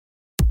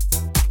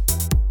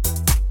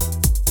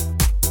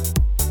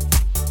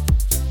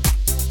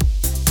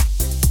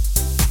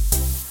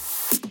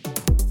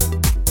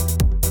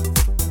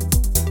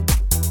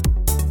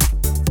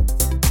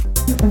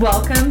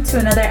Welcome to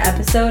another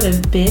episode of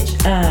Bitch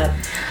Up.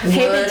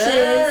 Hey, What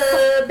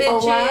bitches. up,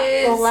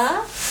 bitches?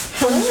 Hola.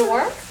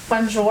 Bonjour.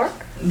 Bonjour.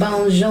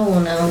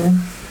 Buongiorno.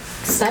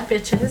 What's up,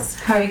 bitches?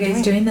 How are you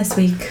guys doing this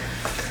week?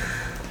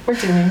 We're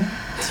doing.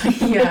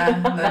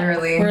 Yeah,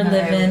 literally. We're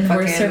living,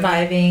 we're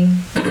surviving,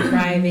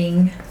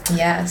 thriving.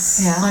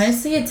 Yes. Yeah.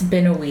 Honestly, it's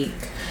been a week.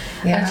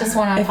 Yeah. I just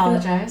want I to feel-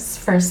 apologize,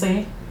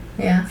 firstly,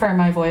 Yeah. for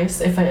my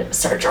voice if it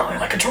started drawing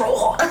like a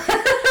troll.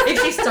 If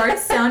she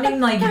starts sounding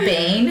like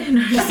Bane,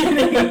 no, I'm just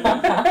kidding.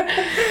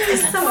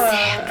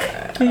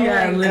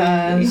 Yeah, literally.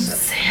 gosh.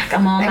 Sick.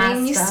 I'm all I messed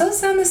mean, you up. still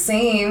sound the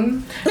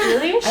same.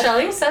 Really?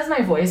 Shelly says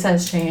my voice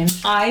has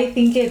changed. I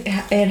think it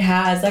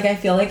has. Like, I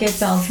feel like it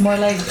sounds more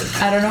like,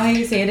 I don't know how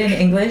you say it in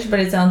English,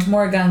 but it sounds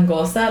more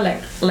gangosa.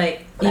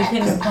 Like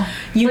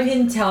you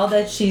can tell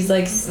that she's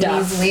like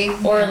stuffed Nasally.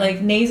 or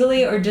like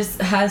nasally or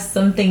just has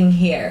something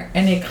here,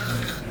 and it.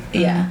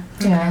 Yeah,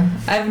 Yeah.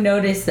 I've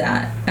noticed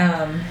that.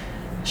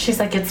 She's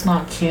like, it's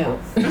not cute.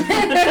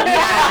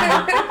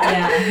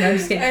 Yeah, no, I'm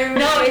just kidding. I mean-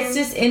 No, it's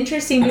just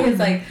interesting because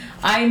like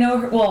I know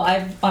her. Well,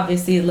 I've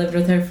obviously lived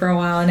with her for a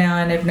while now,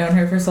 and I've known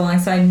her for so long,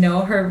 so I know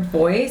her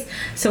voice.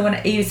 So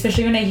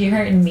especially when I hear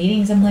her in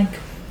meetings, I'm like,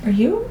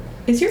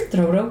 is your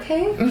throat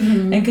okay?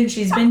 Mm-hmm. And because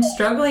she's been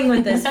struggling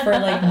with this for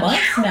like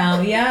months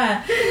now,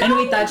 yeah. And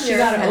we thought she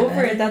got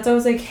over it. That's why I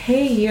was like,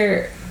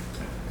 hey,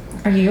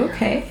 are you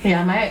okay?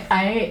 Yeah,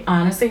 I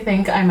honestly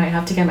think I might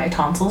have to get my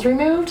tonsils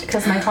removed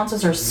because my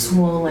tonsils are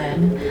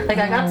swollen. Like,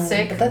 I got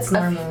sick but that's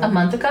normal. a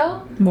month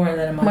ago. More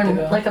than a month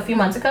ago. Like a few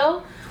months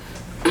ago,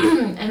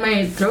 and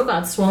my throat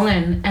got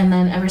swollen, and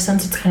then ever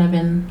since it's kind of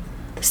been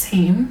the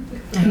same.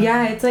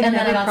 yeah, it's like And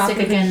then I never got sick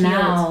properly again healed.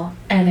 now,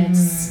 and it's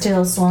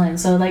still swollen.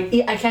 So like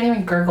I can't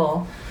even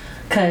gurgle,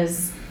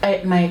 cause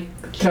my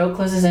throat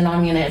closes in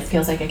on me, and it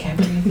feels like I can't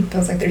breathe.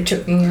 Feels like they're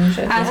choking you and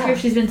shit. Ask her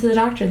if she's been to the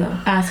doctor though.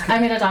 Ask her. I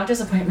made a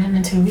doctor's appointment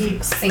in 2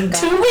 weeks. Thank God.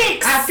 2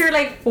 weeks After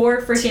like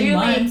 4 freaking 2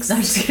 months. weeks.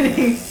 I'm just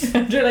kidding.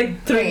 After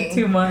like Wait,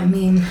 2 I months.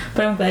 mean,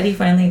 But I'm glad he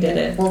finally did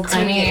it. we'll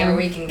take it mean- where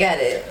we can get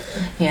it.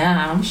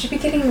 Yeah, You should be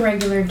getting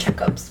regular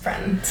checkups,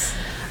 friends.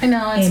 I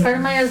know it's Amen. part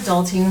of my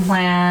adulting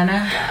plan,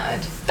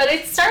 God. but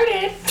it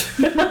started.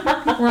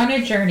 We're on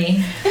a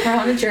journey. We're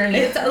on a journey.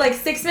 It's like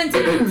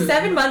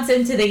 7 months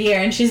into the year,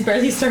 and she's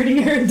barely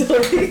starting her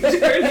adulting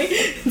journey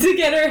to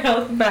get her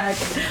health back.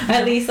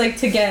 At least, like,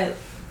 to get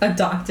a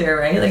doctor,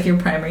 right? Like your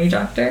primary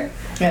doctor.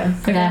 Yeah.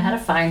 Yeah, I had to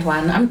find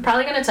one. I'm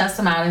probably gonna test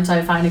them out until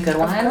I find a good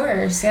one. Of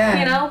course, yeah.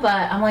 You know, but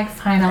I'm like,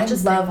 fine, I'll I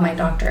just love pick my one.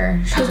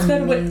 doctor. She's That's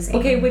good. amazing.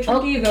 Okay, which one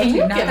Oh, do you go can to?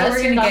 you Now give that us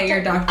we're your gonna get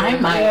your doctor? doctor. I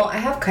might. Well, I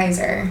have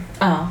Kaiser.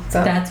 Oh,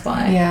 So That's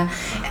why. Yeah.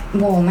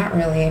 Well, not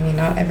really. I mean,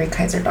 not every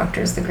Kaiser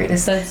doctor is the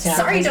greatest. That's Yeah.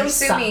 Sorry, Kaiser don't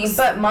sue me, sucks.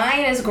 but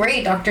mine is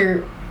great,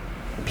 Dr.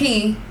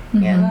 P.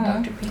 Yeah,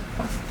 Mhm. Dr. P.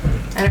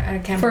 I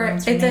can't For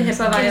pronounce it's her a name.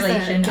 HIPAA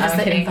violation. Give us I'm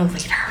the kidding. info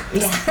later.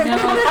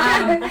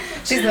 Yeah. No,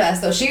 She's the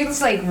best though.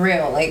 She's like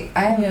real. Like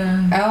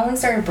Yeah. I only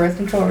started birth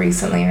control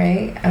recently,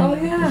 right? Oh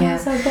yeah.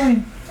 How's that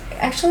going?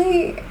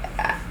 Actually,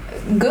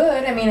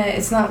 good. I mean,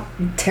 it's not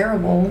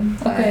terrible.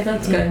 But, Okay,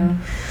 that's you good.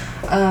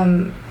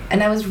 know.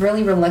 And I was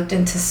really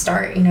reluctant to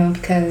start, you know,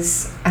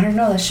 because I don't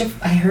know, that shit.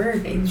 I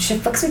heard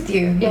shit fucks with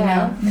you, you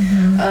Yeah.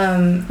 know.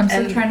 I'm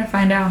still and- trying to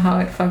find out how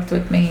it fucked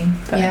with me.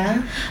 But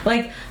Yeah.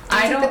 Like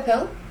I I took don't. the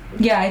pill.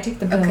 Yeah, I took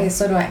the pill. Okay,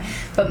 so do I.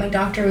 But my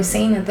doctor was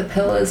saying that the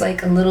pill is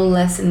like a little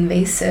less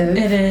invasive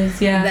It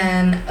is. Yeah.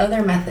 than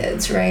other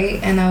methods, right?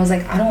 And I was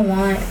like, I don't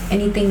want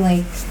anything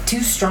like too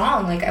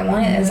strong. Like I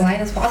want it as light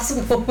as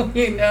possible,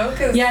 you know?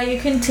 'Cause Yeah, you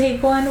can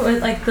take one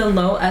with like the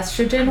low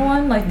estrogen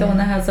one, like the one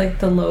that has like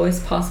the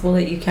lowest possible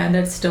that you can.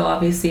 That's still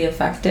obviously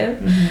effective,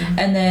 Mhm.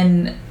 and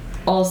then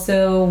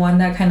also one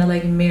that kind of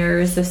like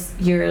mirrors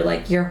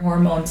your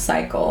hormone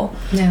cycle,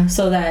 Yeah.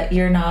 so that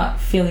you're not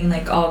feeling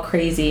like all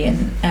crazy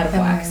and out of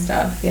whack Okay.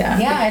 stuff. Yeah.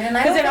 Yeah, and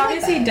I Because don't it feel like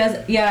obviously that. does.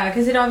 Yeah,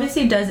 because it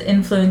obviously does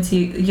influence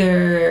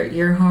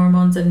your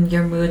hormones and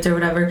your moods or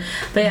whatever.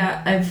 But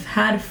yeah, I've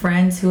had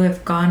friends who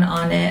have gone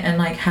on it and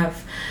like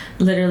have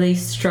literally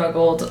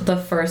struggled the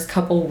first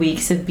couple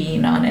weeks of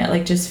being on it,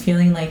 like just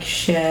feeling like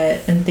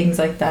shit and things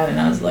like that. And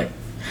I was like,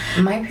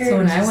 My period So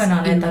when was I just went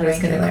on it, I thought it was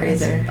gonna irregular as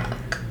crazy.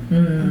 fuck.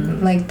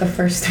 mm, Like the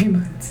first 3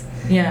 months.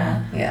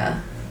 yeah. Yeah.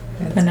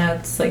 And now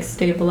it's like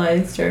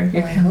stabilized or.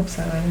 Well, I hope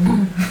so.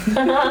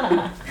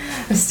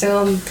 I'm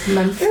still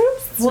month.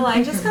 Well,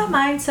 I just got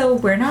mine, so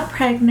we're not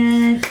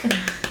pregnant.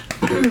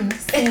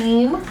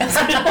 Same.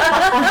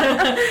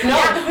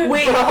 No,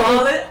 wait,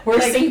 all it, We're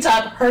like, synced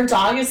up. Her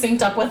dog is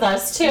synced up with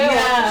us too.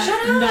 Yeah.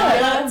 Shut up. No,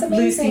 That's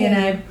Lucy and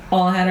amazing. I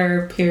all had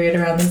our period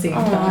around the same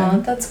Aw,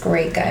 time. that's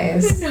great,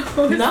 guys.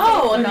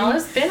 No,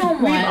 Nala's been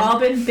on one. We've all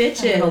been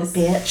Little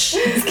bitches.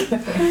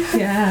 bitch.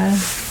 Yeah.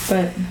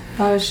 But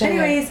Oh shit.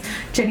 anyways,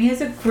 Jenny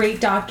has a great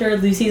doctor.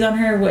 Lucy's on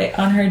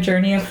her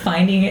journey of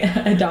finding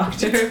a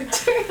doctor.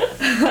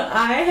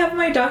 I have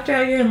my doctor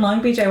out here in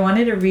Long Beach. I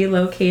wanted to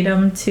relocate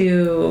him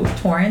to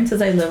Torrance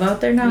as I live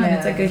out there now, and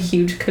it's Yeah. like a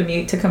huge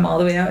commute to come all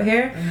the way out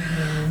here.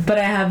 Mhm. But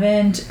I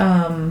haven't.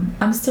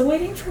 I'm still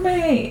waiting for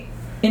my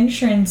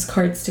insurance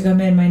cards to come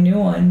in, my new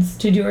ones.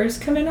 Did yours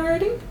come in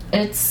already?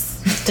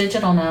 It's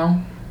digital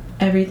now.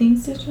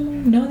 Everything's digital?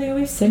 No, they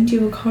always send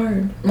you a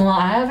card. Well,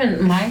 I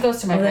haven't. Mine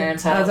goes to my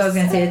parents' house. That's what I was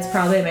gonna say. It's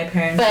probably at my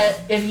parents'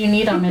 But if you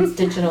need them, it's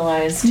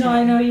digitalized. No,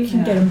 I know you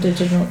can get them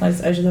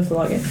digitalized. I just have to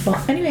log in.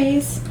 Well,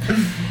 anyways,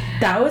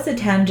 that was a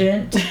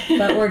tangent,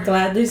 but we're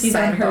glad Lucy's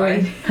on her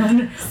way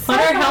on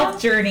our health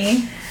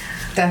journey.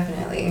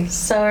 Definitely.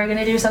 So we're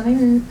gonna do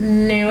something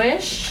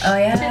newish. Oh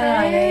yeah,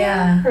 today,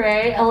 yeah.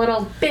 Right, a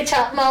little bitch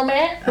up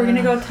moment. We're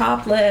gonna go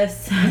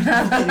topless.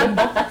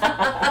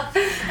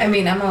 I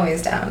mean, I'm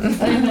always down.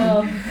 I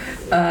know.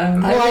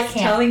 I was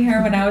telling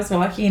her when I was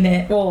walking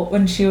it. Well,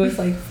 when she was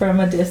like from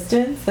a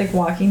distance, like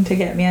walking to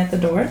get me at the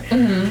door.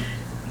 Mm-hmm.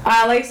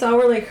 I like saw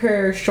her like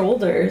her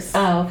shoulders.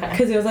 Oh, okay.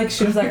 Because it was like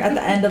she was like at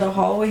the end of the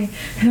hallway,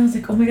 and I was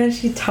like, oh my god,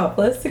 she's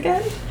topless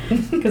again.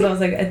 Because I was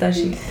like, I thought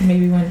she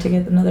maybe wanted to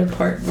get another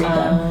part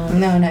redone.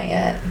 No, not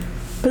yet.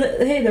 But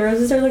hey, the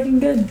roses are looking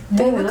good.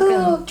 They look a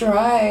little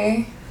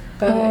dry.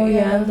 But Oh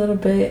yeah, a little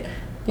bit.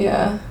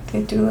 Yeah,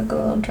 they do look a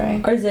little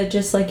dry. Or is it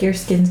just like your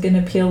skin's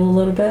gonna peel a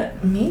little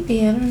bit?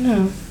 Maybe, I don't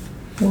know.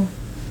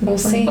 We'll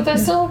see. But they're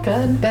still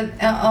good. But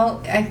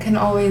I can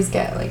always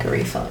get like a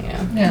refill, you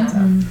know? Yeah. So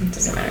it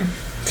doesn't matter.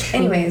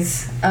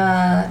 Anyways,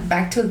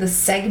 back to the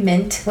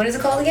segment. What is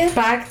it called again?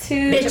 Back to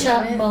Bitch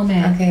up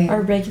moment. Okay.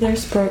 our regular I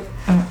don't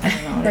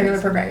know. Regular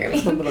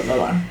programming.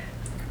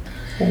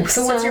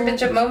 So what's your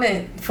bitch up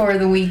moment for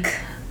the week?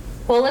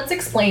 Well, let's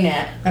explain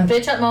it. Okay.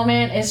 Bitch up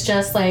moment is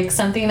just like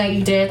something that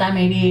you did that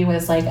maybe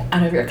was like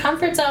out of your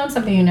comfort zone,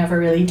 something you never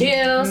really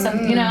do,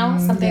 something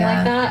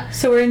like that.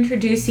 So we're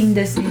introducing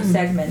this new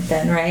segment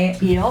then, right?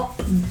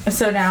 Yup.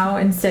 So now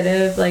instead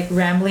of like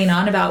rambling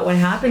on about what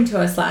happened to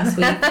us last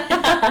week,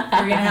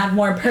 we're gonna have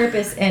more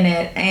purpose in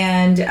it,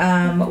 and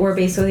we're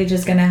basically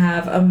just gonna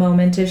have a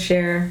moment to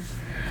share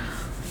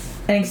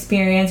an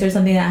experience or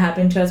something that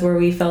happened to us where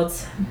we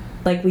felt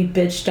like we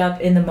bitched up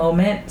in the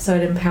moment, so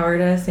it empowered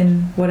us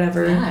in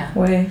whatever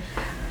way.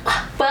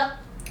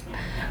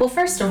 Well,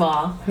 first of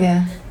all,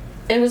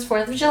 it was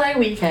 4th of July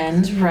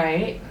weekend,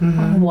 right?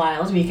 Mm-hmm.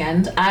 Wild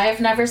weekend.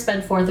 I've never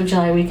spent 4th of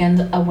July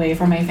weekend away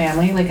from my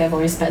family. Like, I've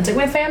always spent it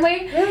with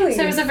family. Really?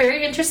 So it was a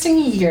very interesting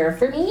year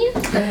for me.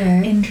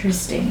 Okay.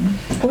 Interesting.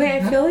 Wait,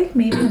 I feel like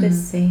maybe the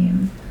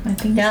same. I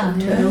think so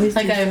too. I always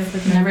Like, do I've stuff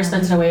with my never mom.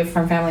 spent it away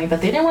from family,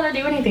 but they didn't want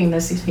to do anything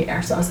this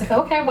year. So I was like,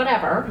 okay,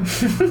 whatever.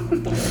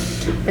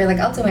 You're like,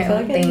 I'll do my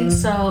own thing.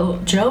 So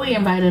Joey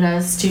invited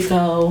us to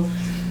go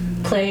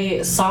play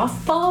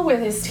softball with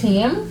his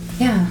team.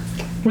 Yeah.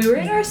 We were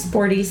in our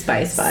sporty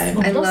spice vibe.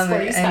 I Little love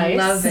sporty it. I spice.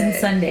 love Since it.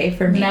 Sunday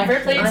for me. Never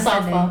played On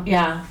softball. Sunday.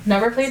 Yeah,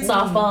 never played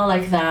softball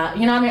like that.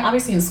 You know, I mean,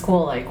 obviously in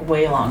school, like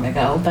way long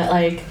ago, but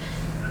like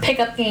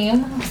pickup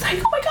game. I was like,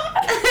 oh my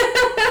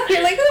god,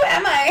 You're like, who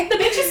am I? the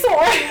bitch is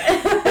sore.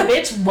 The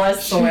bitch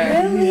was sore.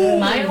 Really?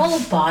 My whole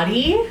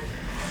body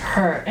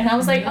hurt, and I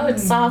was like, oh,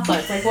 it's softball.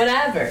 It's like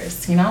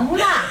whatever's, you know.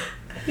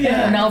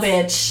 Yeah. No,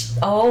 bitch.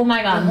 Oh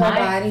my god, The whole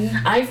body?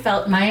 I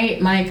felt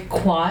my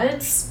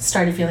quads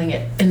started feeling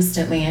it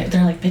instantly.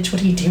 They're like, bitch,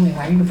 what are you doing?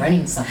 Why are you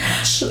running so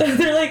much?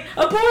 They're like,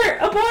 abort!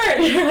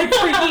 They're like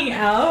freaking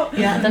out.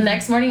 Yeah, the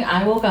next morning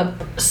I woke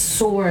up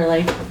sore.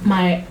 Like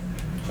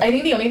I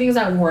think the only things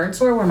that weren't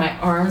sore were my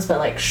arms, but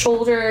like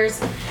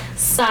shoulders,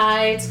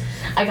 sides.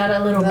 I got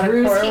a little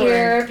bruise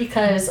here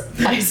because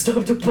I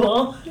stoved a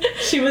ball.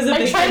 She was a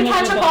I tried to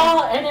catch a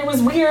ball and it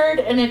was weird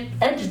and it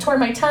ended toward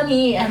my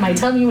tummy and my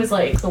tummy was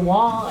like the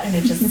wall and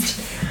it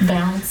just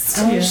bounced.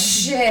 Oh,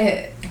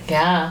 shit.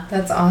 Yeah.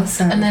 That's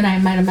awesome. And then I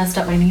might have messed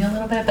up my knee a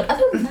little bit, but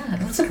other than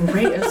that, it was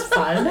great. It was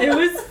fun. It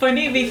was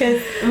funny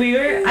because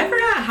I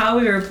forgot how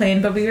we were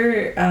playing, but we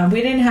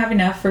didn't have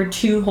enough for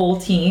 2 whole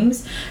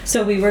teams,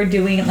 so we were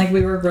doing like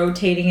we were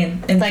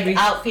rotating in Like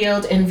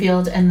outfield,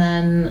 infield, and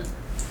then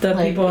the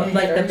like, people like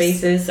the hitters.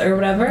 bases or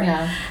whatever.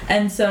 Yeah.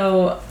 And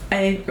so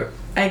I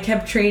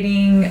kept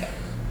trading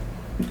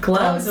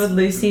gloves with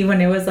Lucy when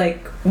it was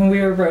like when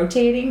we were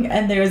rotating,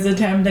 and there was a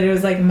time that it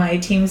was like my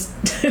team's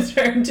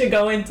turn to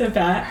go into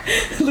bat.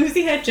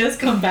 Lucy had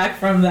just come back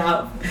from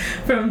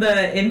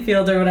the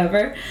infield or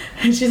whatever,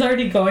 and she's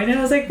already going, and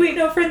I was like, wait,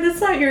 no, friend, that's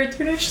not your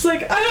turn. And she's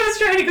like, I was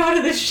trying to go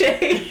to the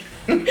shade.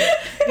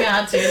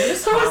 Yeah, dude. It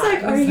was So I was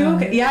like, are you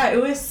okay? Yeah, it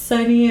was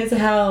sunny as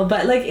hell,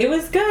 but like it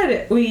was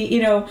good. We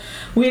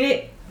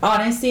did.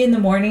 Honestly, in the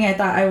morning, I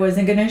thought I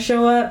wasn't gonna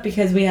show up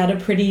because we had a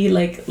pretty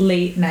like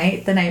late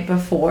night the night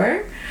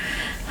before.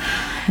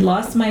 I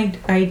lost my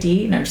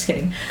ID. No, I'm just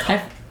kidding.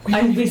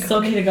 We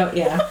still need to go.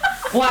 Yeah.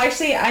 Well,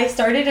 actually, I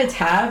started a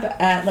tab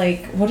at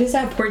like what is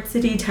that, Port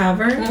City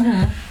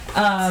Tavern.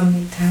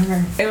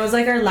 It was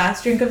like our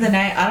last drink of the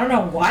night. I don't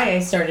know why I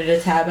started a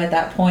tab at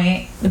that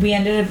point. We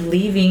ended up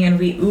leaving and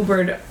we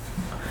Ubered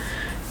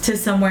to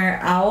somewhere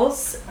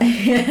else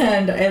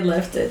and I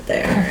left it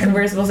there, and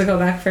we're supposed to go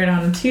back for it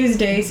on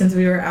Tuesday since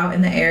we were out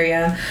in the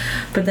area,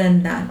 but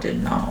then that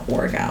did not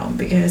work out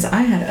because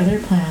I had other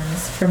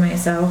plans for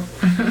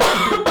myself.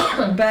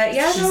 But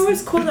yeah, no, it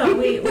was cool though.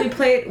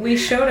 We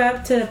showed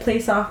up to play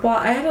softball.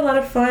 I had a lot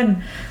of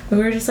fun. We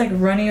were just like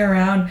running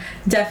around.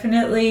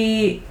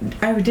 Definitely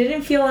I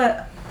didn't feel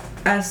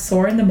as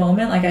sore in the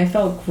moment. Like, I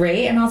felt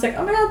great, and I was like,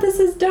 oh my god, this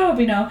is dope,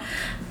 you know.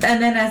 And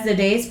then as the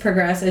days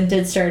progressed, it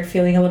did start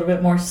feeling a little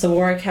bit more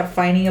sore. I kept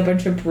finding a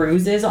bunch of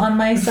bruises on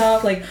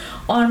myself, like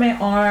on my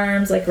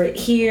arms, like right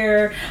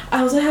here.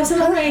 I was like, I have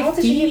some on my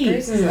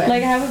feet.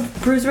 Like, I have a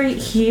bruise right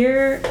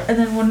here, and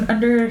then one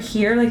under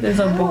here, like there's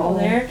a ball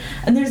there,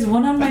 and there's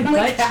one on my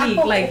butt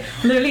cheek, like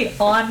literally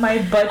on my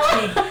butt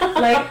cheek,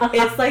 like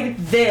it's like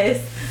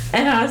this.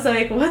 And I was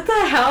like, what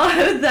the hell?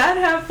 How did that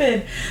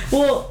happen?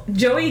 Well,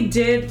 Joey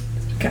did.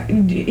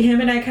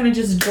 Him and I kind of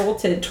just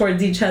jolted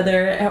towards each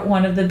other at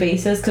one of the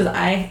bases because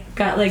I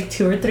got like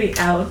 2 or 3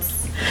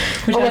 outs.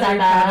 Which I was very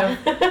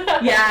proud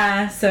of.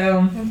 Yeah,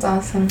 so. That's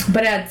awesome.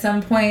 But at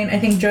some point, I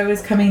think Joey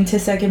was coming to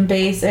second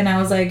base, and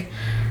I was like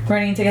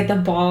running to get the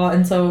ball,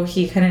 and so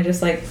he kind of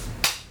just like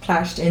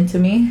clashed into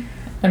me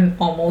and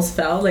almost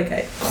fell. Like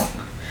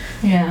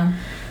Yeah.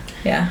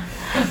 Yeah.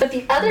 But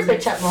the other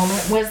bitch up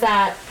moment was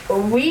that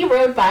we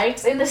rode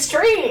bikes in the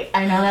street.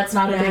 I know that's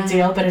not a big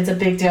deal, but it's a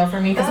big deal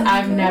for me because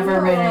I've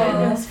never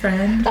ridden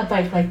a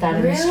bike like that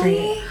in the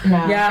street.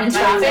 No. Yeah. In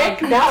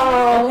traffic? No.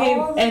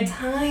 All the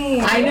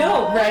time. I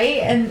know, right?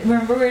 And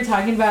remember we were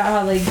talking about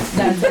how like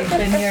that's like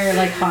been your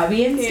like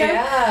hobby and stuff.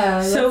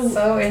 Yeah. That's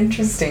so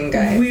interesting,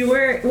 guys.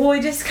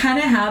 It just kind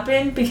of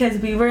happened because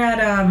we were at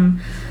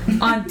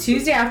on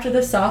Tuesday after the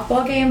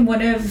softball game,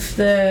 one of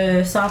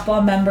the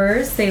softball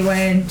members,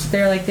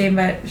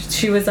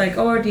 she was like,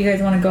 oh, do you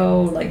guys want to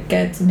go like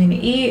get something to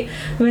eat?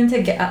 We went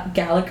to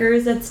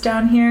Gallagher's that's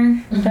down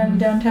here,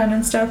 downtown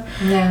and stuff.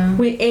 Yeah.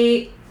 We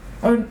ate,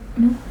 or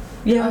no?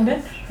 You haven't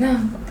been?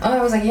 No. Oh,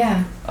 I was like,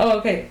 yeah. Oh,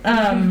 okay.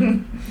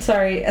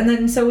 Sorry. And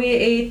then so we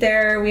ate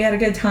there. We had a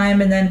good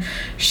time. And then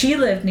she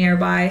lived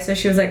nearby, so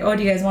she was like, "Oh,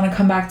 do you guys want to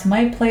come back to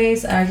my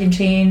place? I can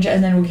change,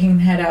 and then we can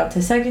head out to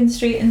 2nd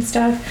Street and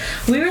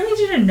stuff." We really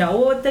didn't know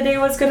what the day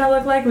was gonna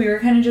look like. We were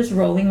kind of just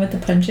rolling with the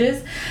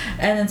punches,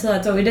 and then so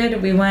that's what we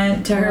did. We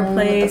went to her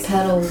place. The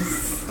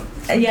pedals.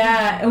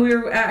 Yeah, and we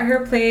were at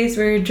her place.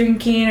 We were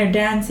drinking or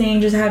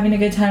dancing, just having a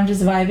good time,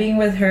 just vibing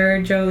with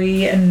her,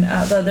 Joey, and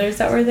the others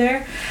that were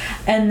there.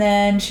 And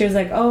then she was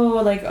like,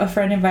 "Oh, like a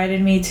friend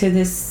invited me to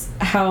this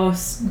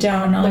house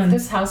down on like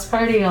this house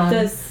party on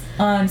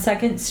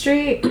 2nd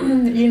Street."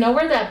 You know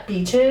where that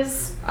beach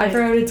is? I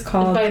forgot what it's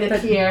called. By the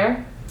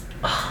pier.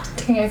 Oh,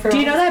 dang, I forgot. Do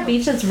you know that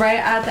beach that's right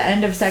at the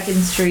end of 2nd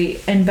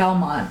Street in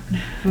Belmont?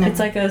 No. It's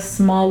like a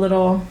small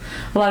little.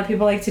 A lot of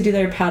people like to do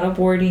their paddle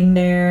boarding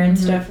there and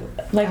stuff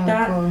like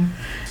that. Cool.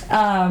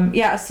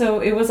 Yeah,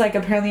 so it was like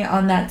apparently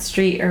on that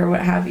street or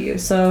what have you.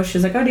 So she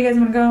was like, "Oh, do you guys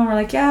want to go?" And we're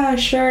like, "Yeah,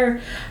 sure."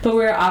 But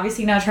we're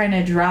obviously not trying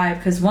to drive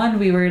because 1,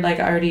 we were like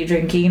already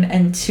drinking,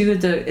 and 2,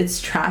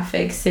 it's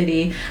traffic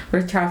city.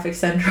 We're traffic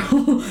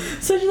central.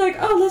 So she's like,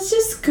 "Oh, let's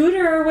just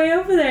scooter our way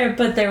over there."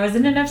 But there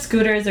wasn't enough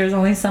scooters. There was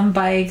only some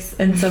bikes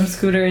and some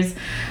scooters.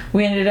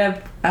 We ended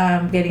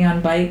up getting on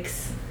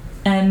bikes.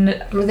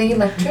 And were they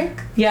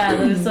electric? Yeah,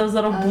 those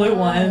little blue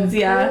ones.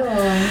 Yeah,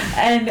 cool.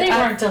 And they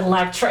weren't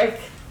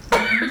electric.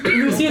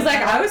 Lucy was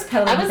like, I was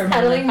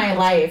pedaling my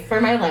life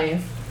for my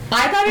life.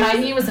 I thought my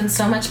knee was in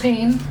so much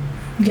pain.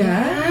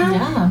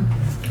 Yeah.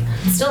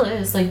 It still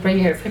is. Like right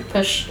here, if I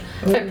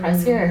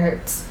press here, it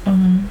hurts.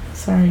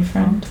 Sorry,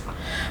 friend.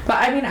 But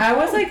I mean, I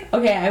was like,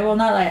 okay, I will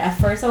not lie. At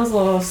first, I was a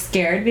little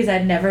scared because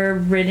I'd never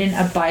ridden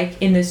a bike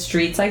in the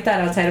streets like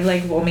that outside of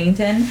like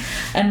Wilmington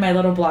and my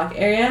little block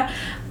area.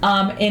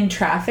 In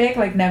traffic,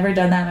 like never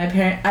done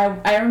that.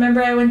 I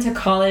remember I went to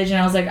college and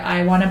I was like,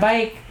 I want a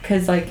bike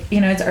because like, you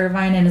know, it's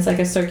Irvine and it's like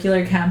a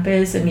circular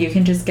campus and you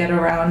can just get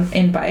around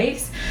in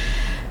bikes.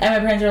 And my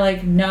parents were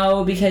like,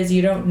 no, because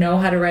you don't know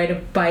how to ride a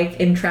bike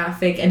in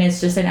traffic and it's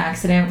just an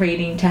accident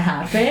waiting to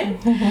happen.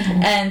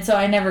 And so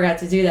I never got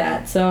to do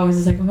that. So I was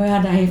just like, oh my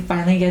god, I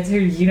finally get to,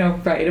 you know,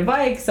 ride a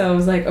bike. So I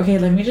was like, okay,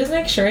 let me just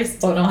make sure I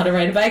still know how to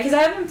ride a bike because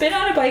I haven't been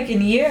on a bike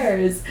in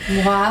years.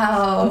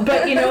 Wow.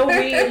 But you know,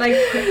 we like,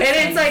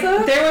 and it's like,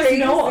 so there was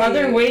no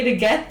other way to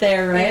get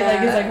there, right? Yeah.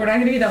 Like, it's like, we're not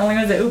gonna be the only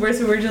ones at Uber,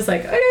 so we're just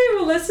like, okay,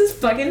 well, let's just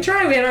fucking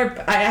try.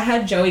 I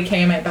had Joey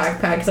carry my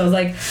backpack, so I was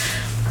like,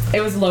 it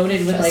was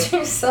loaded with like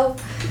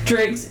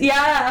drinks.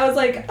 Yeah, I was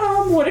like,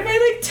 what if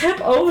I like tip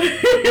over?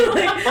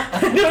 Like,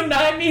 I do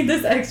not need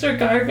this extra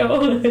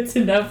cargo. It's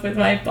enough with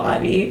my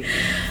body.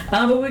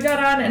 But we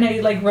got on and I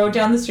like rode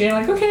down the street.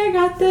 I'm like, okay, I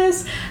got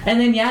this. And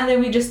then then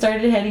we just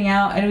started heading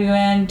out and we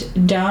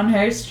went down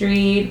her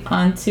street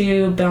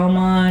onto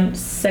Belmont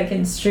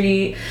 2nd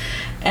Street,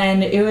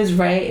 and it was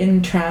right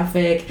in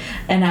traffic.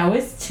 And I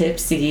was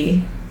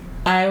tipsy.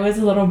 I was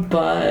a little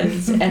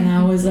buzzed, and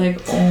I was like,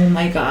 oh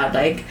my god,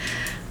 like,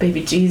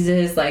 baby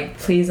Jesus, like,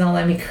 please don't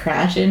let me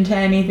crash into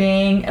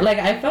anything. Like,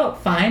 I felt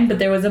fine, but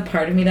there was a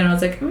part of me that I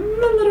was like, I'm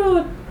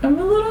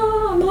a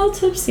little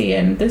tipsy,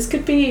 and this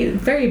could be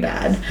very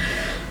bad.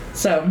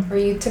 So. Were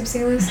you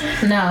tipsy, Lucy?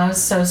 No, I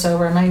was so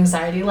sober. My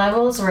anxiety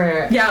levels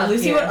were. Yeah,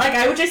 Lucy would, like,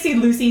 I would just see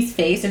Lucy's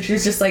face, and she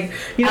was just like,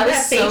 you know,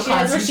 that face she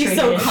has where she's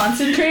so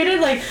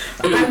concentrated. Like,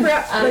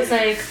 I was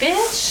like,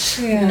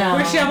 bitch. Yeah. No.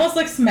 Where she almost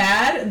looks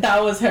mad.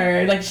 That was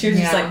her. Like, she was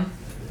just like.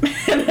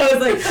 And I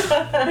was like,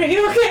 are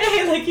you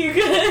okay? Like, you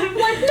good? I'm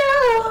like,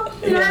 no,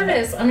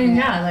 nervous. I mean,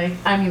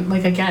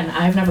 like, again,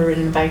 I've never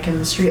ridden a bike in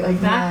the street like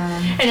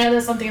that. Yeah. I know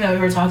that's something that we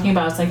were talking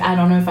about. It's like, I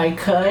don't know if I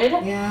could.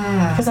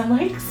 Yeah. Because I'm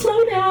like,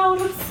 slow down,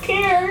 I'm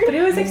scared. But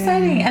it was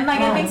exciting. And, like,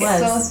 I think it's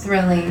so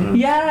thrilling.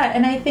 Yeah,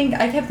 and I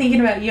kept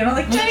thinking about you, and I'm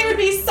like, Jenny would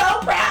be so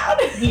proud.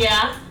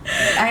 Yeah.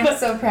 I'm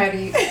so proud of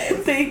you guys.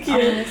 Thank you.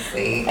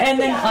 Honestly. And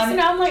then so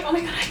now I'm like, oh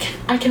my god,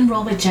 I can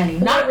roll with Jenny.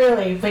 Not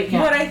really, but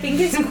yeah. What I think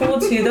is cool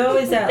too, though,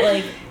 is that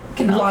like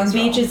Long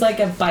Beach is like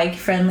a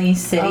bike-friendly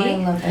city. Oh, I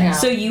love that.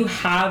 So you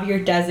have your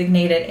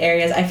designated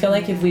areas. I feel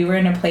like if we were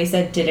in a place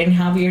that didn't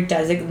have your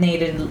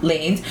designated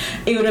lanes,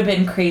 it would have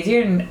been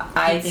crazier, and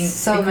I think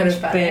so it would much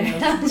have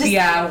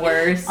been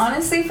worse.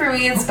 Honestly, for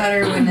me, it's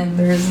better when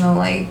there's no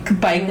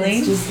like Bike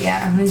lanes.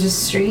 It's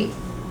just street.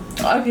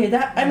 Okay,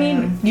 I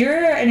mean,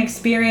 you're an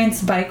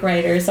experienced bike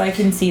rider, so I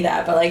can see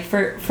that. But like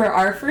for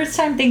our first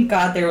time, thank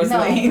God there was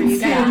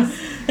lanes.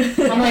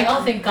 I'm like,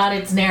 oh, thank God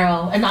it's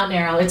narrow, and not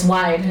narrow, it's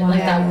wide.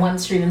 Like that one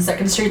street and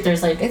Second Street,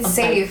 there's like it's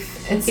safe.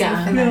 Bike. It's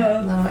safe in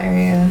that little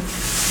area.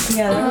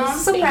 Yeah, I'm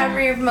so proud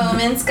of your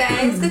moments,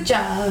 guys. Good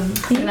job.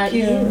 Thank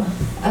you.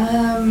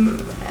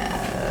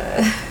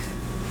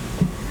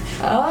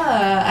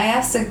 I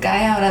asked a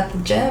guy out at the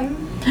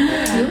gym.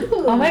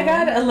 Oh my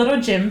God, a little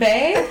gym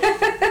bae.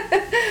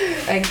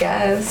 I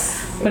guess.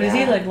 What does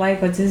he look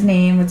like? What's his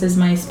name? What's his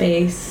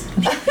MySpace?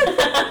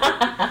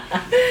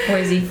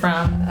 Where's he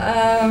from?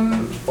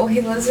 Well,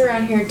 he lives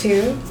around here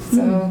too,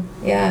 so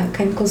yeah,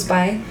 kind of close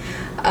by.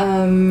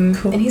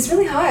 Cool. And he's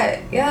really hot.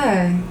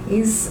 Yeah,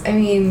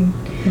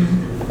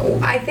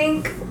 I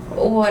think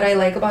what I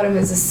like about him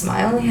is his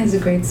smile. He has a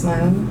great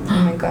smile.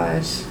 Oh my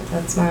gosh,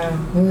 that smile.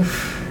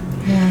 Oof.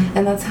 Yeah.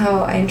 And that's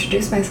how I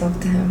introduced myself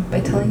to him,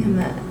 by telling him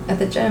that at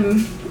the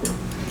gym.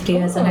 He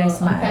has a nice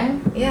smile.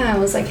 Okay. Yeah, I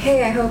was like,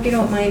 hey, I hope you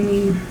don't mind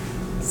me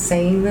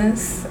saying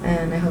this,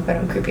 and I hope I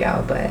don't creep you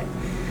out, but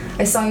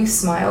I saw you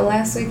smile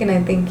last week, and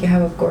I think you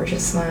have a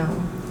gorgeous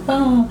smile.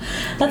 Oh,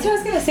 that's what I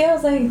was gonna say. I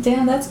was like,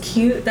 damn, that's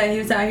cute that he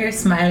was out here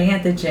smiling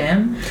at the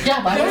gym.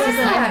 Yeah, why was he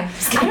smiling?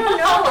 I don't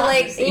know,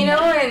 like, you know,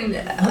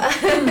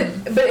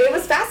 and but it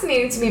was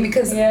fascinating to me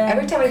because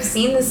every time I've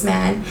seen this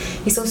man,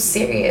 he's so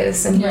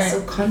serious and he's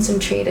so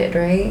concentrated,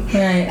 right? Right.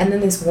 And then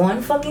this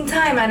one fucking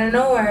time out of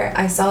nowhere,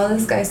 I saw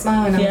this guy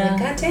smile, and I was like,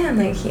 God damn,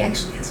 like, he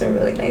actually has a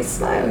really nice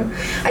smile.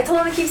 I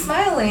told him to keep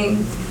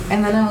smiling.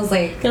 And then I was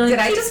like, did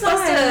I just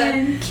post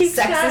a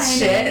sexist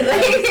shit?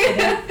 Like,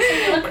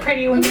 you look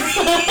pretty when you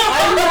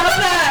I love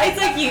that. It's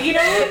like, you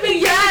know,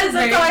 yes,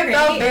 that's how I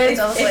felt, bitch.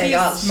 I was like,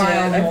 oh,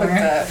 smile shit, more.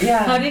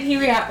 Yeah. How did he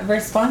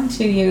respond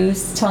to you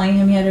telling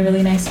him he had a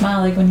really nice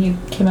smile, like when you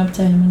came up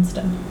to him and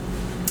stuff?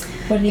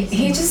 What did he say?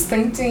 He just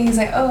thanked me. He's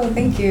like, oh,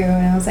 thank you.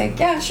 And I was like,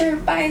 yeah, sure,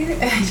 bye.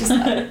 I just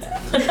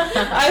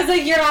I was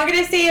like, you're not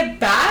going to say it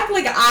back?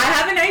 Like, I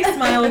have a nice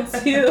smile,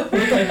 too.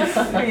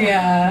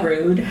 Yeah.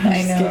 Rude.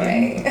 I know,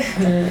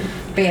 right?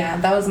 But yeah,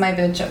 that was my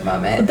bitch up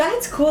moment.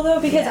 That's cool, though,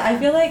 because I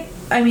feel like,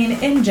 I mean,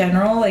 in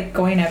general, like,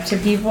 going up to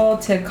people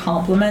to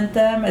compliment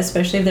them,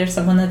 especially if there's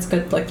someone that's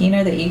good looking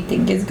or that you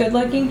think is good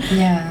looking,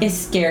 is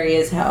scary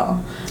as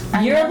hell.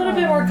 You're a little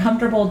bit more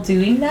comfortable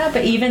doing that,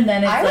 but even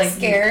then it's I like... was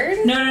scared.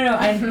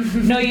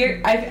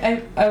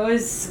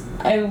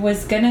 I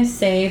was gonna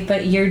say,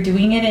 but you're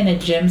doing it in a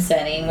gym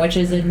setting, which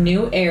is a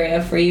new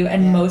area for you,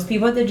 and most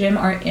people at the gym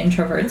are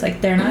introverts.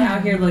 Like, they're not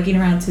out here looking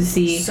around to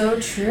see... So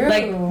true.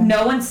 Like,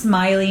 no one's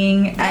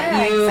smiling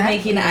at you,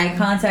 making eye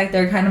contact.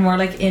 They're kind of more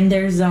like in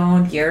their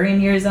zone. You're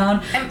in your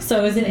zone. So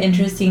it was an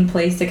interesting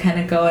place to kind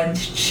of go and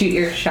shoot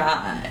your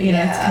shot. You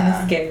know, it's kind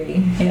of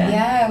scary.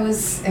 Yeah, it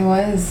was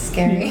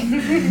scary.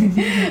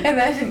 And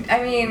then,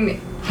 I mean...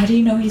 How do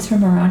you know he's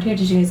from around here?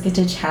 Did you guys get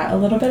to chat a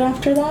little bit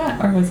after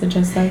that? Or was it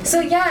just like...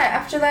 So, yeah,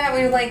 after that,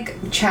 we would, like,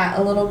 chat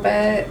a little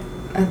bit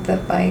at the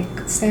bike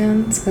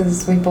stands,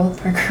 because we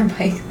both park our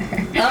bike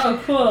there.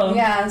 Oh, cool.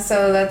 Yeah,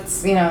 so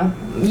that's, you know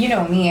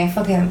me,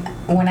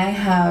 when I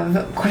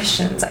have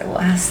questions, I will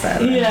ask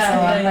them.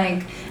 I'm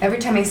like, every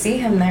time I see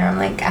him there, I'm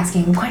like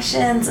asking him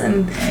questions,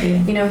 and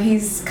you know,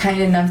 he's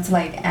kind enough to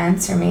like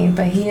answer me,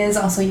 but he is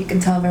also, you can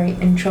tell, very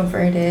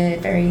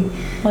introverted, very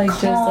like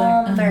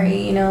calm,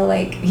 very, you know,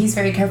 like, he's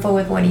very careful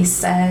with what he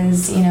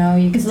says, you know.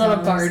 He's a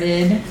little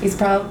guarded. He's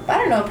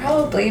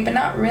probably, but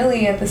not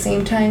really at the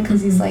same time,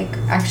 because he's like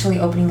actually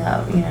opening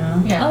up, you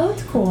know. Yeah. Oh,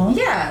 that's cool.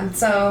 Yeah,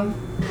 so...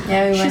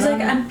 Yeah, she's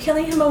like, I'm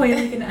peeling him away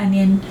like an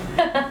onion.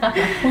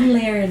 One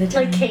layer at a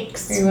time. Like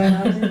cakes. We went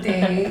on a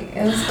date.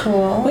 It was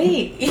cool.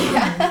 Wait.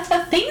 Yeah.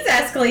 Things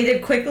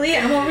escalated quickly.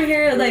 I'm over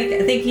here, like,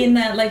 thinking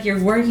that, like, you're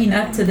working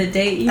up to the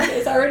date. You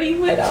guys already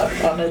went out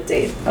on a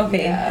date.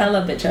 Okay,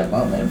 hella bitch up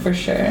moment, for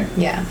sure.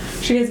 Yeah.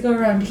 Should you guys go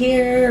around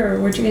here, or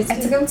where'd you guys I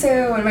took him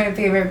to one of my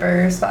favorite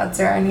burger spots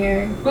around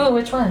here. Oh,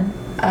 which one?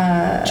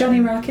 Johnny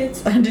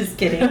Rockets? I'm just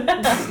kidding.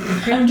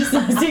 I'm just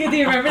messing with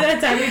you. Remember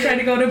that time we tried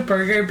to go to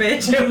Burger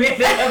Bitch and we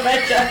ended up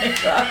at Johnny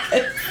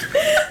Rockets?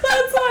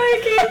 That's why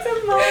I came to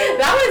mind.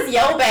 That was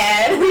yo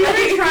bad. We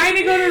were trying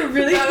to go to a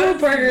really cool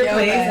burger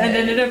place bad. and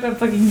ended up at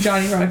fucking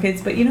Johnny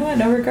Rockets. But you know what?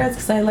 No regrets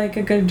because I like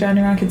a good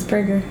Johnny Rockets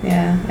burger.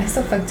 Yeah, I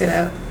still fucked it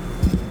up.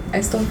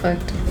 I still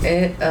fucked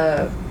it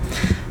up.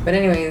 But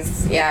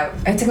anyways, yeah,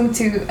 I took him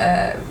to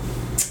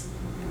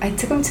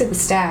the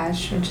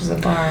Stash, which is a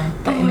bar.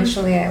 But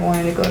initially I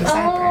wanted to go to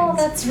Sideburns. Oh,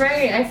 that's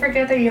right. I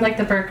forget that you like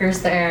the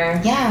burgers there.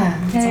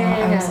 Yeah. So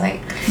I was like...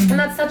 And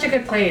that's such a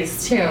good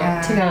place, too,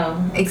 to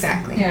go.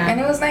 Exactly. Yeah. And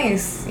it was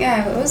nice.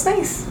 Yeah, it was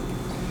nice.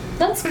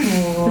 That's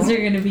cool. Is there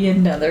going to be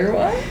another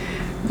one?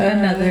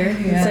 Another.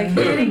 Yeah. It's like,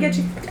 hey, I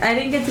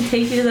didn't get to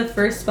take you to the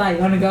first spot. You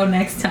want to go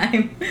next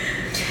time?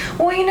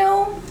 Well, you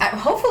know,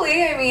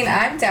 hopefully, I mean,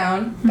 I'm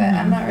down, but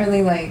I'm not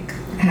really like...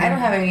 I don't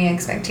have any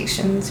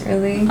expectations,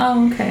 really.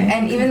 Oh, okay.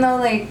 And even though,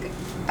 like,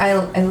 I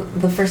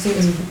the first date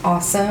was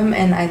awesome,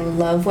 and I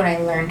love what I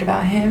learned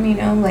about him, you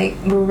know, like,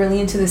 we're really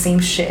into the same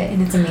shit,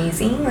 and it's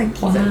amazing. Like,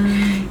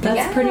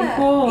 that's pretty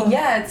cool.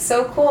 Yeah, it's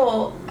so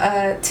cool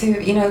to,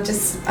 you know,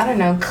 just, I don't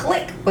know,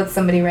 click with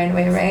somebody right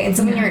away, right? And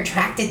someone you're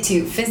attracted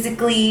to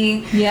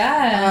physically.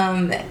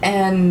 Yeah.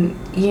 And,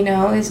 you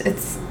know, it's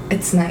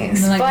nice.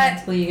 And, like, but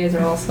mentally, you guys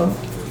are also...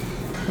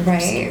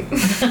 Right.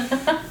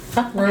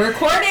 We're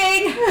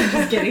recording!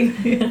 Just kidding.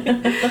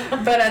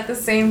 But at the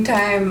same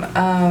time,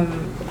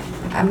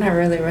 I'm not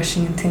really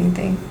rushing into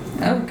anything.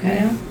 Okay.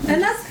 You know?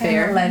 And that's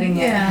fair. Kinda letting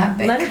it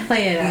happen. Let it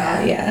play it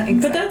out, yeah. Exactly.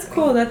 But that's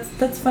cool.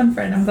 That's fun,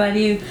 friend. I'm glad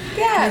you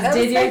that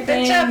did was your my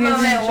thing. bitch up you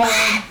moment.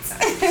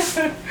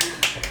 enjoyed-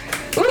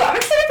 What? Ooh, I'm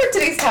excited for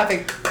today's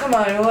topic. Come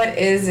on, what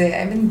is it?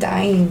 I've been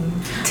dying.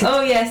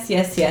 Oh, yes.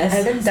 I've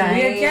been So we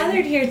are dying.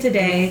 gathered here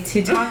today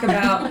to talk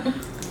about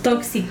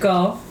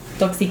toxica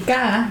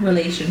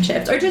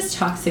relationships, or just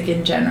toxic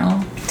in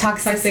general.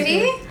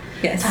 Toxicity?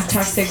 Yes,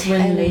 toxic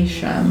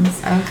relations.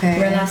 Okay.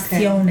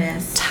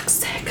 Relaciones.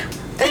 Toxic.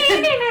 I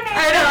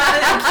know,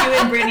 I'm cute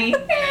and Brittany.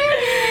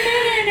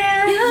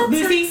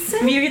 Lucy,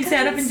 if you can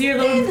stand up and do your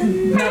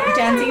little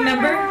dancing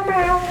number.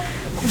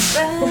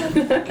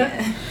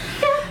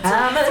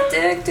 I'm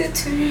addicted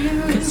to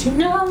you. Cause you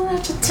know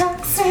that you're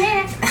toxic.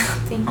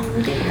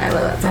 I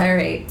love that.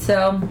 Alright,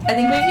 so I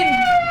think we can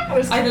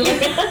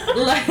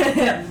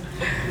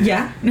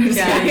yeah. No, just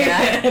kidding.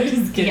 Yeah.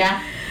 Just kidding.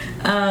 Yeah.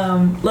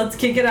 Let's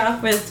kick it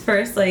off with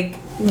first, like,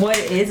 what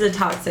is a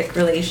toxic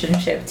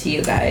relationship to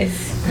you guys?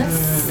 That's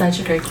such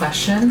a great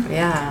question.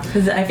 Yeah.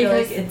 Because I feel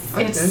Because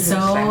like it's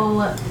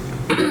so...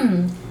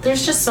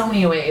 There's just so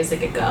many ways it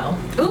could go.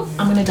 Ooh,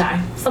 I'm gonna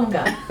die. Someone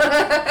go.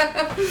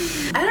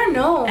 I don't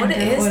know what And it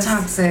it is was-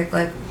 toxic.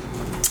 Like,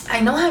 I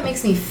know how it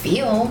makes me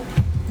feel.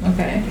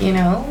 Okay. You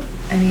know.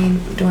 I mean,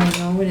 do I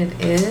know what it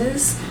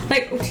is?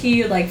 Like, to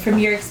you, like, from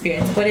your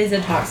experience, what is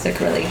a toxic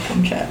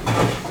relationship?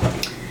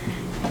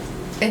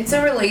 It's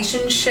a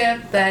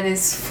relationship that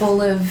is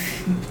full of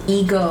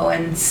ego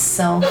and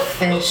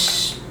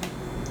selfish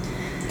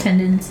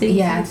Tendencies?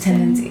 Yeah,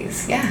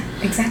 tendencies. Yeah,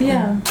 exactly.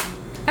 Yeah.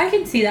 I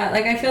can see that.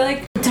 Like, I feel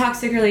like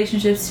toxic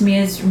relationships to me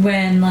is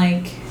when,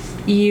 like,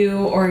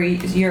 you or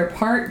your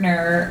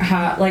partner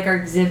are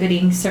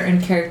exhibiting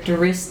certain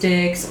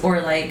characteristics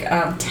or like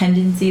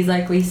tendencies,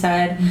 like we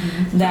said,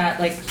 that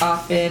like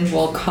often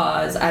will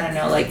cause, I don't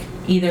know, like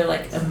either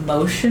like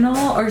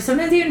emotional or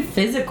sometimes even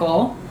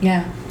physical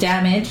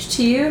damage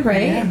to you,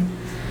 right?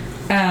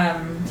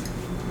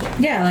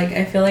 Yeah, like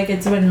I feel like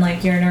it's when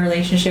like you're in a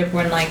relationship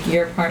when like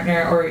your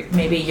partner or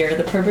maybe you're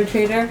the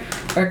perpetrator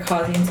are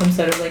causing some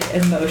sort of like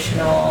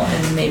emotional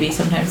and maybe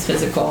sometimes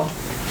physical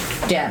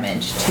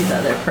damage to the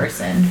other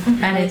person.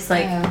 And it's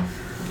like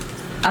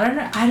I don't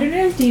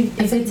know if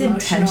it's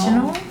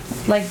intentional.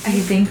 Like, do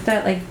you think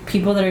that like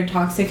people that are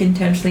toxic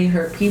intentionally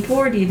hurt people,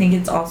 or do you think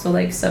it's also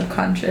like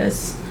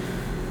subconscious?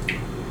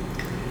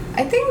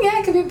 I think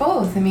it could be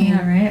both. I mean,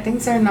 right?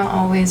 things are not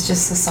always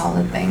just a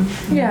solid thing.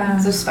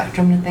 There's a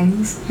spectrum to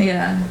things.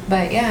 Yeah.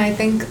 But yeah, I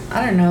think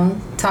I don't know,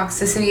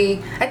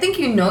 toxicity. I think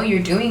you know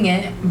you're doing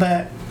it,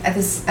 but at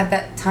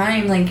that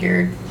time, like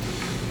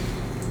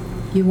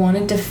you want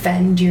to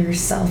defend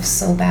yourself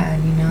so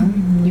bad, you know?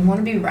 You want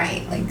to be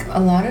right. Like, a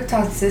lot of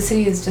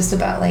toxicity is just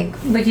about,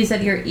 like you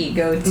said, your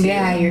ego, too.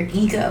 Yeah, your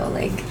ego.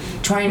 Like,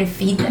 trying to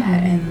feed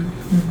that.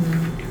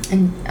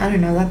 And I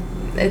don't know, that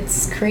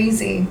it's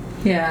crazy.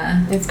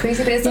 Yeah. It's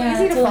crazy, but it's so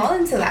easy to fall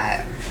into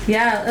that.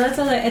 Yeah, that's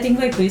all. I think,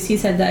 like Lucy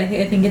said, that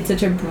I think it's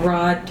such a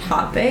broad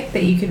topic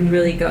that you can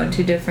really go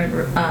into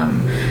different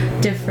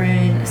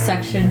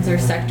sections or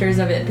sectors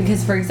of it.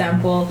 Because, for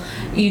example,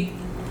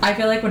 I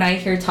feel like when I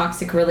hear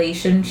toxic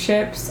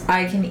relationships,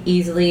 I can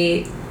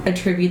easily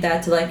attribute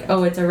that to like,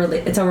 oh, it's a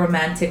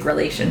romantic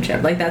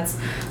relationship. Like, that's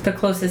the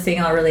closest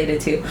thing I'll relate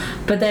it to.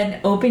 But then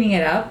opening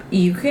it up,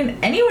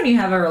 anyone you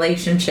have a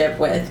relationship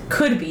with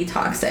could be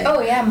toxic.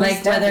 Oh yeah,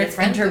 most like whether it's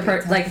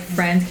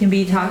friends can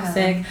be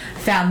toxic,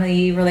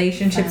 family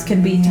relationships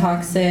can be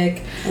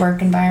toxic,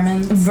 work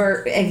environments.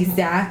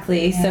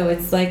 Exactly. So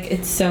it's like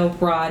it's so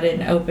broad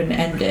and open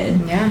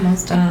ended. Yeah,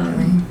 most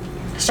definitely.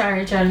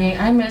 Sorry, Jenny.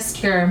 I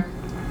missed your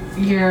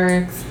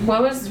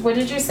what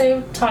did you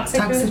say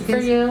toxic is for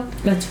you?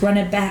 Let's run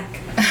it back.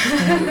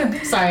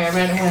 Sorry, I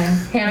ran away.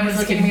 Hannah was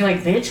looking at me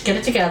like, bitch, get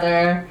it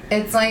together.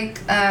 It's like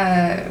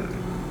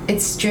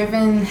it's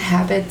driven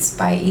habits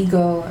by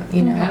ego,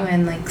 you know,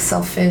 and like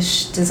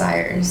selfish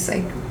desires,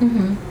 like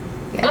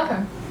Yeah.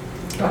 Okay.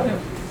 Got it.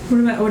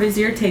 What is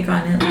your take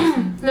on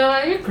it? No,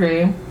 I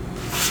agree.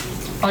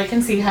 I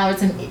can see how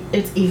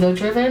it's ego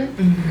driven,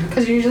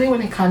 because usually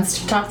when it comes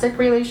to toxic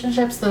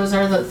relationships,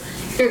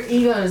 your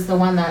ego is the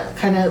one that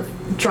kind of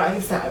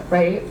drives that,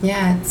 right?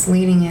 Yeah, it's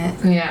leading it.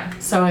 Yeah,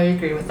 so I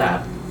agree with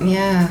that.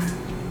 Yeah.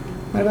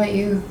 What about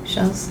you,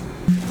 Shells?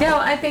 Yeah, well,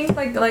 I think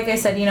like I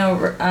said, you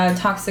know,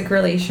 toxic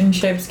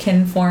relationships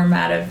can form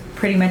out of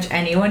pretty much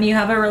anyone you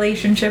have a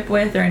relationship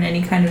with, or in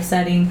any kind of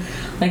setting.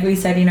 Like we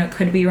said, you know, it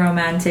could be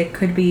romantic,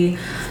 could be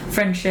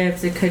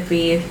friendships, it could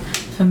be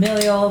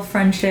familial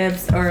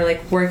friendships, or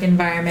like work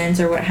environments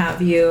or what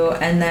have you.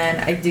 And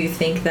then I do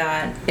think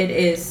that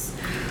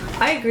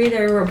I agree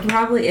there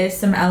probably is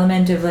some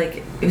element of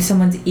like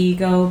someone's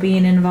ego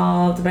being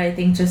involved, but I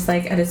think just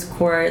like at its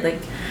core, like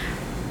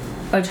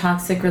a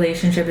toxic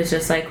relationship is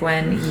just like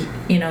when,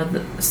 you know,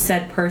 the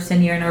said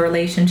person you're in a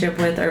relationship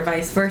with, or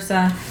vice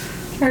versa,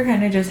 or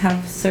kind of just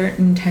have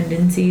certain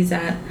tendencies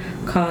that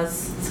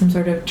cause some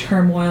sort of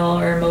turmoil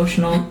or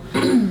emotional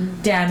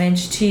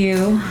damage to you.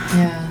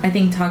 Yeah. I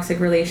think toxic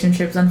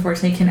relationships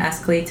unfortunately can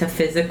escalate to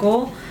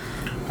physical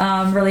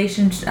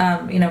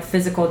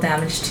physical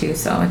damage too,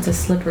 so it's a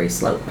slippery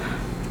slope.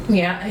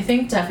 Yeah, I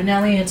think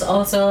definitely it's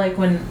also like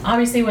when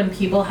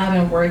people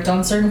haven't worked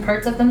on certain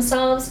parts of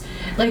themselves,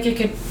 like it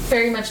could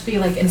very much be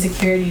like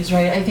insecurities,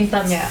 right? I think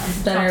that's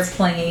that are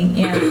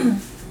playing.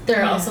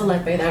 They're also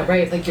led by that,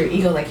 right? Like your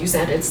ego, like you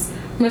said, it's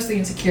mostly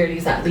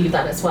insecurities that lead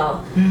that as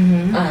well.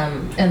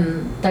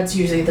 And that's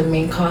usually the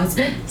main cause.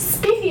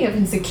 Speaking of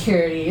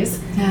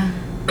insecurities, I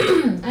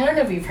don't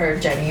know if you've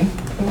heard, Jenny.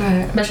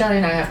 What? Michelle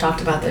and I have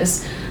talked about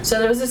this. So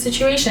there was a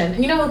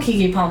situation. You know who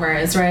Keke Palmer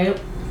is, right?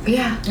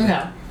 Yeah.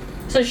 Okay.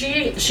 So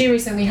she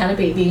recently had a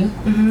baby,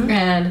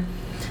 and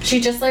she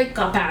just like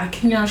got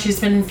back. You know, she's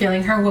been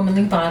feeling her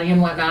womanly body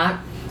and whatnot.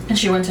 And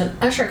she went to an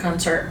Usher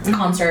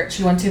concert.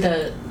 She went to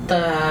the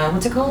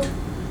what's it called?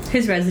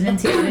 His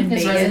residency in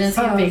Vegas. His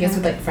residency in Vegas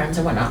with like friends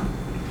and whatnot.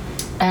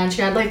 And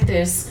she had like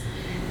this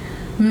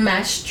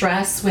mesh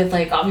dress with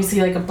like obviously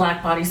like a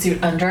black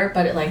bodysuit under,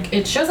 but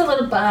it shows a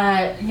little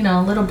butt, you know,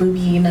 a little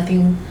boobie,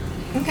 nothing.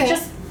 Okay.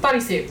 Just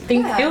bodysuit.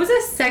 It was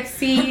a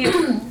sexy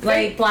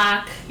like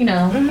black, you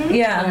know,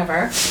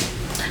 whatever.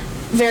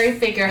 Very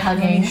figure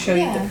hugging. Show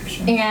you the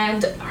picture.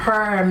 And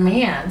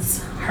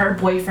her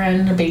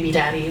boyfriend, her baby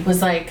daddy,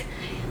 was like,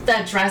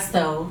 that dress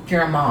though,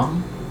 you're a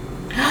mom.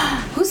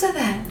 Who said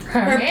that?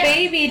 Her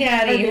baby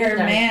daddy, her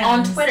man.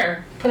 On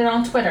Twitter. Put it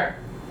on Twitter.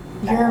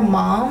 Your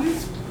mom?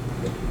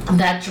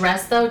 That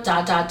dress though, ...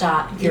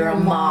 You're a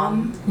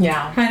mom.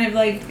 Yeah. Kind of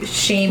like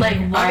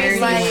shaming,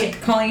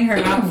 like calling her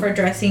out for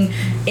dressing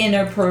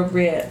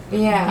inappropriate.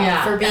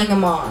 Yeah. For being a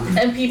mom.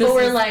 And people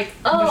were like,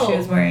 what she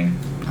was wearing.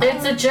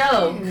 It's a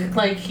joke.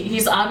 Like,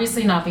 he's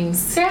obviously not being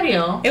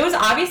serious. It was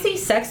obviously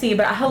sexy,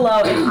 but hello,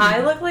 if I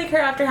looked like her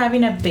after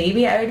having a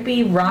baby, I would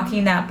be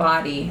rocking that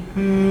body.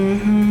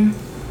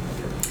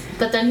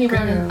 But then he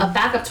wrote a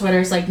backup Twitter.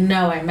 He's like,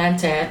 no, I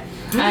meant it.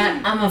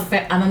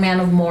 I'm a man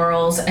of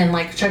morals and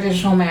like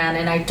traditional man,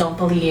 and I don't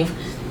believe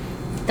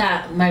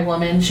that my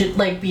woman should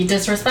like be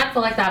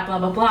disrespectful like that, blah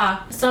blah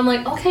blah. So I'm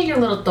like, okay, you're a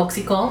little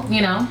toxico,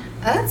 you know.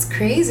 That's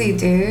crazy,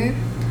 dude.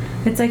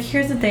 It's like,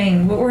 here's the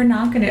thing, what we're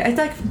not gonna. It's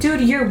like,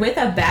 dude, you're with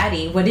a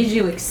baddie. What did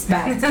you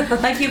expect?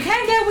 Like, you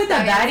can't get with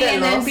a baddie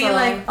and then be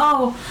like,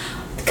 oh,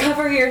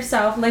 cover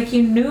yourself. Like,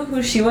 you knew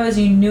who she was.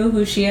 You knew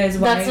who she is.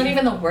 That's not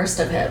even the worst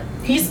of it.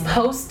 He's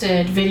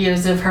posted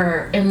videos of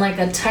her in like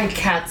a tight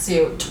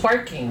catsuit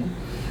twerking.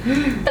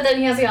 But then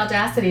he has the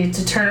audacity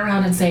to turn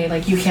around and say,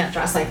 like, you can't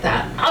dress like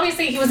that.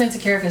 Obviously, he was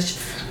insecure because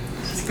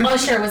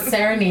Usher was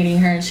serenading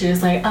her, and she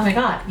was like, oh my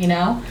god, you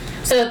know?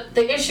 So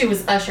the issue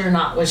was Usher,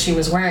 not what she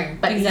was wearing.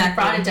 But he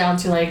brought it down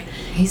to, like,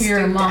 you're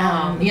a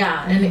mom. Down.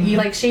 Yeah, and he,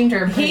 like, shamed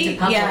her and put it to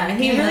public. Yeah,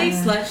 he really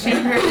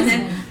slut-shamed her. And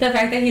then the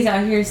fact that he's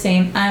out here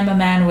saying, I'm a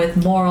man with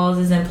morals,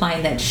 is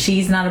implying that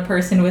she's not a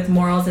person with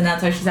morals, and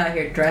that's why she's out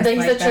here dressed like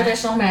that. He's a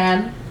traditional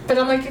man. But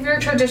I'm like, if you're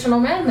a traditional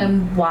man,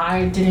 then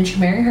why didn't you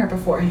marry her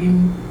before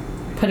you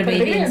put a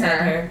baby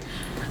inside her?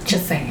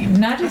 Just saying.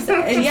 Not just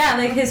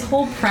like his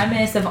whole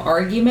premise of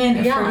argument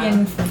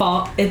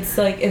it's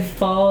like it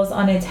falls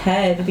on its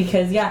head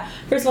because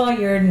first of all,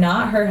 you're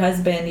not her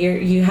husband.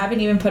 You haven't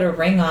even put a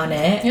ring on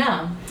it.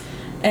 Yeah.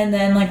 And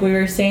then like we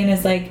were saying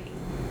is like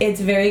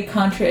it's very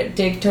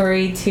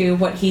contradictory to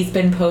what he's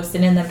been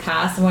posting in the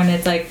past when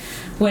it's like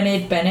when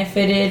it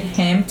benefited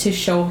him to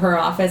show her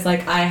off as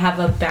like, I have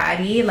a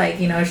baddie,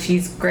 like, you know,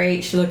 she's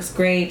great, she looks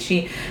great,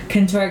 she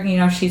can twerk, you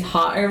know, she's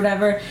hot or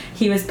whatever,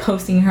 he was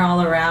posting her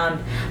all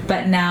around.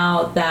 But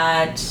now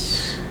that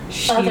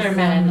other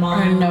men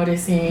are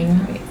noticing,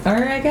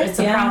 or I guess it's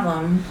a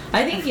problem.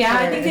 I think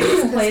it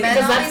just plays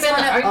because that's been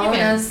the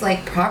argument. As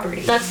like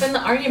property. That's been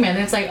the argument.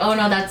 It's like, oh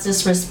no, that's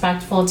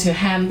disrespectful to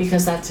him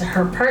because that's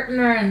her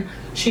partner and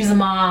she's a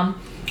mom.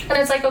 And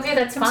it's like, okay,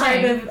 that's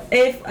fine.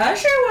 If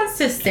Usher wants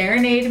to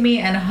serenade me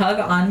and hug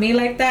on me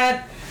like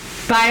that,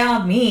 by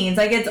all means,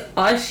 like, it's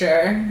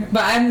Usher.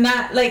 But I'm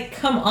not, like,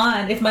 come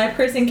on. If my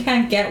person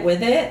can't get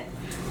with it,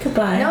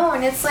 goodbye. No,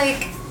 and it's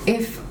like,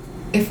 if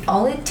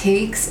all it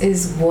takes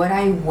is what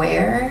I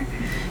wear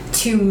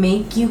to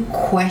make you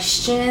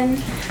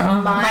question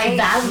my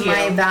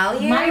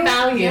value.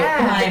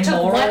 Yeah. It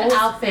took one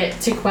outfit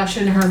to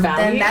question her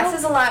value. Then that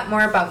says a lot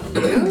more about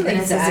you than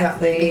it says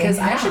about me. Because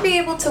I should be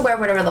able to wear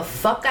whatever the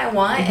fuck I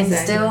want and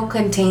still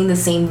contain the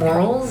same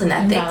morals and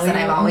ethics that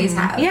I've always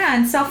had. Yeah,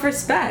 and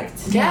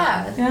self-respect.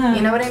 Yeah.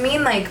 You know what I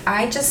mean? Like,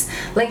 I just,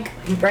 like,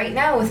 right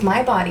now with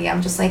my body,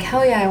 I'm just like,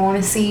 hell yeah, I want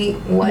to see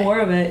what... More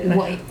of it.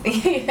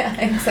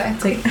 Yeah,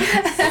 exactly.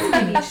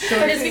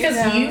 But it's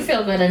because you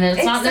feel good in it.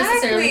 It's not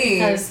necessarily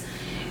because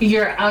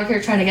you're out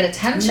here trying to get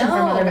attention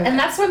from other men. And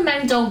that's what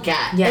men don't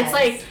get.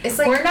 Yes. It's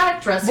like we're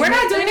not dressing. We're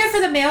not doing it for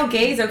the male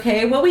gaze,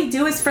 okay? What we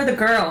do is for the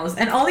girls,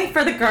 and only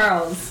for the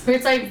girls.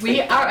 It's like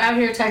we are out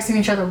here texting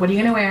each other. What are you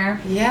gonna wear?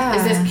 Yeah.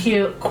 Is this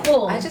cute?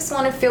 Cool. I just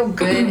want to feel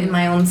good in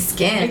my own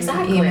skin.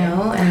 Exactly. You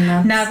know. And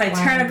that's now, if I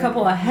turn a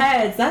couple of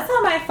heads, that's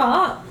not my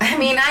fault. I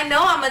mean, I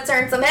know I'm gonna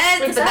turn some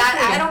heads, but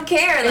that I don't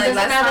care. It doesn't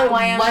matter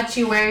what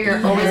you wear.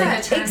 You're always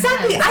gonna turn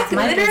exactly. heads.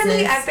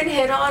 I've been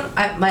hit on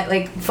at my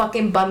like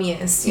fucking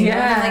bummiest. You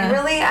know? Like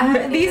really.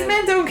 These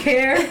men don't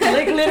care.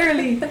 Like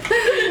literally.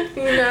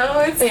 You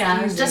know, it's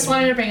crazy. Just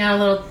wanted to bring out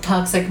a little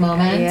toxic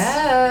moment.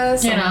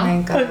 Yes. You know? Oh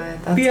my god.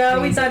 That's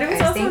crazy, we thought it was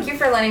guys. Thank you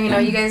for letting me know.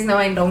 You guys know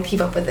I don't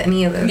keep up with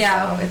any of this.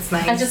 Yeah. So it's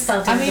nice. I just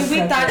felt we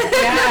thought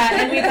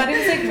and we thought it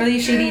was like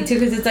really shady too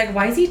because it's like,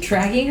 why is he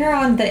dragging her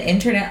on the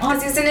internet?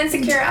 Because he's an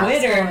insecure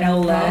Twitter, asshole, no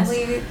less.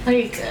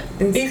 Like,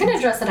 you can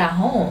address it at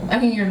home. I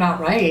mean, you're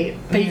not right,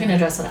 but you can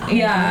address it at home.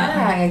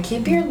 Yeah.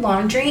 Keep your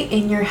laundry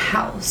in your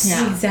house.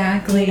 Yeah.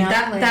 Exactly. You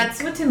know,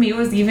 that's what to me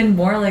was even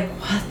more like,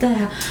 what the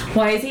hell?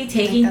 Why is he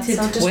taking to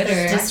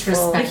Twitter?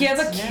 Like, you have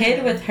a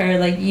kid with her.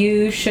 Like,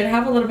 you should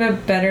have a little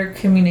bit better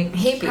communication.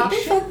 He probably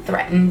felt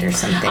threatened or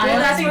something. I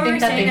honestly think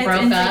that they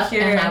broke up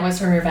and that was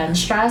her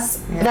revenge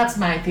stress. Yeah. That's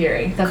my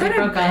theory. That they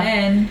broke up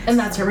and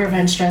that's her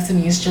revenge stress and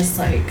he's just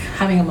like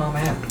having a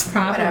moment.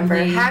 Probably. Whatever.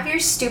 Have your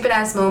stupid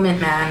ass moment,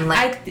 man.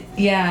 Like,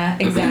 yeah,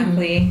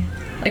 exactly.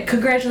 Like,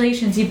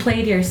 congratulations, you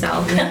played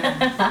yourself.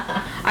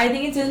 I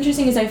think it's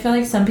interesting because I feel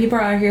like some people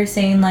are out here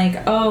saying like,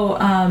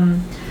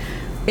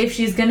 if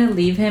she's gonna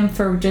leave him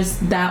for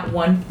just that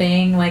one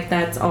thing, like,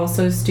 that's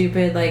also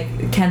stupid.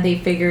 Like, can't they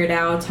figure it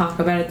out, talk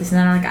about it, this and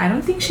that? I'm like, I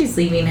don't think she's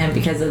leaving him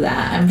because of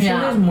that. I'm sure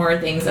there's more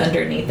things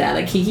underneath that.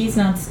 Like, Kiki's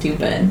not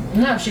stupid.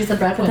 No, she's the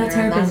breadwinner. That's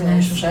her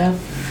relationship.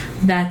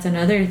 That's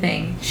another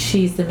thing.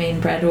 She's the main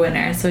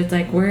breadwinner. So it's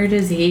like, where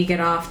does he get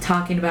off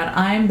talking about,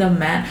 I'm the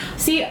man?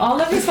 See, all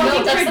of his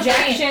fucking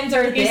projections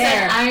are there. He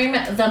said,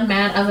 I'm the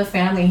man of the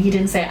family. He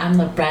didn't say, I'm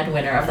the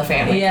breadwinner of the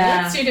family.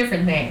 Yeah. That's two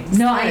different things.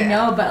 No, I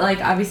know, but like,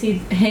 obviously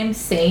him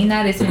saying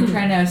that is him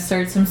trying to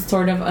assert some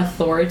sort of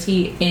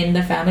authority in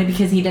the family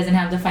because he doesn't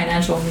have the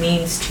financial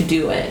means to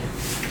do it.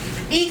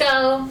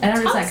 Ego. And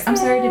I'm just like, I'm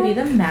sorry, to be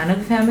the man of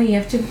the family, you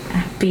have to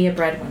be a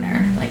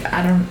breadwinner. Like,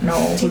 I don't know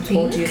who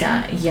told you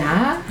that.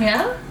 Yeah,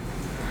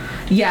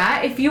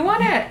 if you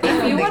want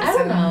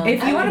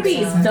to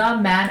be the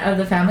man of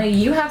the family,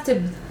 you have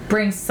to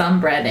bring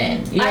some bread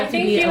in. I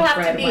think you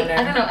have to be,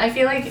 I don't know, I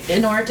feel like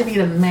in order to be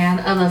the man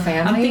of the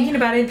family, I'm thinking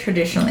about it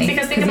traditionally.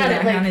 Because think about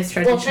it, like,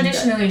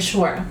 traditionally,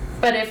 sure.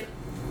 But if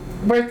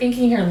we're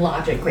thinking here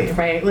logically,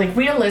 right? Like,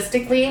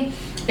 realistically,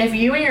 if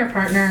you and your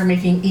partner are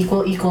making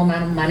equal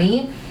amount of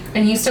money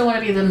and you still want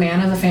to be the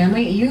man of the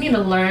family, you need to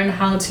learn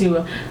how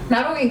to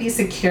not only be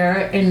secure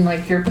in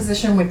like your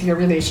position with your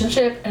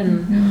relationship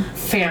and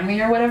family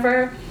or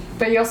whatever,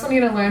 but you also need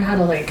to learn how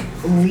to like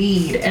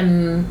lead,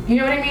 and you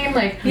know what I mean?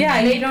 Like,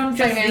 you don't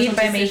just lead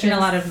by making a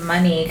lot of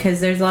money, because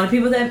there's a lot of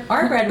people that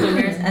are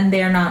breadwinners and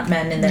they're not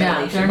men in their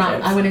relationships. They're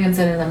not. I wouldn't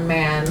consider them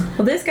man.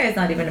 Well, this guy's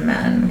not even a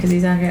man because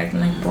he's out here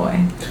acting like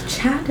boy.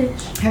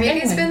 Childish. Have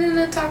you guys been in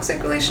a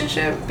toxic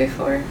relationship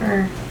before?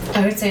 Or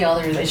I would say all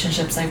the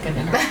relationships I've been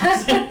in are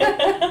toxic.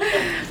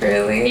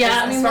 Really?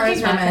 Yeah, as far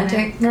as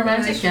romantic,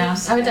 yeah,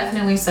 I would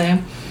definitely say.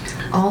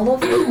 All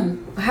of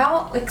them?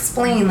 How?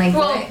 Explain, like,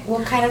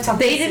 what kind of toxicity?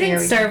 They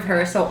didn't serve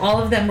her, so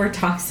all of them were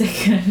toxic.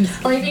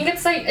 Well, I think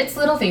it's like, it's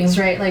little things,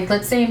 right? Like,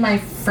 let's say my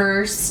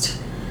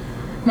first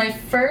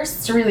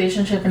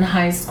relationship in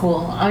high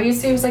school, I used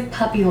to say it was like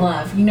puppy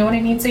love, you know what I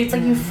mean? So it's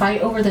like you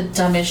fight over the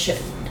dumbest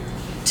shit.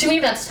 To me,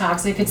 that's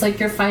toxic. It's like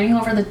you're fighting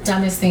over the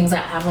dumbest things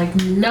that have like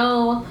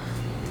no,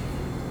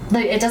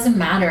 like, it doesn't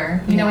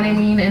matter, you know what I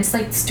mean? It's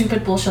like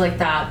stupid bullshit like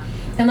that.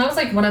 And that was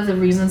like one of the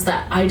reasons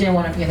that I didn't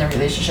want to be in the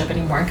relationship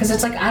anymore, because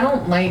it's like I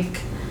don't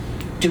like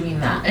doing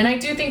that. And I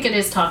do think it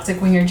is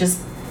toxic when you're just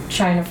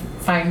trying to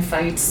find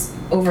fights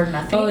over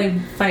nothing. Oh,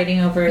 like fighting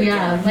over it.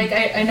 Yeah, like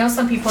I know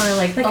some people are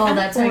like oh,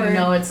 that's how you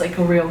know it's like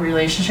a real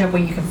relationship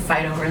when you can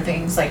fight over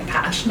things like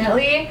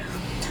passionately.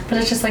 But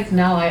it's just like,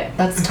 no,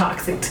 that's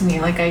toxic to me.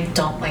 Like, I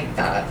don't like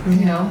that,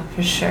 you know?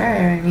 For sure.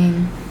 I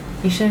mean,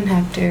 you shouldn't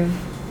have to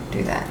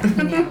do that.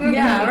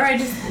 Yeah, or I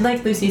just,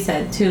 like Lucy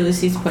said, to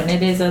Lucy's point,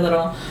 it is a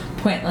little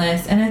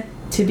pointless. And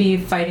to be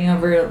fighting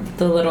over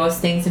the littlest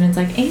things, and it's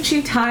like, ain't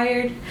you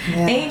tired?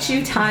 Yeah. Ain't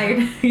you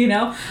tired? You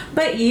know?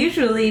 But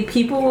usually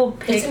people will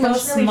pick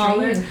those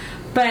smaller... Draining.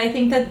 But I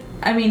think that,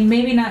 I mean,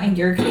 maybe not in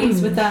your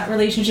case with that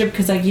relationship,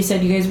 because like you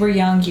said, you guys were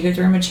young, you guys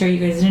were immature, you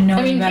guys didn't know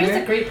any better. He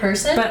was a great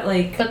person.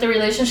 But the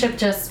relationship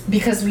just,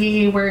 because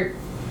we were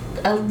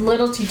a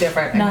little too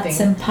different, I think.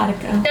 Not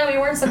simpatico. No, we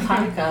weren't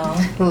simpatico.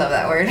 Love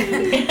that word.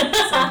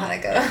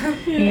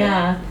 Simpatico.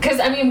 Yeah. Because,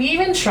 I mean, we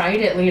even tried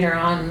it later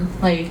on,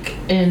 like,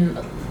 in,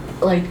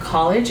 like,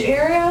 college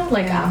area.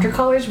 Like, after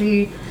college,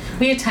 we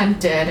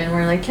attempted, and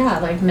we're like, yeah,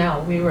 like,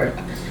 no,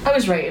 I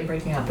was right in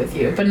breaking up with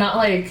you. But not,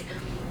 like...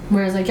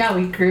 Whereas, like, yeah,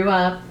 we grew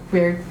up,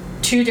 we're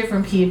two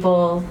different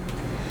people.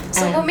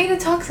 So what made it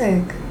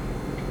toxic?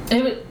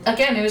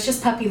 It was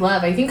just puppy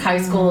love. I think high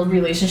school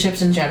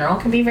relationships in general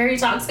can be very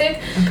toxic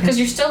because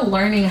you're still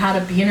learning how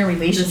to be in a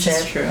relationship.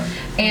 This is true.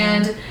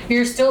 And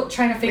you're still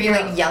trying to figure out...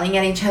 Are you, like, yelling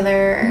at each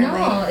other? Or no,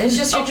 like, it's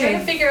just you're trying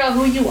to figure out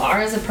who you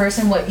are as a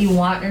person, what you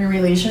want in a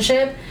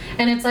relationship.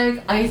 And it's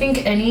like, I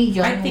think any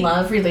young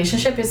love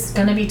relationship is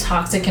going to be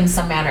toxic in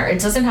some manner. It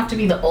doesn't have to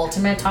be the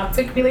ultimate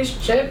toxic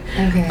relationship,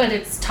 but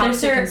it's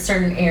toxic in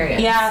certain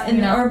areas. Yeah,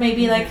 and or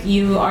maybe like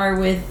you are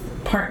with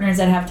partners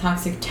that have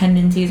toxic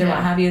tendencies or what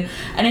have you.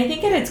 And I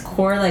think at its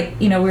core, like,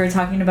 you know, we were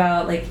talking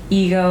about like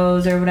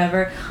egos or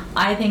whatever.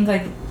 I think,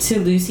 like,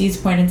 to Lucy's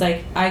point, it's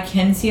like I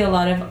can see a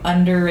lot of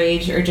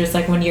underage, or just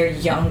like when you're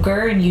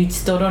younger and you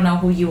still don't know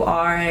who you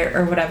are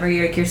or whatever,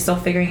 you're still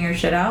figuring your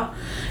shit out.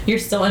 You're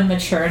still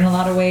immature in a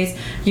lot of ways.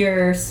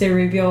 Your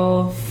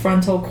cerebral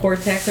frontal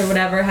cortex or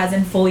whatever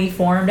hasn't fully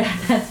formed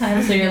at that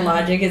time, so your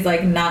logic is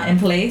like not in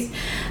place.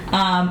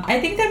 I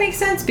think that makes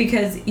sense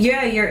because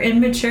you're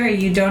immature,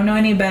 you don't know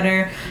any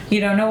better, you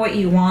don't know what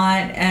you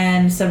want,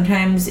 and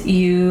sometimes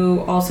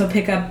you also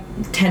pick up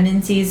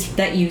tendencies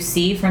that you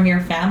see from your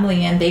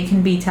family, and they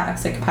can be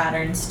toxic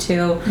patterns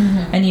too,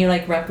 and you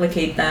like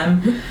replicate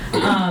them.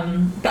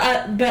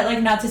 But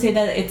like, not to say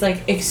that it's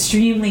like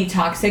extremely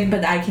toxic,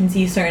 but I can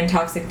see certain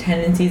toxic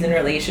tendencies in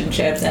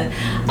relationships, and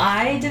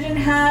I didn't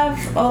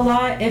have a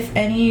lot, if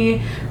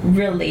any,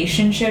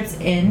 relationships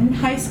in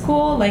high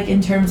school, like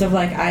in terms of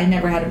like I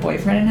never had a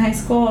boyfriend in high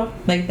school,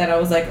 like that I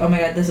was like, oh my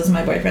god, this is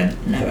my boyfriend.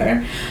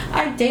 Never.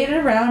 I dated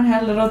around,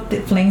 had little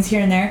flings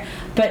here and there,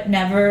 but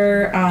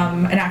never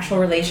an actual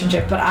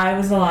relationship. But I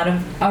was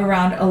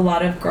around a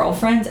lot of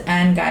girlfriends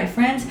and guy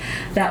friends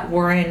that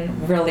were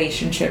in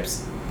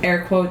relationships,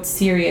 air quotes,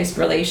 serious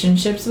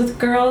relationships with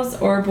girls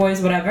or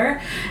boys,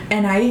 whatever,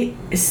 and I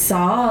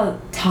saw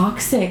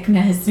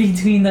toxicness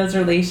between those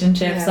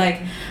relationships.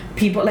 Like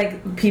people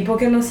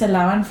que los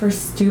celaban for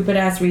stupid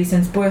ass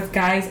reasons, both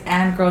guys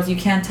and girls. You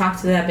can't talk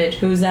to that bitch,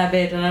 who's that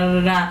bitch,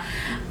 da da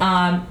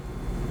da.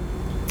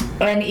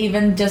 And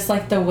even just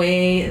like the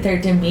way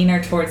their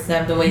demeanor towards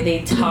them, the way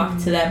they talk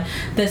to them,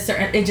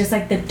 it's just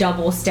like the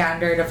double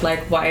standard of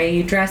like, why are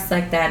you dressed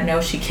like that? No,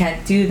 she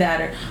can't do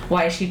that. Or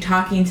why is she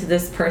talking to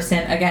this person?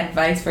 Again,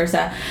 vice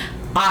versa.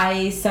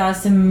 I saw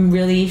some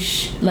really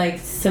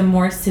some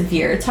more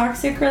severe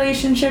toxic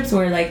relationships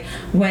where like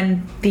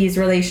when these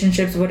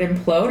relationships would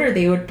implode or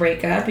they would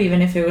break up,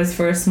 even if it was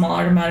for a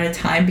smaller amount of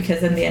time,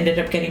 because then they ended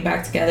up getting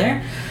back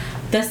together,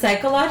 the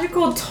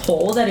psychological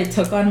toll that it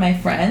took on my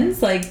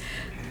friends, like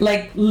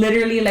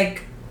literally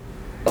like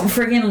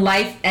friggin'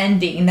 life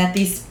ending, that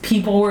these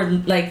people were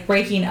like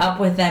breaking up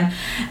with them.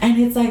 And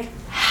it's like,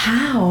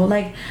 how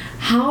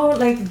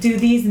do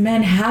these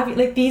men have,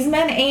 like, these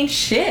men ain't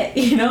shit,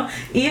 you know?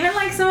 Even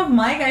like some of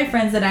my guy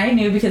friends that I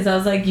knew, because I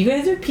was like, you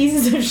guys are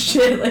pieces of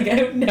shit, like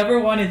I would never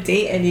want to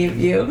date any of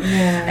you.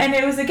 And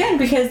it was again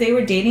because they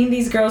were dating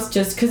these girls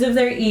just because of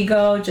their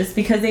ego, just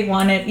because they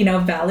wanted, you know,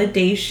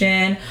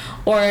 validation,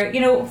 or, you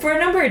know, for a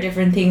number of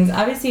different things.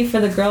 Obviously for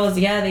the girls,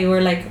 they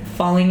were like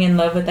falling in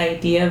love with the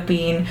idea of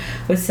being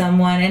with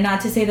someone. And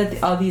not to say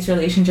that all these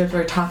relationships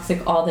were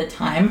toxic all the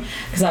time,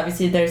 because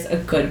obviously there's a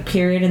good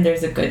period and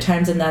there's a good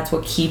times, and that's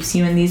what keeps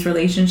you in these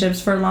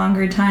relationships for a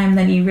longer time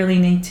than you really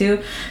need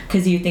to,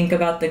 because you think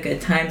about the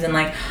good times and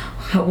like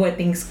what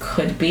things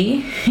could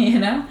be, you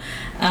know,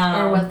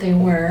 or what they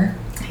were.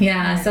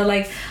 So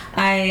like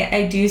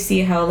I do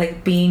see how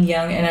like being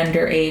young and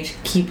underage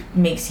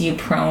makes you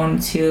prone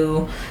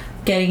to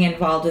getting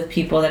involved with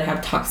people that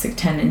have toxic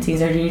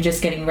tendencies, or you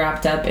just getting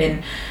wrapped up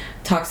in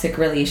toxic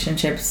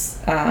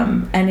relationships,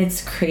 and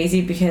it's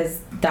crazy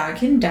because that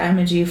can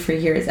damage you for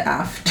years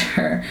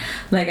after.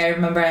 Like I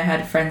remember I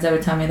had friends that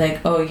would tell me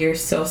like, oh, you're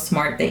so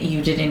smart that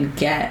you didn't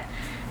get,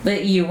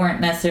 that you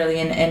weren't necessarily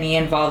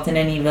involved in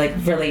any like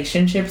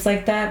relationships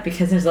like that,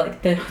 because there's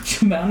like the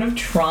amount of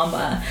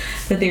trauma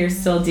that they were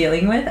still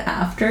dealing with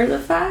after the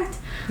fact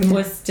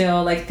was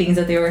still like things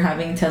that they were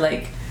having to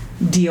like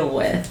deal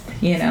with,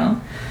 you know.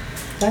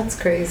 That's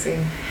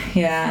crazy.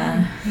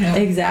 Yeah,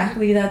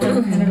 exactly. That's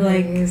kind of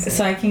like,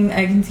 so I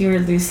can see where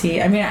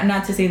Lucy, I mean,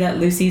 not to say that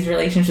Lucy's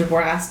relationships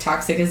were as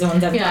toxic as the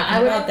ones I'm talking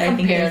about. I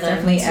think there's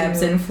definitely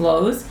ebbs and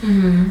flows,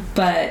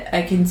 but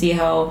I can see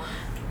how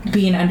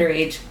being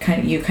underage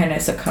you kind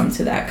of succumb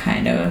to that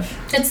kind of.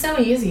 It's so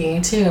easy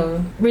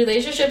too.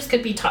 Relationships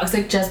could be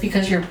toxic just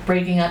because you're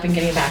breaking up and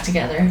getting back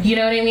together. You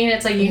know what I mean?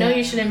 It's like, you know,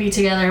 you shouldn't be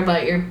together,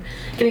 but you're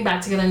getting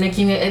back together. And I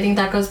think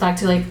that goes back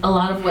to like a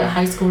lot of what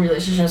high school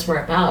relationships were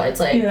about. It's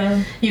like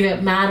you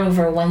get mad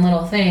over one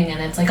little thing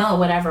and it's like, oh,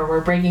 whatever,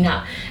 we're breaking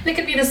up. And it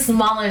could be the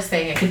smallest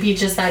thing. It could be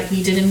just that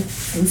he didn't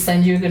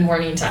send you a good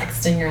morning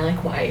text and you're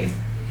like, why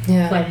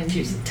didn't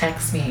you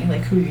text me?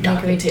 Like, who are you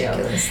talking to?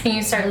 And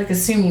you start like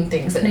assuming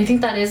things. And I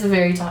think that is a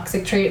very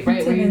toxic trait,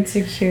 right? Where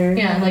insecure.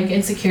 Yeah, like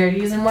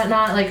insecurities and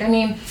whatnot. Like, I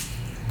mean,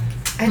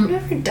 I've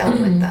never dealt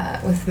with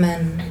that with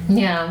men.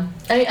 Yeah.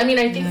 I mean,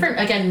 I think for,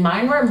 again,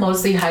 mine were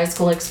mostly high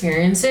school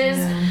experiences.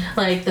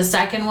 Like, the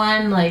second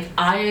one, like,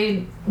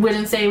 I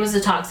wouldn't say it was a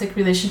toxic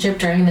relationship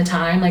during the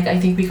time. Like, I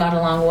think we got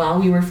along well.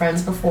 We were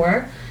friends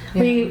before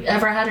we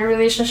ever had a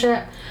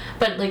relationship.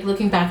 But, like,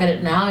 looking back at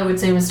it now, I would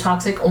say it was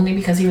toxic only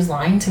because he was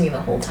lying to me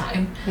the whole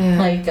time.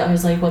 Like, I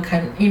was like, what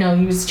kind... You know,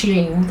 he was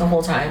cheating the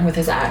whole time with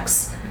his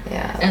ex.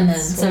 Yeah. And then,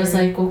 so I was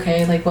like,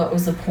 okay, like, what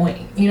was the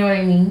point? You know what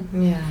I mean?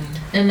 Yeah.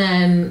 And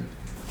then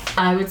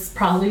I would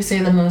probably say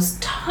the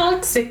most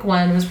toxic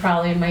one was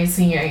probably my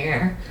senior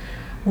year,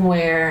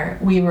 where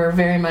we were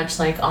very much,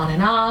 like, on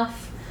and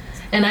off.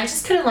 And I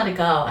just couldn't let it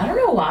go. I don't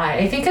know why.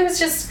 I think I was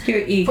just...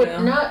 Your ego.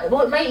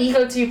 My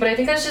ego, too, but I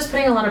think I was just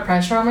putting a lot of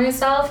pressure on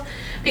myself.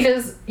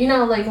 Because, you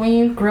know, like, when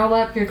you grow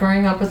up, you're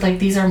growing up with, like,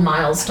 these are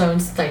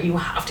milestones that you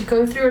have to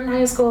go through in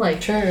high school.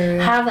 Like,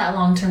 have that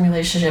long-term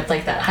relationship,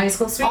 like that high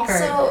school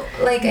sweetheart. Also,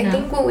 like, I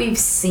think what we've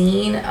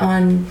seen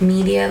on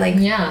media, like,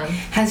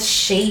 has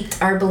shaped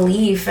our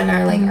belief and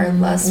our, like, our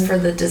lust for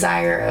the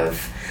desire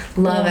of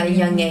love at a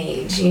young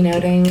age. You know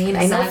what I mean?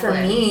 Exactly. I know for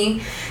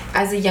me,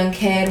 as a young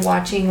kid,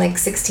 watching, like,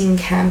 16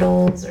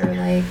 Candles or,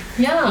 like,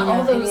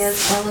 all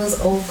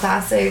those old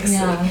classics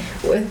like,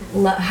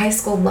 with high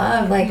school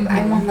love, like,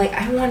 I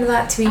wanted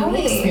that to be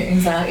me.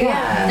 Experience that,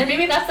 and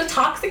maybe that's the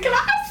toxic in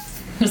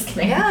us. Just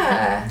kidding.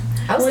 Yeah.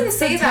 I was going to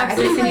say that.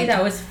 Toxicity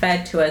that was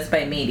fed to us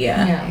by media.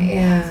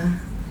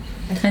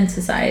 And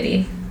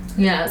society.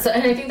 Yeah, so,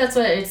 and I think that's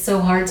why it's so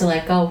hard to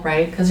let go,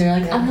 right? Because you're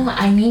like, oh no,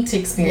 I need to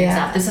experience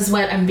that. This is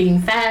what I'm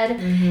being fed,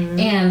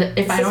 and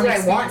if I don't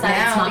experience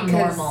that, it's not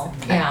normal.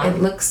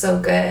 It looks so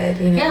good,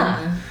 you know?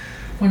 Yeah,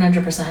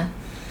 100%.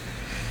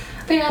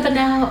 But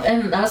now,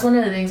 and that was one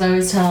of the things I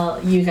always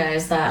tell you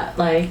guys, that,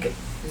 like,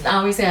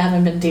 obviously I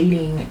haven't been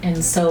dating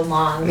in so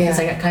long, because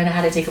I kind of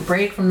had to take a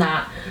break from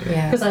that.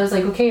 Because I was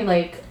like, okay,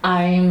 like,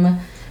 I'm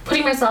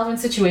putting myself in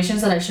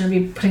situations that I shouldn't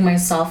be putting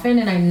myself in,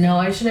 and I know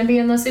I shouldn't be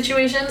in those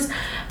situations,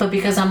 but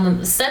because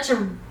I'm such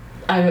a,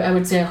 I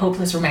would say, a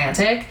hopeless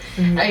romantic,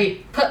 I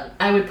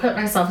would put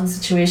myself in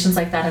situations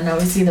like that and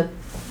always see the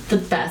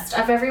best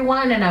of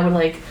everyone, and I would,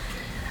 like,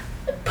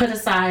 put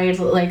aside,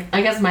 like,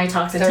 I guess my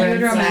toxic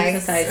tendencies. You would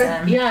romanticize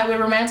them. Yeah, I would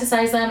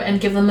romanticize them and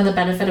give them the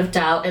benefit of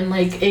doubt and,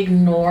 like,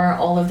 ignore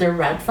all of their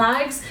red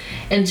flags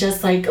and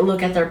just, like,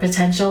 look at their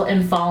potential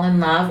and fall in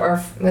love or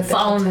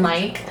fall in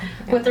like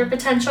with their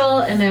potential.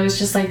 And it was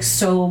just, like,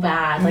 so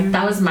bad. Like,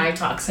 that was my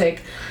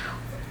toxic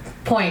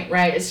point,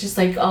 right? It's just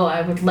like, oh,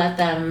 I would let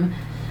them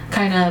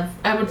kind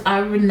of,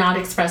 I would not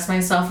express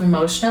myself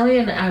emotionally,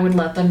 and I would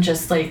let them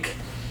just, like,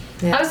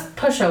 I was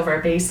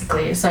pushover,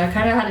 basically. So I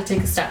kind of had to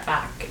take a step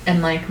back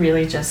and, like,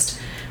 really just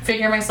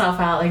figure myself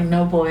out, like,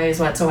 no boys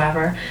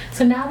whatsoever.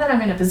 So now that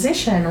I'm in a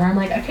position where I'm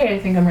like, okay, I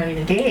think I'm ready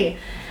to date,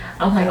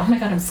 I'm like, oh my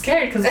god, I'm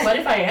scared, because what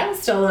if I am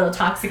still a little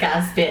toxic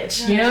ass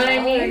bitch? You know what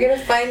I mean? You're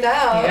gonna find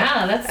out.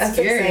 Yeah, that's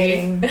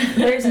scary.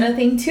 There's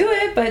nothing to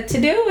it but to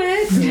do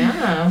it.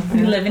 Yeah.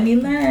 You live and you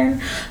learn.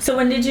 So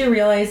when did you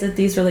realize that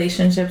these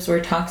relationships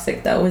were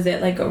toxic, though? Was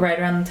it, like, right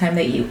around the time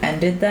that you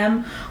ended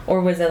them,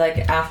 or was it, like,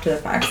 after the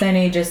fact? 'Cause I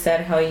know you just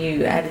said how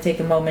you had to take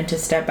a moment to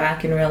step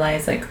back and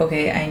realize, like,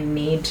 okay, I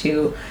need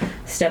to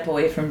step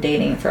away from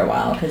dating for a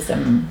while, because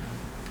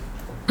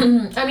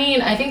I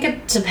mean, I think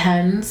it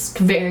depends,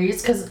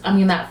 varies, because, I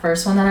mean, that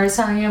first one that I was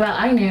telling you about,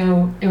 I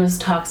knew it was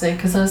toxic,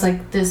 because I was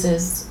like, this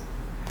is,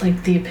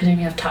 like, the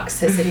epitome of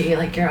toxicity.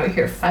 Like, you're out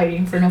here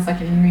fighting for no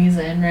fucking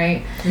reason,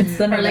 right? It's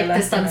the or, like, te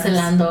están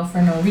celando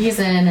for no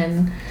reason,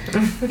 and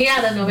yeah,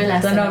 the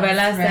novelas.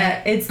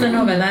 It's the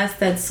novelas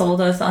that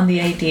sold us on the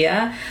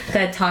idea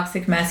that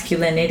toxic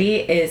masculinity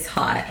is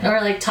hot.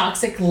 Or, like,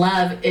 toxic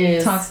love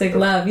is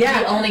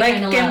the only like,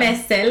 kind of que love.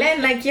 me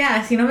celen, like,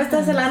 yeah, si no me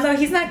está celando,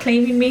 he's not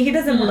claiming me, he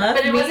doesn't love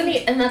me. But it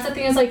wasn't, and that's the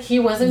thing, is, like, he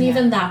wasn't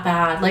even that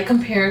bad, like,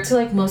 compared to,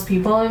 like, most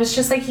people. It was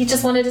just like, he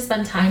just wanted to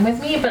spend time with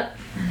me, but,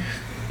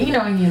 you know,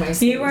 I knew my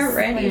space. You weren't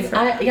ready for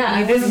that.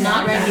 I was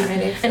not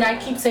ready. And I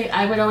keep saying,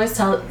 I would always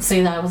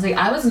say that, I was like,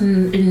 I was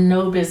in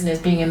no business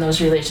being in those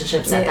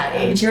relationships at that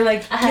age. You're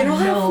like, get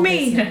off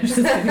me. I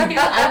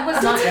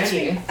was not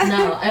ready.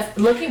 No,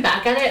 looking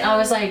back at it, I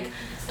was like,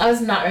 I was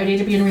not ready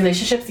to be in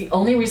relationships. The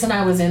only reason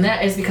I was in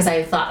that is because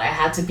I thought I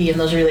had to be in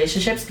those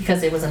relationships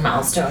because it was a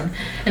milestone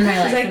in my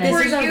life. Like, and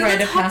this is a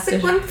rite of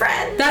passage.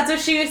 Friend. That's what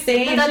she was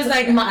saying. That's She's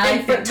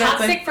like,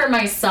 toxic for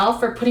myself,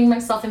 for putting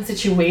myself in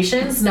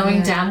situations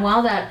knowing damn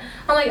well that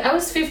I'm like, I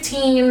was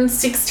 15,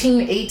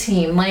 16,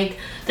 18. Like,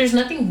 there's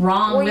nothing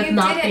wrong with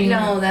not being.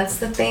 No, that's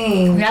the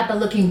thing. Yeah, but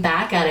looking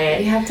back at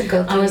it, you have to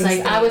go through I was like,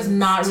 I was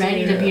not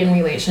ready to be in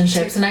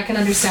relationships, and I can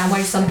understand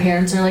why some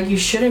parents are like, you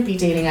shouldn't be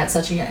dating at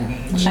such a young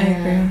age. I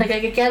agree. Like, I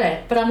could get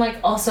it, but I'm like,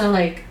 also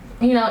like,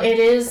 you know, it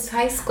is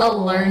high school.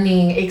 a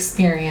learning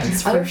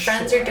experience. All your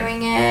friends are doing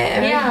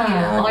it.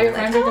 Yeah, all your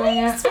friends are doing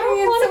it. I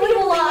don't want to be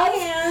love.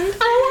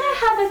 I want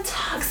to have a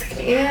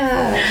toxic.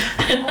 Yeah.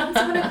 I want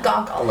someone to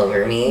gawk all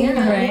over me.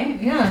 Yeah, right?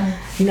 Yeah.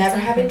 Never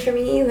happened for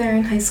me either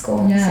in high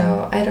school. Yeah.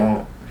 So I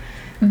don't.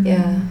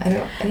 Yeah, I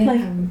didn't like,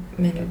 have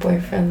many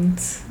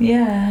boyfriends.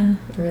 Yeah.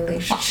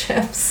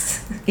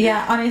 Relationships.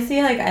 Yeah,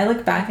 honestly, like, I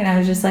look back and I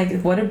was just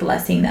like, what a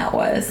blessing that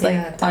was. Like,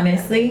 Yeah,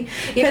 honestly.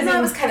 Even though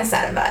I was kind of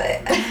sad about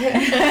it.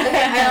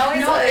 I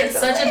always was. It's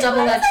such a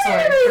double-edged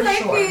sword, for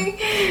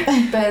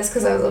sure. But it's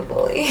because I was a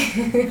bully.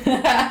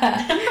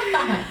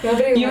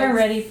 You were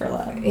ready for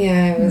love.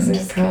 Yeah, I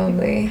was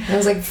probably. I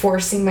was like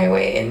forcing my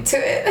way into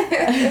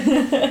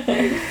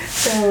it.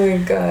 Oh my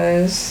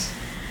gosh.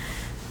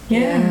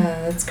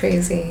 Yeah, that's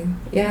crazy.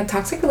 Yeah,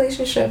 toxic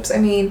relationships. I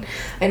mean,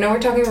 I know we're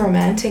talking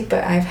romantic,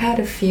 but I've had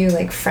a few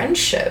like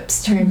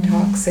friendships turn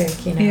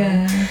toxic, you know.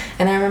 Yeah.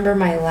 And I remember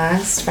my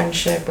last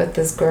friendship with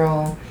this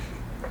girl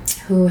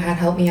who had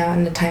helped me out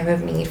in a time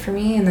of need for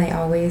me, and I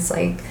always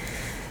like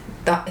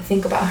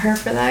think about her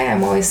for that.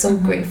 I'm always so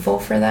grateful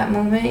for that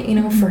moment, you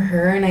know, for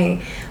her, and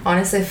I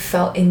honestly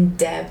felt in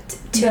debt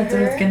to That's her.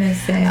 what I was gonna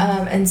say.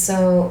 And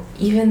so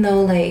even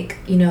though, like,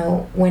 you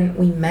know, when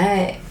we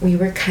met, we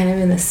were kind of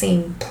in the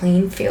same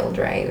playing field,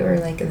 right? We were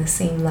like in the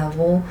same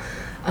level.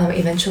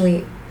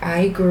 Eventually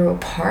I grew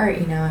apart,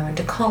 you know, I went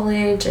to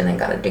college and I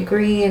got a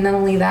degree, and not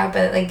only that,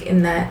 but like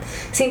in that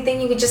same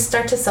thing, you could just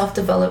start to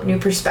self-develop new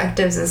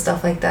perspectives and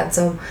stuff like that.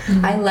 So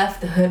I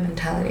left the hood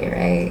mentality,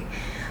 right?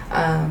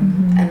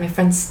 And my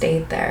friends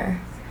stayed there.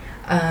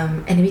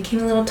 And it became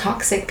a little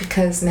toxic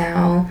because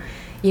now,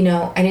 you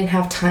know, I didn't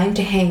have time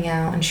to hang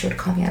out, and she would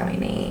call me out of my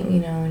name, you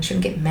know, and she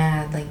would get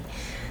mad, like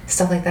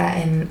stuff like that.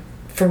 And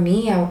for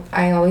me,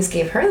 I always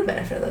gave her the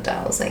benefit of the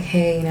doubt. I was like,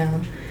 hey, you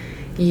know,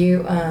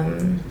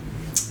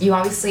 you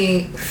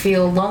obviously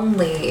feel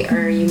lonely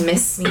or you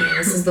miss me.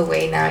 This is the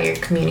way now you're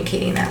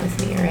communicating that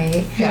with me,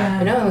 right? Yeah.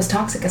 But no, it was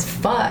toxic as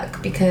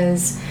fuck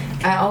because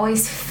I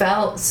always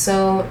felt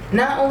so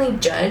not only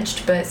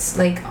judged, but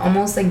like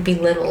almost like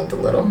belittled a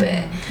little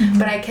bit.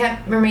 But I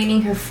kept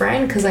remaining her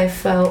friend because I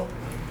felt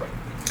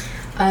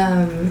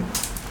in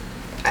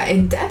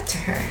debt to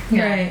her.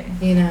 Right.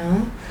 You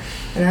know?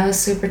 And that was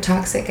super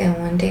toxic. And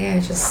one day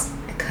I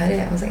cut it.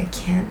 I was like, I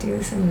can't do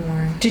this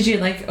anymore. Did you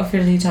like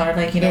officially tell her,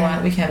 like, you know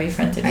what, we can't be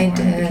friends anymore? I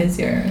did. Because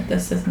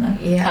this isn't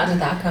it. Yeah. How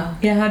did that go?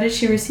 Yeah, how did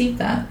she receive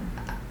that?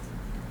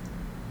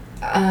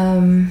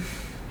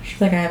 She's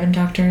like, I haven't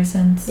talked to her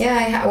since. Yeah,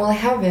 I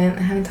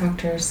haven't talked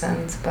to her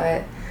since,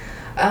 but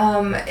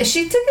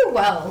she took it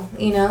well,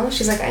 you know?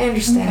 She's like, I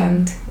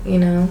understand, you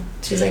know?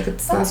 She's like,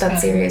 it's not that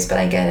serious, but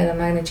I get it. I'm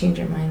not going to change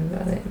your mind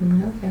about it.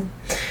 I'm like, okay,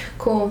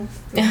 cool.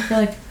 You're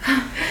like,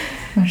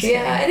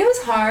 yeah, and it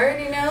was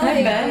hard, you know? I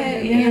like,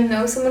 bet, you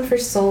know someone for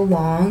so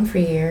long, for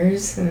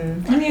years,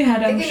 and you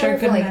had, I'm I think sure,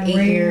 for like memories.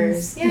 8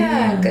 years.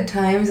 Yeah, good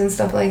times and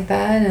stuff like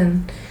that,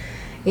 and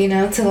you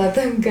know, to let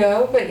them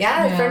go. But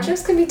yeah,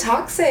 friendships can be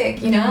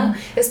toxic, you know?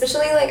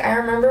 Especially, like, I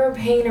remember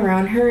hanging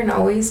around her and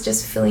always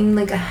just feeling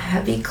like a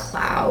heavy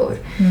cloud,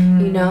 you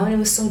know? And it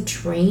was so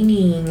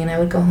draining, and I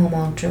would go home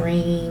all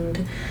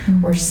drained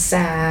or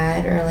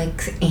sad or,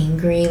 like,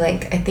 angry.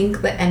 Like, I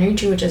think the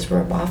energy would just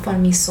rub off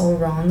on me so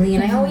wrongly,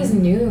 and I always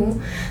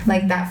knew,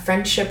 like, that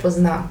friendship was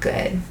not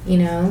good, you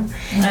know?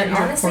 And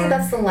honestly,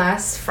 that's the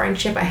last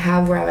friendship I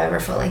have where I've ever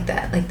felt like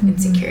that, like,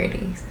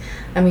 insecurities.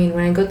 I mean,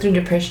 when I go through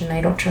depression,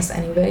 I don't trust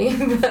anybody.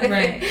 But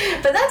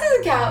that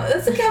doesn't count.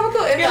 That's a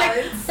chemical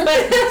imbalance. But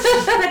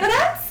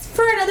that's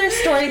for another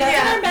story.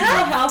 That's on our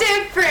mental health.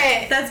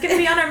 Different. That's going to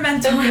be on our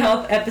mental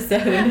health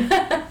episode.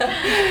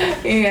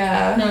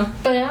 Yeah. No,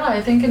 but yeah,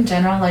 I think in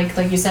general, like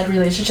you said,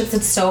 relationships,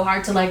 it's so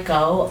hard to let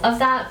go of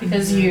that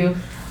because you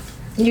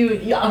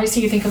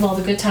obviously you think of all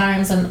the good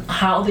times and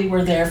how they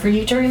were there for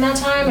you during that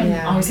time, and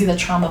obviously the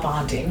trauma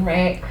bonding,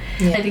 right?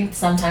 I think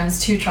sometimes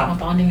too trauma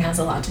bonding has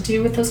a lot to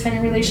do with those kind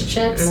of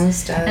relationships.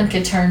 Most of. And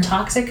could turn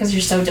toxic because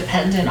you're so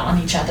dependent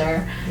on each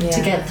other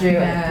to get through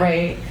it,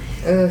 right?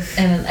 Oof.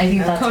 And I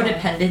think that's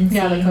codependency.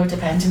 the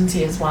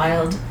codependency is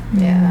wild.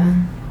 Yeah.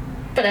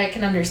 But I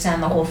can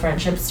understand the whole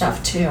friendship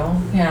stuff too.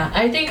 Yeah,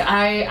 I think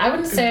I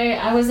wouldn't say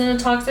I was in a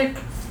toxic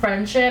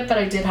friendship, but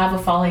I did have a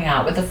falling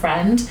out with a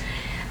friend.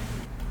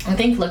 I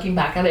think looking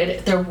back at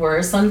it, there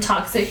were some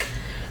toxic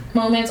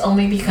moments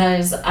only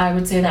because I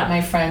would say that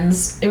my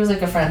friends, it was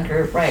like a friend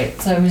group,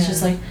 right? So it was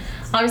just like,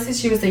 obviously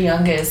she was the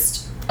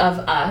youngest of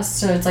us,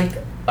 so it's like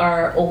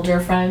our older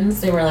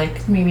friends, they were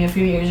like maybe a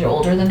few years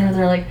older than her,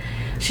 they're like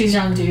she's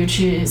young, dude.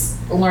 She's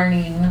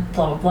learning,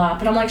 blah, blah, blah.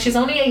 But I'm like, she's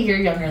only a year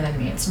younger than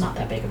me. It's not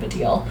that big of a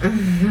deal.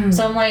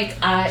 So I'm like,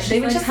 they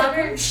would just let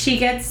her. She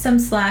gets some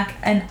slack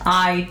and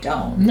I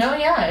don't. No,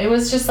 yeah. It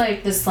was just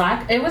like the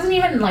slack. It wasn't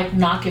even like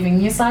not giving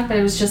me slack, but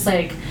it was just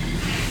like,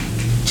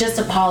 just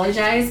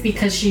apologize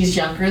because she's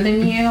younger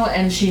than you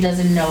and she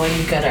doesn't know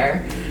any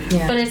gooder.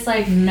 Yeah. But it's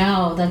like,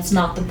 no, that's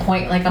not the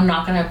point. Like, I'm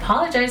not going to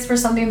apologize for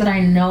something that I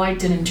know I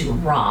didn't do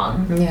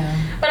wrong. Yeah.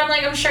 But I'm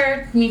like, I'm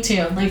sure, me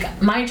too.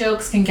 Like, my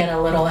jokes can get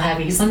a little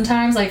heavy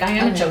sometimes. Like, I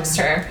am a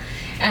jokester.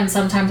 And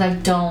sometimes I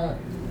don't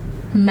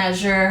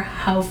measure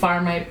how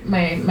far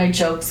my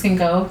jokes can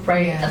go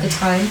at the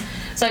time.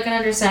 So I can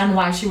understand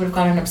why she would have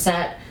gotten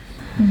upset.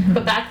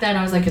 But back then,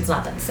 I was like, it's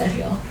not that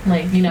serio.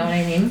 Like, you know what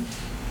I mean?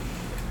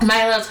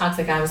 My little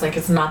toxic guy was like,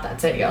 it's not that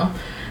serio.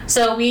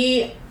 So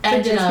we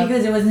ended up...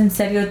 because it wasn't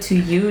serio to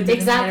you.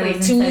 Exactly,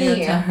 to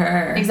me. To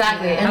her.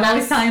 Exactly. Yeah. And I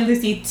was telling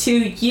Lucy, to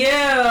you.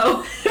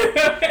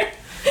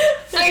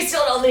 I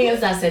still don't think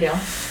it's that serio.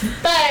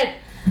 But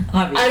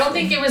obviously. I don't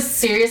think it was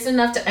serious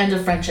enough to end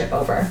a friendship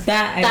over.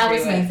 That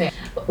was my thing.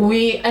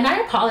 And I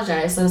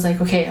apologized. I was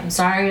like, okay, I'm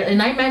sorry.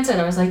 And I meant it.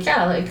 I was like,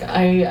 yeah, like,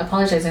 I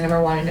apologize. I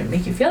never wanted to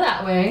make you feel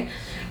that way.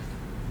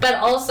 But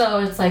also,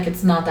 it's like,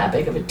 it's not that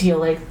big of a deal.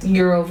 Like,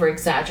 you're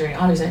over-exaggerating.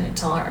 Obviously, I didn't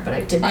tell her, but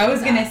I did. I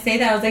was going to say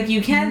that. I was like,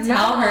 you can't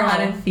tell her how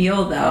to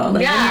feel, though. Like,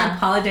 when you're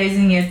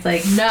apologizing, it's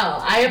like... No,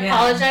 I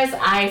apologize.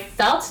 I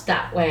felt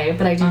that way,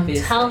 but I didn't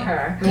tell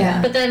her.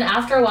 Yeah. But then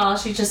after a while,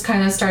 she just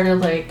kind of started,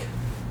 like,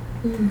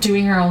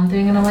 doing her own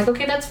thing. And I'm like,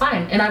 okay, that's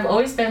fine. And I've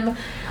always been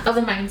of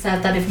the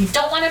mindset that if you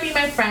don't want to be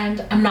my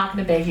friend, I'm not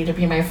going to beg you to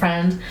be my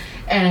friend.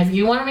 And if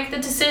you want to make the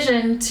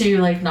decision to,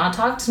 like, not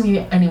talk to me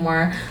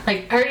anymore,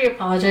 like, I already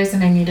apologized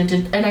and I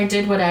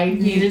did what I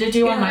needed to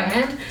do on my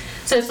end.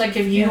 So it's like,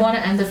 if you want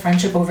to end the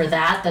friendship over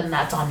that, then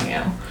that's on you.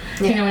 Yeah.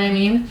 You know what I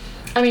mean?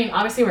 I mean,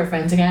 obviously we're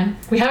friends again.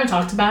 We haven't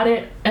talked about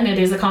it, and it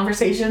is a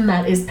conversation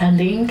that is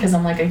pending, because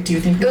I'm like, I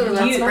do think you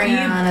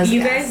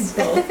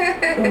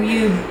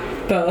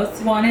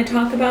both want to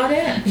talk about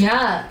it?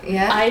 Yeah.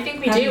 I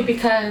think we do,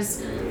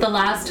 because the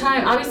last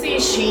time, obviously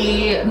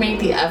she made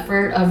the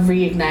effort of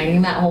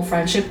reigniting that whole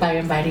friendship by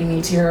inviting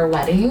me to her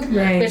wedding,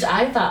 which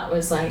I thought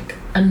was like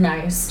a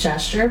nice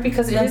gesture,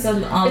 because it's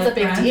a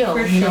big deal.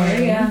 For sure,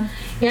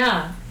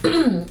 yeah.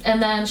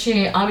 And then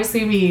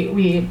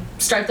we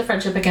start the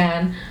friendship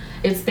again.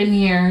 It's been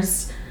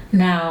years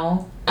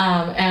now.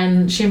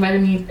 And she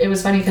invited me. It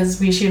was funny because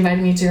she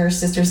invited me to her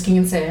sister's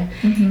quince,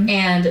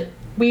 and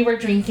we were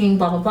drinking,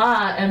 blah, blah,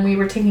 blah, and we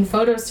were taking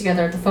photos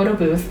together at the photo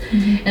booth.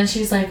 And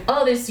she's like,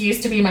 oh, this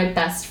used to be my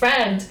best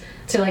friend,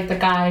 to, like, the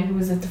guy who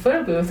was at the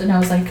photo booth. And I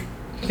was like,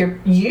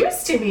 you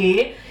used to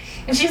be?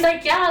 And she's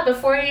like, yeah,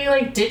 before you,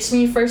 like, ditched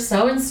me for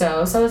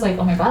so-and-so. So I was like,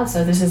 oh my god,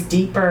 so this is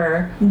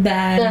deeper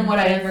than what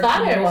I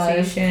thought it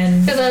was.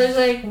 Because I was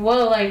like,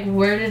 whoa, like,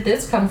 where did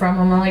this come from?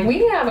 And I'm like, we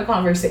need to have a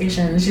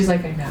conversation. And she's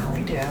like, I know,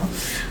 we do.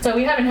 So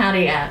we haven't had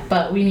it yet,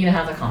 but we need to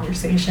have a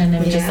conversation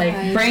and just,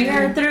 like, bring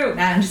her through.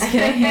 Nah, I'm just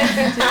kidding.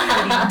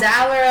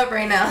 Dial her up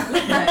right now.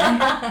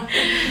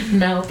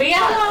 No, but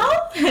yeah.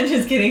 I'm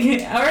just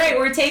kidding. All right,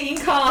 we're taking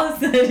calls.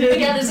 But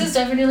yeah, this is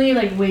definitely,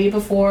 like, way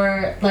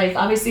before, like,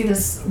 obviously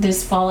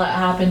this fallout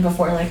happened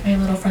before, like, my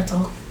little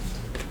frontal,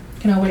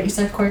 what you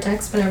said,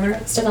 cortex, whatever,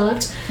 it's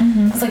developed.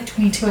 I was like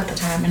 22 at the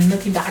time, and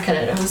looking back at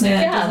it, I was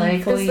like,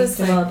 like, fully this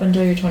develop, like,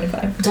 until you're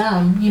 25.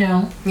 Dumb,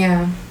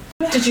 Yeah.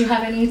 Did you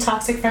have any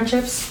toxic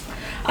friendships?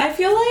 I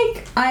feel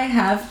like I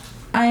have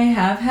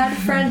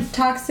had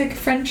toxic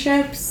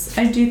friendships.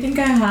 I do think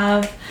I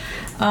have,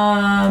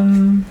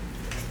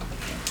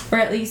 or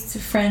at least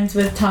friends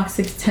with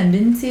toxic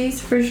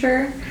tendencies, for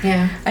sure.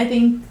 Yeah. I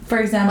think, for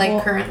example,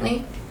 like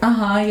currently.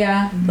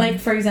 Yeah. Like,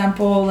 for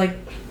example, like,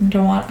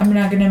 I'm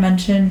not gonna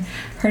mention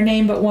her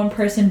name, but one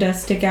person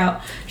does stick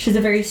out. She has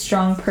a very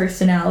strong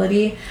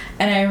personality,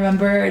 and I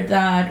remember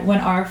that when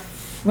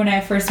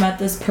I first met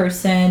this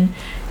person,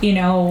 we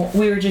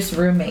were just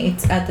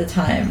roommates at the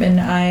time, and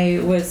I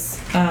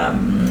was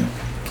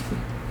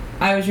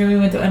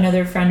rooming with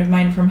another friend of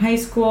mine from high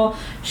school.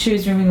 She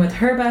was rooming with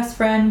her best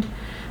friend,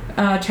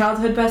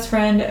 childhood best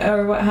friend,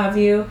 or what have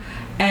you.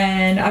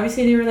 And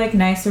obviously they were, like,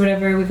 nice or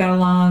whatever. We got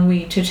along.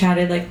 We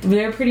chit-chatted. Like,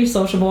 they were pretty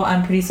sociable.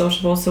 I'm pretty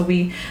sociable. So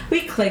we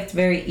clicked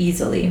very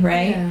easily,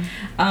 right?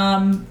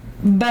 Yeah.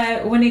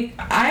 But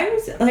I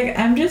was, like,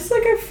 I'm just,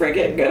 like, a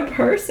friggin' good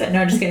person.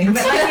 No, I'm just kidding.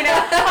 But, like,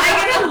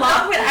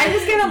 I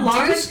just get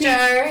along with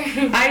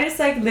people. I just,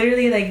 like,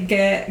 literally, like,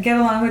 get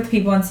along with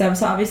people and stuff.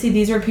 So obviously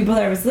these were people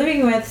that I was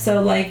living with.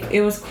 So, like,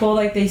 it was cool.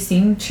 Like, they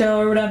seemed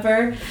chill or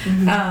whatever.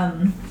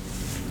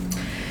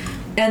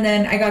 And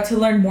then I got to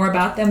learn more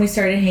about them. We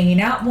started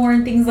hanging out more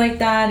and things like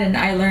that. And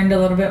I learned a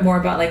little bit more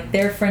about, like,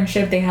 their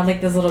friendship. They had,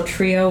 like, this little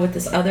trio with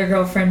this other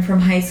girlfriend from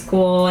high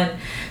school. And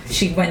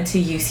she went to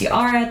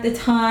UCR at the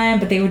time.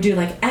 But they would do,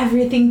 like,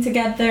 everything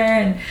together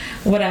and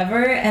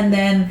whatever. And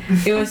then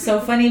it was so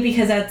funny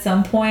because at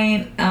some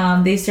point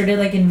they started,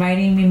 like,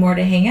 inviting me more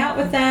to hang out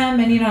with them.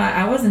 And,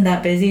 I wasn't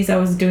that busy. So I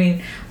was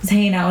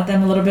hanging out with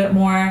them a little bit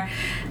more.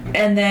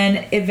 And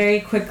then it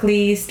very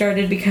quickly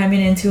started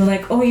becoming into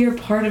like, oh, you're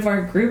part of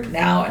our group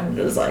now. And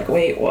it was like,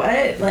 wait,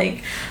 what?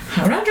 Like,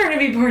 I'm not trying to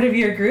be part of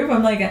your group.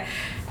 I'm like,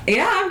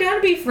 yeah, I'm down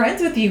to be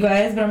friends with you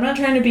guys, but I'm not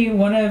trying to be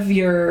one of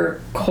your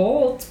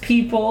cult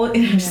people.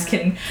 I'm just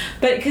kidding.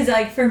 But because,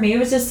 like, for me, it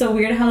was just so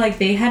weird how, like,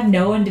 they had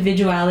no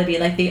individuality.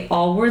 Like, they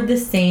all were the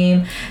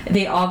same.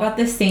 They all got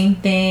the same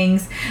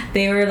things.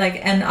 They were,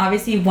 like, and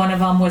obviously one of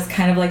them was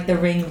kind of, like, the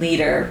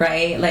ringleader,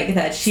 right? Like,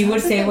 that she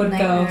would say would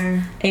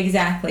go.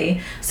 Exactly.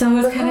 So it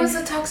was kind of... who was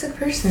the toxic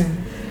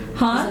person?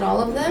 Huh? Was it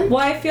all of them? Well,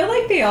 I feel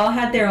like they all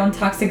had their own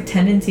toxic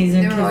tendencies.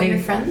 They were all your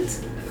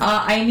friends?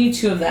 I knew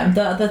two of them.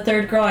 The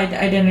third girl, I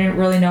didn't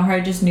really know her. I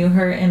just knew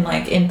her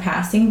in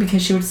passing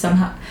because she would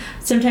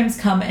sometimes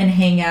come and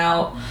hang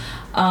out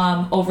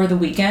over the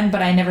weekend,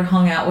 but I never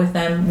hung out with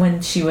them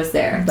when she was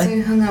there. Like, so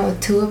you hung out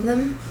with two of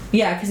them?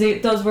 Yeah,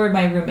 because those were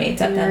my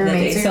roommates at the end of the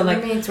day. So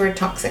like roommates were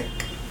toxic?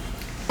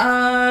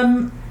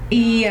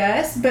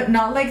 Yes, but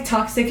not like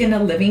toxic in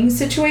a living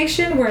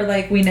situation where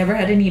like we never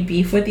had any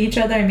beef with each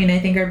other. I mean, I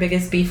think our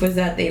biggest beef was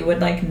that they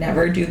would like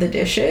never do the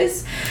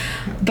dishes,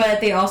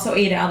 but they also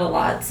ate out a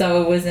lot,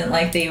 so it wasn't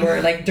like they were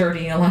like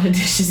dirtying a lot of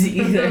dishes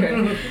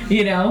either.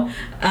 You know,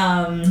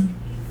 a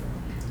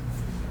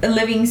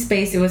living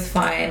space, it was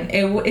fine.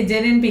 It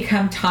didn't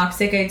become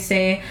toxic, I'd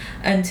say,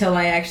 until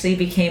I actually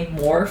became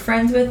more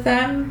friends with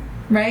them,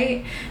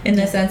 right? In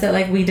the sense that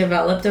like we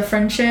developed a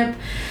friendship.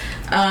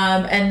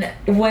 And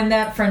when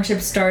that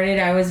friendship started,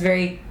 I was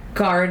very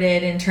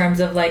guarded in terms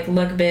of like,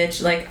 look,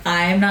 bitch, like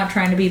I'm not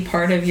trying to be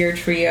part of your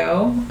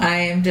trio. I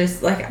am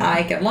just like,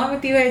 I get along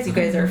with you guys. You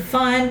guys are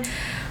fun.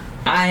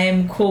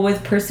 I'm cool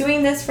with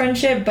pursuing this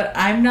friendship, but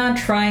I'm not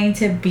trying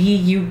to be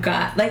you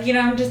guys. Like, you know,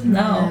 I'm just,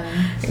 no.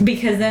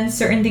 Because then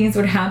certain things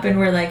would happen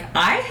where like,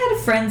 I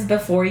had friends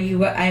before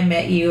I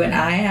met you, and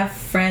I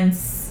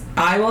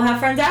will have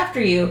friends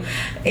after you.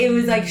 It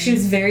was like, she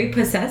was very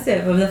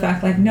possessive of the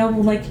fact like, no,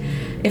 like,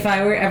 if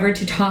I were ever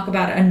to talk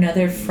about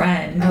another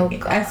friend,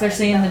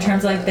 especially in the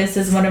terms like, this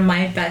is one of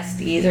my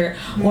besties or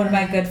one of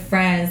my good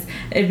friends,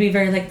 it'd be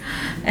very like,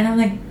 and I'm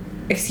like,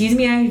 excuse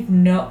me,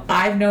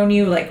 I've known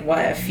you like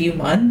what, a few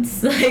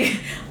months? Like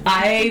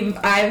I've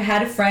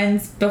had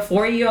friends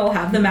before you, I'll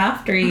have them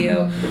after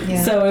you.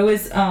 So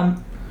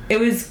it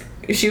was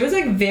she was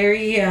like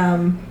very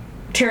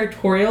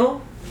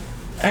territorial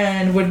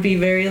and would be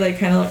very like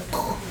kind of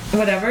like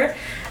whatever,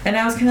 and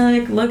I was kind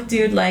of like, look,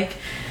 dude, like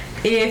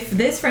if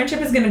this friendship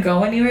is going to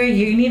go anywhere,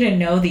 you need to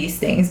know these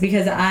things,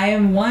 because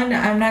I'm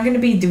not going to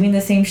be doing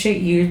the same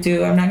shit you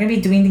do. I'm not going to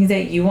be doing things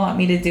that you want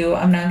me to do.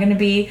 I'm not going to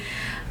be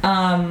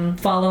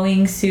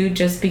following suit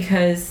just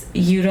because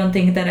you don't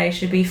think that I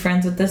should be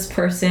friends with this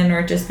person,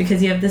 or just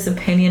because you have this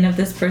opinion of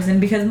this person,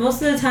 because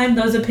most of the time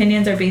those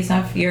opinions are based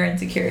off your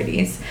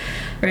insecurities,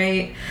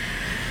 right?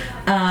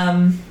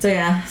 So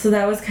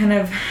that was kind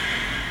of,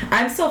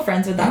 I'm still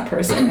friends with that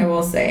person, I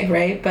will say,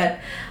 right? But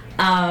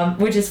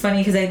which is funny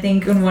because I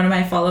think in one of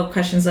my follow-up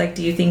questions, like,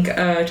 do you think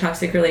a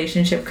toxic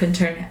relationship could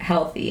turn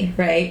healthy,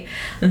 right?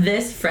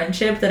 This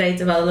friendship that I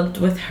developed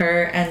with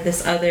her and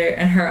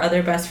her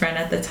other best friend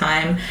at the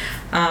time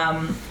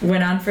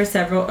went on for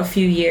a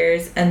few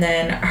years, and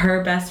then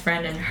her best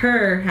friend and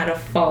her had a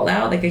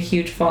fallout, like a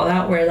huge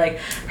fallout, where like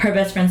her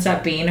best friend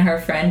stopped being her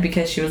friend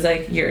because she was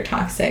like, you're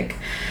toxic,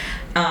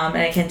 and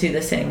I can't do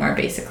this anymore,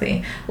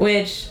 basically.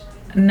 Which,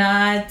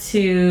 not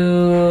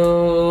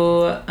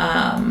to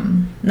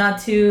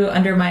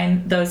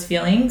undermine those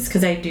feelings,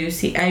 because I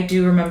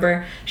do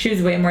remember she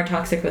was way more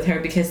toxic with her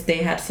because they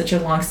had such a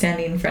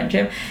long-standing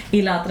friendship.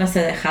 Y la otra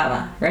se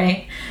dejaba,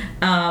 right?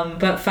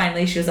 But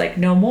finally she was like,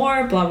 no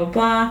more, blah blah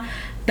blah.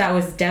 That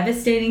was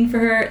devastating for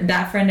her.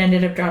 That friend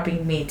ended up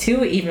dropping me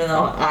too, even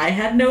though I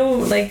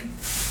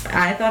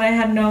thought I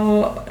had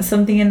no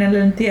something in el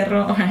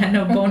entierro, or I had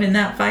no bone in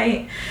that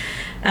fight.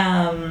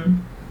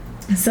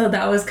 So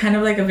that was kind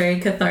of like a very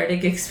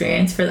cathartic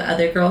experience for the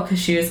other girl, because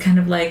she was kind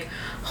of like,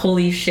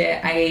 holy shit,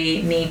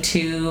 I need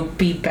to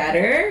be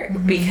better,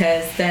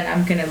 because then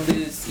I'm gonna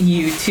lose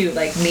you too,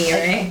 like me,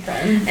 right?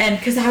 And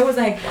because I was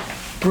like,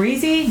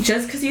 Breezy,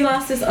 just because you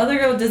lost this other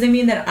girl doesn't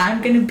mean that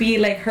I'm gonna be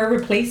like her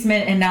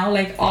replacement and now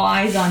like all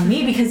eyes on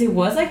me, because it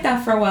was like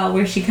that for a while,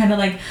 where she kind of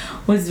like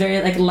was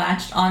very like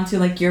latched onto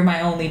like, you're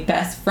my only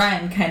best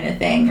friend kind of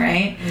thing,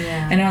 right?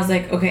 And I was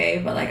like, okay,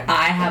 but like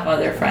I have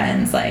other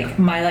friends, like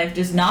my life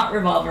does not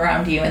revolve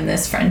around you in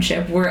this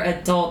friendship. We're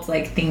adults,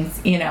 like things,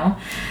 you know.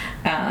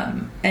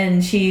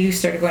 And she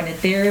started going to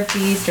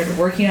therapy, started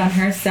working on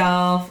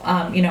herself.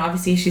 You know,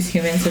 obviously she's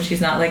human, so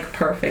she's not like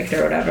perfect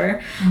or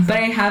whatever. But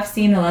I have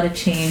seen a lot of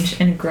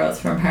change and growth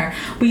from her.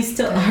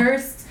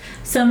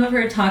 Some of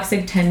her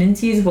toxic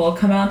tendencies will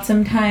come out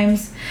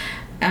sometimes,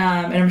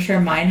 and I'm sure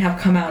mine have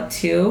come out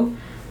too.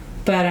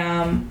 But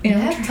you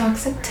have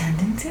toxic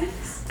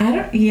tendencies?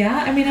 I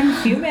mean,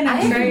 I'm human.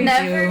 I'm sure I do. I've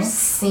never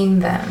seen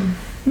them.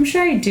 I'm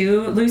sure I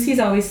do. Lucy's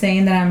always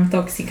saying that I'm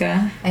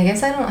toxica. I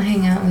guess I don't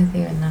hang out with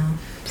you enough.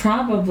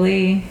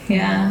 Probably,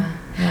 yeah.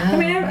 I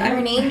mean, I'm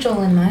an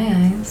angel in my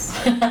eyes.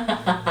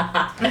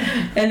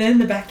 And in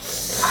the back,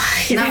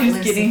 not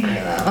Lucifer,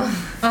 though.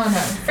 Oh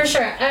no, for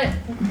sure.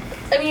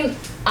 I mean,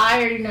 I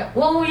already know.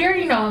 Well, you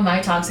already know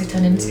my toxic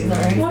tendencies are.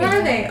 Right? What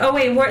are they? Oh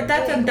wait,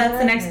 that's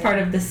the next part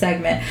of the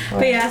segment.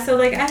 But yeah, so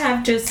like I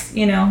have just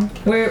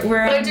we're.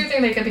 But I do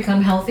think they could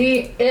become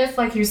healthy if,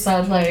 like you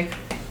said, like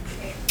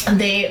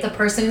the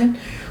person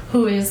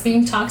who is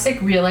being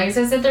toxic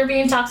realizes that they're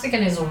being toxic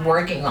and is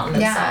working on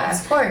themselves. Yeah,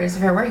 of course, if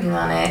they're working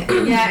on it.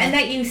 Yeah, and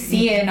that you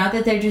see it, not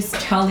that they're just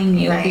telling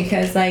you,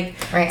 because like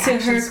to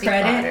her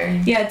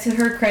credit, to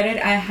her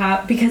credit, I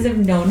have, because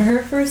I've known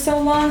her for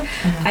so long,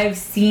 I've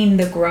seen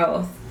the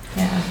growth.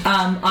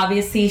 Yeah.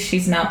 Obviously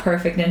she's not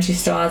perfect and she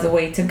still has a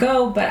way to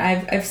go, but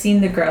I've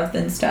seen the growth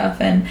and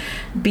stuff, and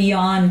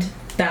beyond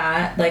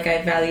that, like,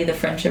 I value the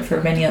friendship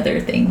for many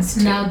other things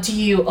too. Now, do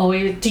you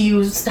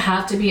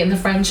have to be in the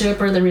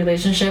friendship or the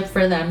relationship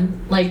for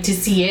them, like, to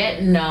see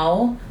it?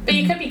 No, but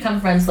you could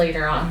become friends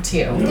later on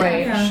too,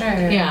 right? Yeah,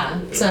 sure.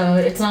 Yeah, so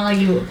it's not like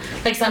you,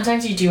 like,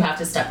 sometimes you do have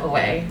to step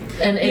away,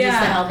 and it is the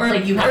help,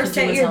 like, you have to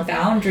set your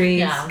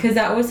boundaries, because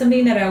that was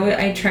something that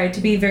I tried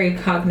to be very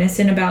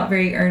cognizant about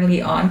very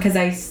early on, because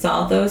I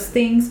saw those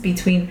things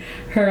between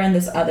her and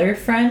this other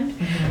friend,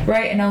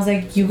 right? And I was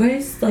like, you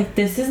guys, like,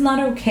 this is not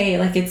okay.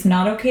 Like, it's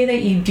not okay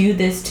that you do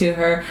this to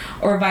her,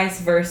 or vice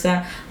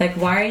versa. Like,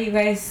 why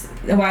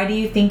do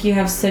you think you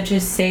have such a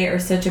say or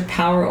such a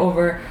power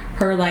over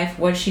her life,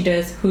 what she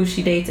does, who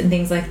she dates, and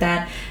things like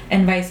that,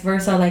 and vice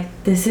versa? Like,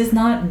 this is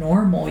not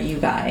normal, you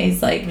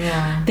guys. Like,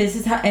 this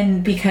is how,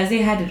 and because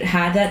they had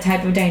that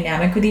type of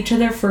dynamic with each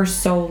other for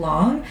so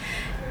long,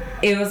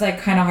 it was like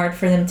kind of hard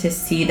for them to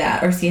see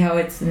that or see how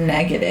it's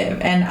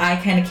negative. And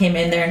I kind of came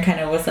in there and kind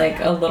of was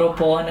like a little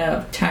bull in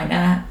a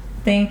china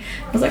thing.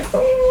 I was like,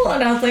 oh,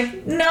 and I was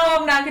like, no,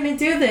 I'm not gonna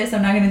do this,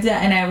 I'm not gonna do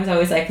that. And I was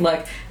always like,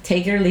 look,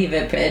 take it or leave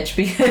it, bitch,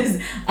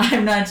 because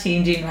I'm not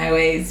changing my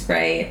ways,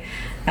 right?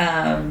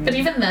 But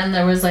even then,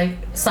 there was like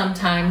some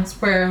times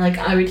where like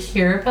I would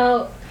hear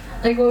about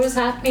like what was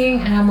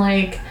happening, and I'm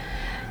like,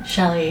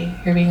 Shelly,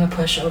 you're being a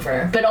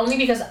pushover. But only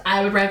because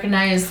I would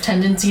recognize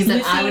tendencies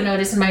that I would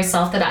notice in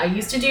myself that I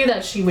used to do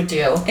that she would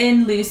do.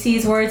 In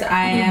Lucy's words,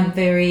 I am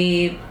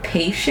very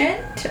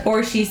patient.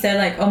 Or she said,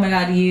 like, oh my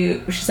god,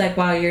 she's like,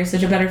 wow, you're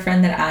such a better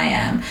friend than I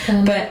am.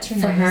 But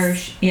for her,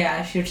 she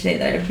would say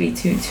that it would be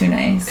too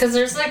nice. Because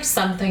there's like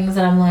some things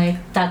that I'm like,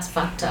 that's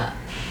fucked up.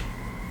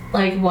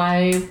 Like,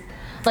 why?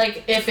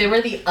 Like, if it were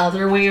the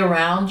other way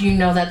around, you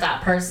know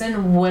that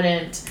person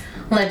wouldn't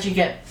let you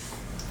get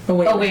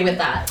away with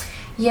that.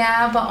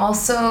 Yeah, but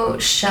also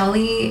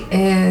Shelly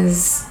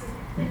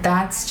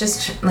that's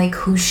just like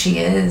who she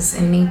is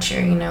in nature,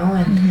 and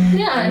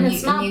and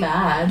it's not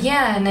bad.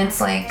 Yeah, and it's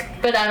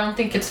like, but I don't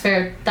think it's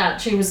fair that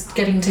she was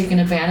getting taken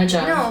advantage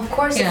of. No, of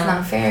course it's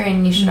not fair,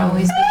 and you should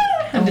always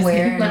be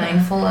aware and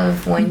mindful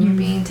of when you're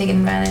being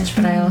taken advantage.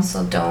 But I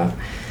also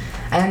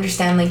I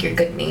understand, like, your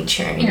good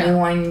nature and you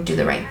wanting to do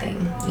the right thing,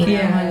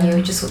 and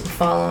you just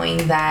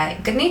following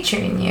that good nature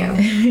in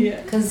you.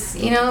 Because,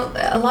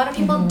 a lot of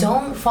people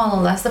don't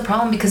follow. That's the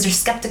problem, because they're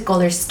skeptical,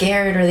 they're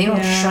scared, or they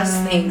don't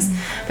trust things.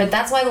 But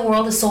that's why the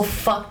world is so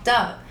fucked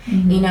up,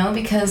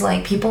 because,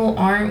 like, people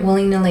aren't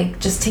willing to,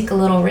 like, just take a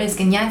little risk.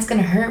 And it's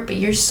gonna hurt, but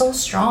you're so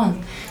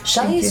strong.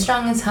 Shelly is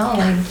strong as hell.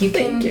 Like, you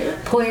can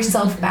pull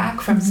yourself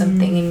back from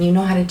something, and you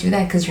know how to do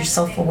that because you're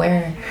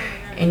self-aware.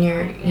 And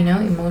you're,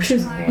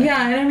 emotional.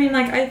 Yeah, and I mean,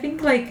 like, I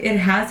think, like, it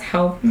has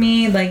helped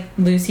me, like,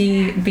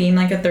 Lucy being,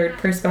 like, a third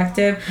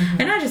perspective.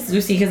 And not just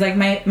Lucy, because, like,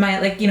 my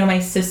like, my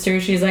sister,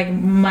 she's, like,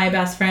 my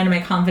best friend, my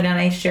confidant.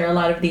 I share a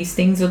lot of these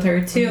things with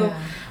her, too. Yeah.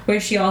 Where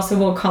she also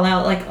will call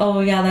out, like, oh,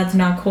 yeah, that's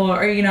not cool.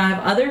 Or, I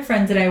have other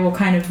friends that I will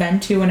kind of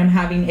vent to when I'm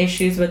having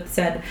issues with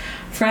said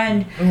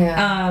friend.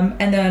 Yeah.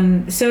 And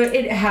then, so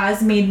it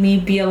has made me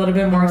be a little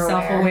bit more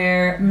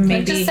self-aware. Maybe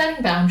like just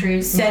setting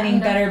boundaries. Setting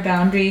better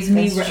boundaries.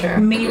 Me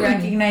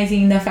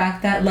recognizing the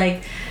fact that,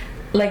 like,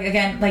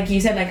 again, like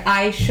you said, like,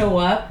 I show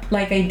up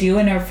like I do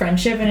in a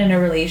friendship and in a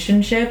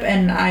relationship,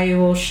 and I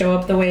will show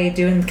up the way I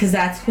do, and because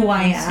that's who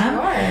I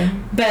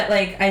am. But,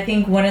 like, I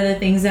think one of the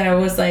things that I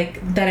was,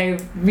 like, that I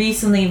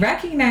recently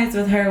recognized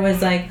with her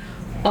was, like,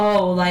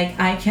 oh, like,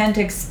 I can't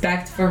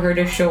expect for her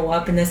to show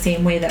up in the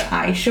same way that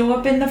I show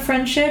up in the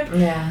friendship.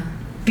 Yeah.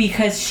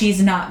 Because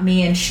she's not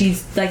me, and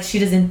she's, like, she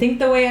doesn't think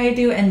the way I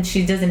do, and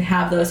she doesn't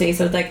have those days.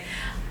 So it's like,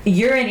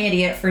 you're an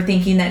idiot for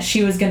thinking that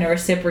she was going to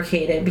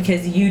reciprocate it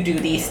because you do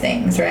these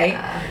things, right?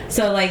 Yeah.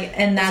 So, like,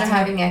 and that's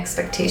having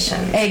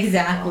expectations.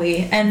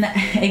 Exactly. And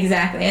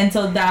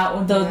so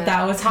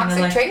that was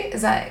toxic trait.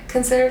 Is that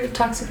considered a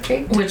toxic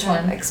trait? Which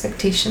one?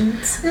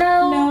 Expectations?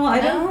 No, I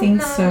don't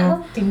think so. I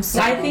don't think so.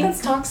 I think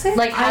that's toxic.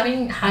 Like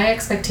having high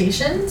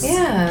expectations.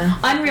 Yeah.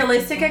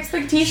 Unrealistic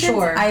expectations.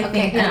 Sure. I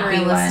think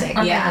unrealistic.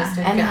 Yeah.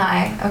 And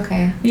high.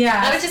 Okay.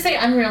 Yeah. I would just say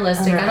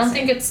unrealistic. I don't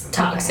think it's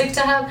toxic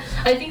to have.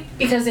 I think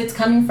because it's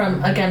coming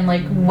from, again,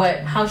 like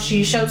how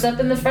she shows up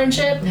in the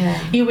friendship,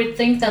 you would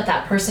think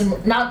that person,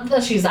 not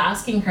that she's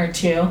asking her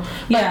to,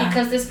 but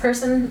because this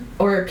person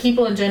or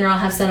people in general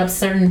have set up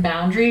certain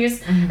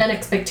boundaries and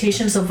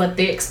expectations of what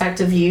they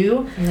expect of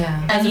you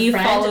as a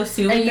friend, follow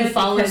suit, and you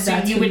follow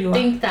suit, you would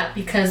think that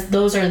because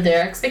those are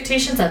their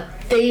expectations, that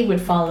they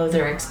would follow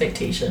their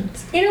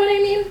expectations. You know what I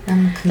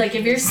mean? Like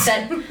if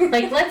you're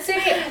like let's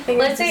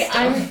say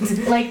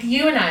I'm like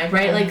you and I,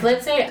 right? Like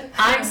let's say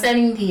I'm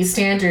setting these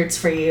standards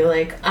for you.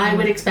 Like I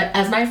would expect,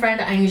 as my friend,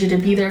 I need you to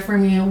be there for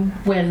me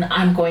when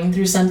I'm going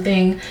through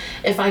something.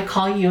 If I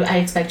call you, I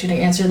expect you to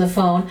answer the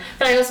phone,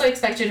 but I also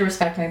expect you to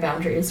respect my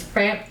boundaries,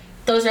 right?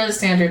 Those are the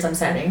standards I'm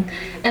setting.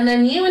 And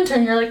then you in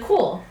turn, you're like,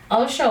 cool,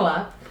 I'll show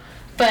up.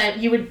 But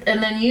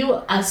and then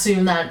you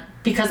assume that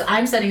because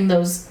I'm setting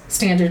those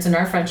standards in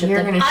our friendship,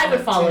 then I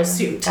would follow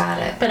suit.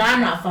 Got it. But I'm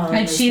not following.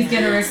 And she's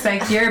going to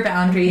respect your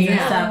boundaries and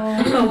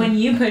stuff. But when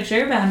you put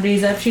your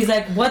boundaries up, she's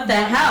like, what the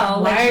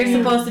hell? Why are you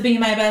supposed to be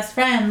my best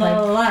friend? La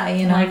la la,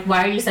 you know? Like,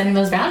 why are you setting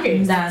those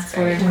boundaries? That's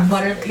where...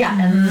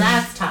 and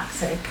that's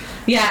toxic.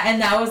 Yeah,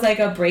 and that was like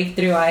a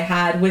breakthrough I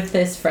had with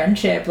this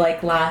friendship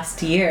like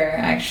last year,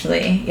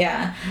 actually.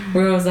 Yeah,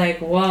 where it was like,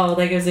 whoa,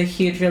 like it was a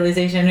huge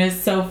realization. It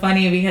was so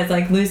funny because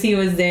like Lucy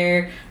was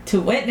there to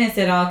witness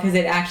it all because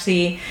it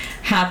actually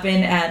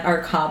happened at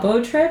our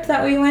Cabo trip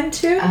that we went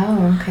to.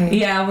 Oh, okay.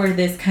 Yeah, where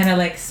this kind of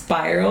like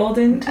spiraled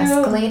into...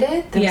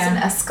 Escalated? There was an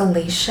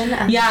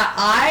escalation? Yeah,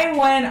 I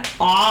went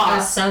off. I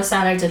was so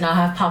sad I did not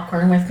have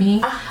popcorn with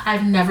me.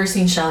 I've never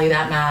seen Shelly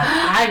that mad.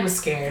 I was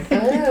scared.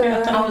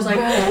 I was like,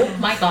 oh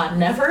my god, I'm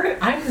never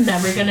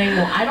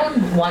gonna... I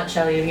don't want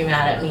Shelly to be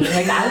mad at me.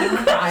 Like, I would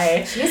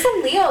cry. She's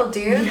a Leo,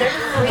 dude. They're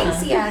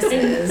crazy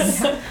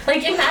asses.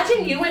 Like,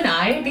 imagine you and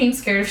I being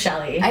scared of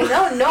Shelly. I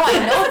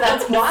know,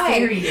 that's why.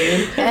 Scary,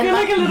 dude. I feel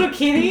like a little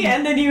kitty,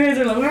 and then you guys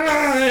are like,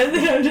 and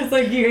then I'm just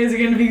like, you guys are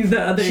gonna be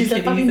the other She's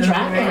kitties. a fucking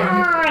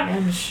dragon.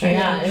 I'm sure.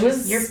 Yeah, it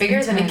was. You're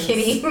bigger than a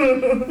kitty.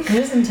 It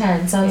was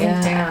intense. I was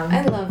like, damn.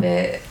 I love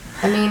it.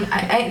 I mean,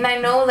 I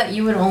know that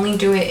you would only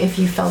do it if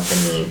you felt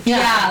the need.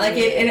 Yeah, like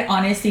it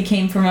honestly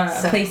came from a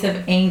place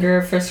of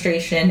anger,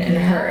 frustration in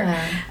her.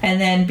 And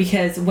then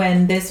because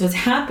when this was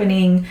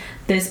happening,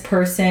 this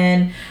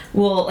person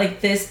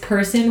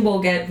will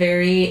get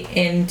very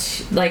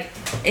into, like,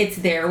 it's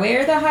their way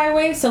or the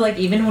highway. So like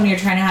even when you're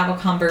trying to have a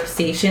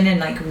conversation and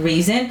like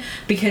reason,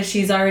 because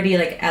she's already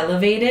like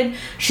elevated,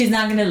 she's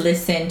not gonna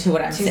listen to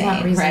what I'm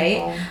saying,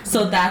 right?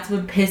 So that's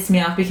what pissed me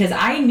off because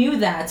I knew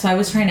that. So I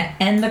was trying to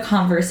end the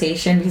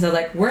conversation because I was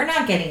like, we're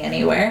not getting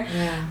anywhere.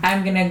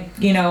 I'm gonna,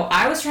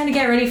 I was trying to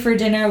get ready for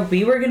dinner.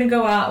 We were gonna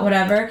go out,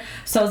 whatever.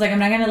 So I was like, I'm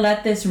not gonna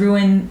let this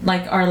ruin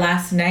like our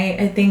last night,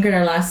 I think, or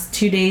our last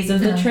 2 days of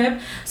the trip.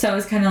 So I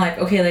was kind of like,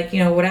 okay, like,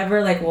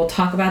 whatever, like we'll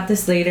talk about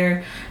this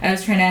later. I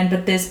was trying to end,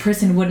 but this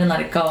person wouldn't let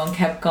it go and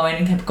kept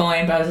going.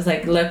 But I was just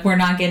like, look, we're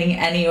not getting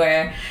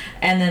anywhere.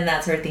 And then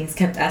that's where things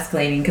kept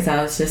escalating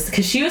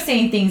because she was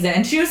saying things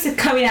and she was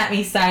coming at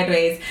me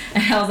sideways,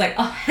 and I was like,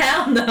 oh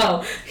hell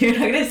no, you're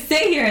not gonna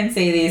sit here and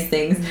say these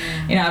things.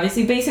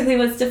 Obviously basically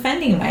was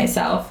defending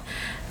myself.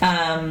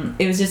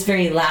 It was just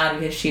very loud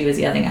because she was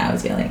yelling, I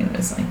was yelling, and it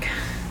was like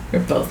we're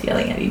both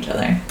yelling at each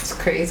other. It's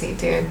crazy,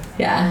 dude.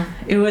 Yeah.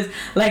 It was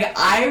like,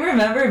 I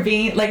remember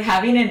being like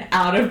having an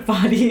out of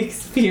body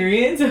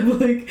experience of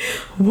like,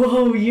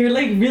 whoa, you're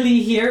like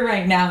really here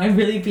right now, and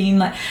really being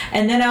like,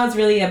 and then I was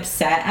really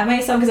upset at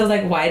myself because I was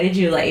like, why did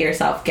you let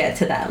yourself get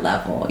to that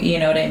level? You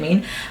know what I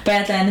mean? But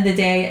at the end of the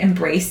day, I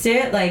embraced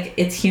it. Like,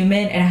 it's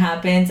human, it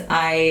happens.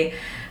 I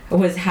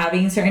was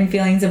having certain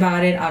feelings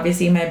about it.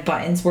 Obviously my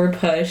buttons were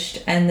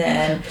pushed, and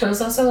then but it was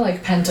also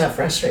like pent up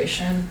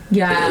frustration.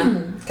 Yeah.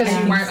 Because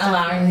you weren't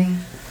allowing.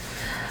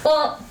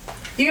 Well,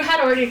 you had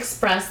already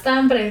expressed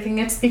them, but I think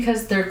it's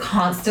because they're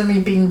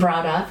constantly being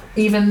brought up,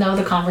 even though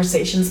the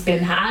conversation's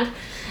been had.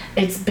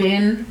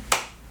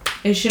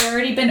 It should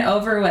already been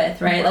over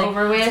with, right? Like,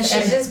 over with.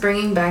 She's just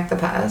bringing back the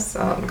past.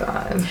 Oh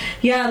god.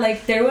 Yeah,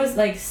 like there was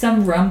like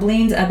some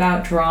rumblings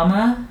about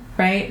drama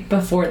right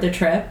before the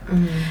trip,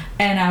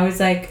 and I was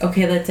like,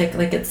 okay,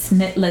 let's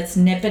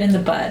nip it in the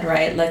bud,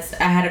 right?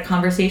 I had a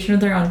conversation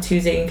with her on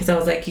Tuesday because I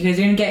was like, you guys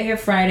are gonna get here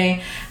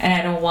Friday, and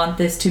I don't want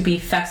this to be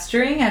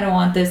festering. I don't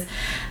want this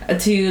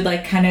to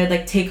like kind of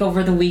like take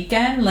over the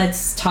weekend.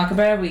 Let's talk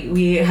about it.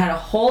 We had a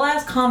whole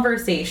ass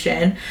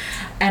conversation,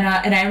 and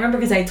I remember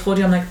because I told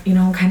you, I'm like,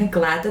 I'm kind of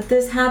glad that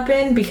this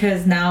happened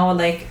because now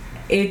like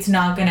it's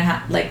not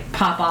gonna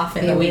pop off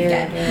in the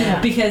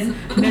weekend. Because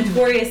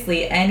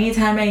notoriously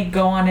anytime I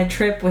go on a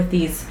trip with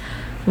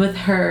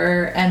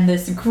her and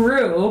this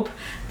group,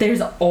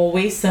 there's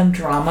always some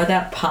drama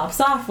that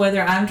pops off,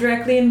 whether I'm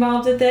directly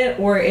involved with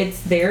it or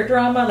it's their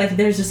drama. Like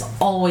there's just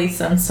always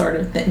some sort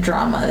of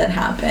drama that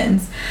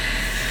happens.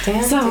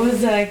 Damn, so I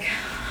was like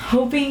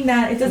hoping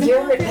that it doesn't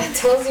happen. That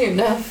tells you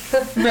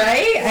enough.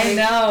 Right? I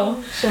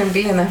know. Shouldn't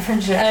be in that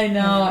friendship. I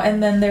know.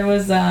 And then there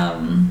was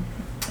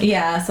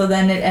so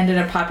then it ended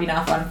up popping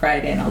off on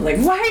Friday, and I was like,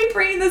 why are you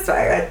bringing this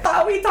back? I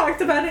thought we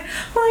talked about it.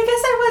 Well, I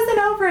guess I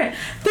wasn't over it.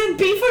 Then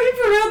be fucking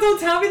for real, don't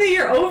tell me that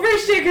you're over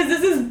shit, because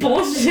this is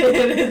bullshit.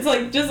 It's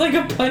like just like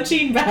a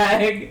punching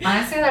bag.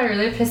 Honestly, that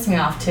really pissed me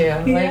off too.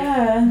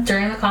 Like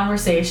during the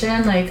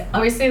conversation, like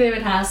obviously they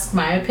would ask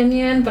my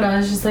opinion, but I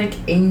was just like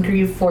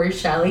angry for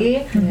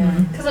Shelly.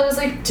 Because I was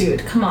like,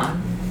 dude, come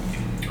on.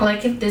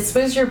 Like, if this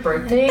was your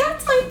birthday,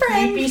 that's my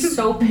friend. You'd be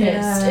so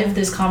pissed if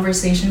this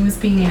conversation was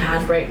being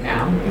had right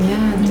now.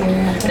 Yeah,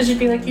 dude. Because you'd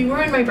be like, you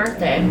ruined my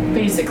birthday,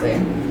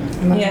 basically.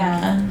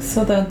 Yeah,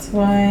 so that's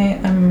why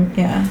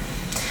yeah.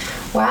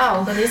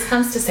 Wow. But this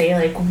comes to say,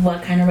 like,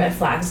 what kind of red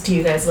flags do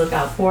you guys look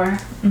out for?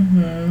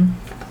 Mm-hmm.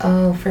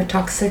 Oh, for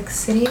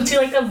toxicity? To,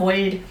 like,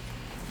 avoid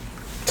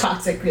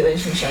toxic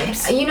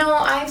relationships. You know,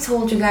 I've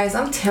told you guys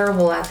I'm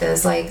terrible at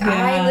this. Like, Yeah.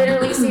 I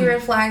literally see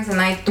red flags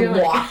and I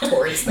walk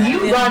towards them.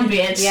 You run,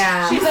 bitch.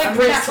 Yeah. She's like, I'm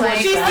she just like,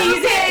 sees okay.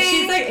 it.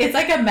 She's like, it's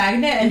like a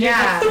magnet, and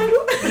Yeah.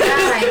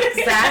 Yeah,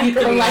 exactly. You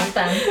collect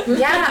them.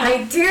 Yeah,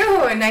 I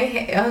do. And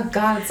oh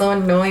God, it's so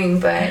annoying,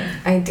 but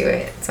I do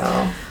it,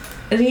 so.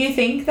 Do you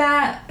think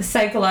that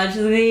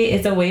psychologically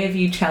it's a way of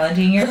you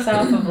challenging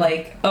yourself of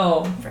like,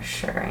 oh, For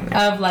sure, I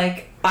know. of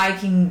like, I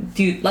can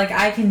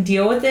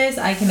deal with this,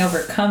 I can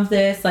overcome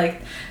this,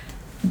 like,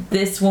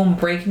 this won't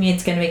break me,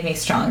 it's gonna make me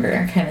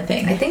stronger, kind of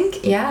thing. I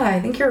think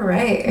you're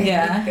right.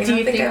 Yeah. I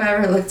don't think I've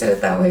ever looked at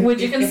it that way.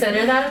 Would you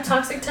consider that a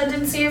toxic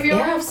tendency of yours?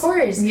 Yeah, of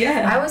course.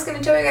 Yeah. I was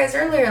gonna tell you guys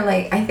earlier,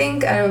 like, I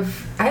think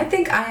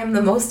I am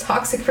the most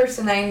toxic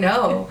person I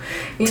know.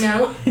 You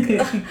know?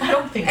 I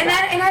don't think And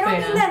I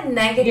don't mean that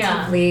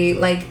negatively,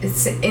 like,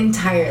 it's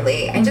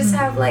entirely. I just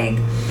have, like,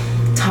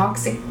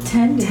 toxic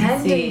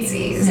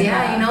tendencies.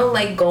 Yeah, you know,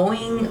 like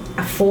going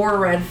for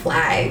red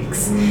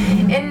flags.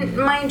 And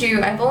mind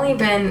you, I've only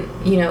been,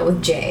 you know,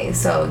 with Jay.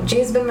 So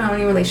Jay's been my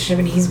only relationship,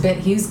 and he's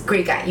a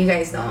great guy. You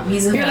guys know him.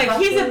 He's a You're like,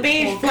 he's a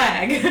beige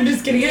flag. I'm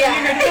just kidding.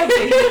 Yeah.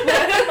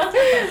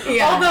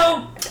 Yeah.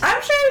 Although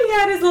I'm sure he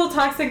had his little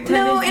toxic tendencies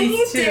No, and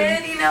he too.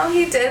 did, you know,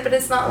 he did, but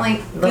it's not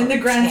like In the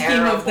grand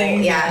scheme of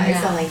things, Yeah, it's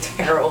yeah. not like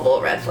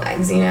terrible red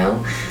flags, you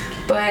know.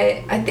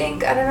 But I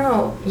think, I don't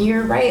know,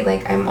 you're right.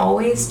 Like, I'm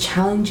always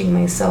challenging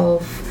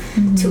myself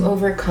to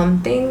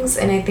overcome things,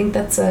 and I think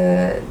that's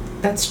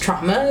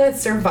trauma,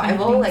 that's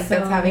survival, like so,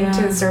 that's having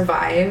to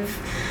survive.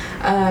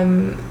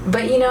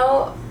 But you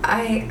know,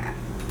 I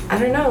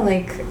don't know,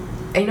 like,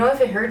 I know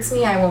if it hurts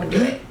me, I won't do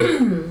it.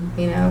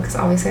 You know, because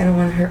obviously I don't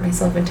want to hurt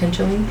myself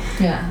intentionally.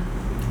 Yeah.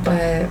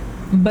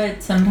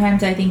 But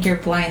sometimes I think you're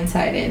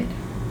blindsided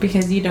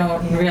because you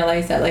don't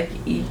realize that, like,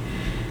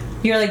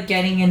 you're like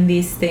getting in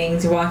these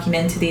things, walking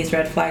into these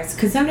red flags,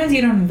 because sometimes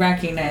you don't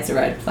recognize the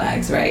red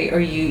flags, right?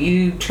 Or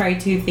you try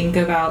to think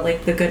about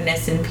like the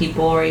goodness in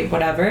people or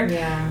whatever,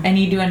 and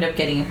you do end up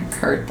getting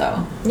hurt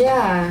though.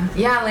 Yeah,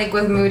 like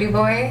with Moody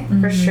Boy,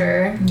 for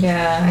sure.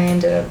 Yeah, I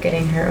ended up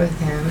getting hurt with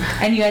him.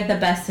 And you had the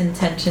best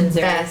intentions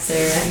there.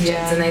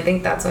 And I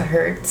think that's what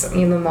hurts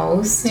me the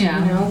most. Yeah.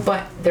 You know,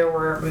 but there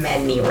were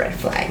many red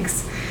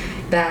flags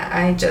that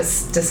I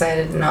just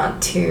decided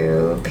not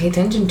to pay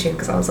attention to,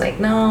 because I was like,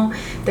 no,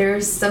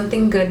 there's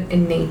something good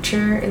in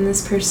nature in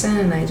this person,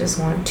 and I just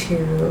want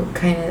to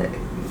kind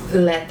of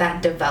let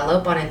that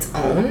develop on its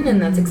own.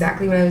 And that's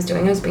exactly what I was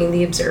doing. I was being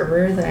the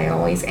observer that I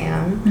always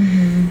am.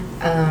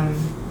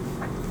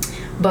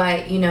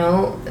 But you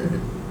know,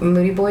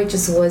 Moody Boy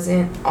just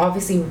wasn't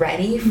obviously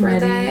ready for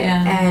that.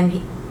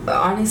 And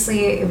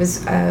honestly, it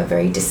was a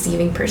very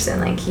deceiving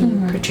person. Like, he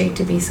portrayed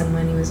to be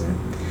someone he wasn't.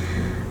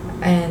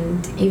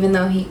 And even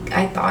though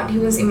I thought he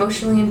was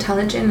emotionally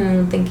intelligent, I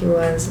don't think he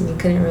was, and he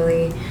couldn't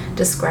really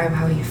describe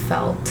how he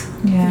felt.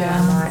 A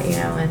lot, you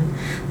know, and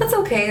that's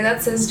okay.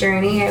 That's his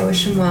journey. I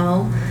wish him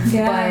well.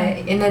 But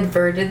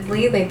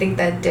inadvertently, I think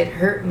that did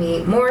hurt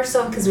me more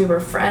so because we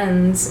were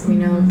friends, you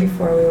know,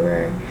 before we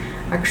were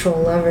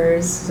actual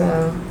lovers.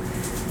 So,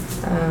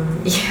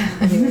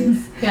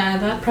 anyways. Yeah,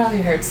 that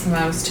probably hurts the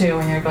most too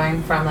when you're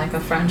going from like a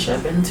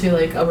friendship into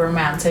like a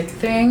romantic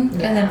thing. And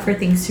then for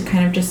things to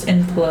kind of just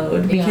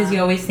implode, because you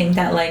always think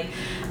that like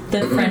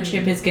the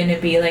friendship is going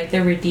to be like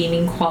the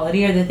redeeming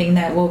quality, or the thing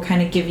that will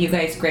kind of give you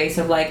guys grace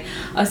of like,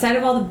 aside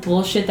of all the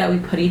bullshit that we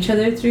put each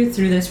other through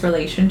this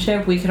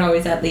relationship, we could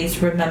always at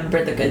least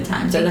remember the good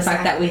times, or the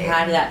fact that we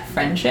had that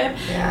friendship,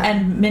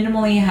 and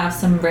minimally have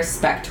some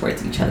respect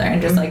towards each other,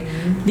 and just like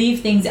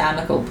leave things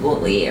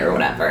amicably or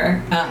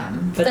whatever.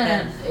 But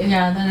then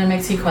it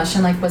makes you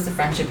question, like, was the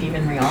friendship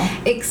even real?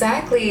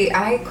 Exactly.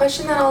 I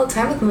question that all the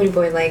time with Moody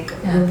Boy. Like,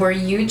 were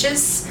you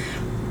just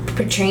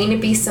portraying to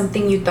be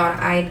something you thought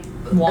I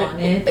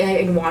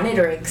wanted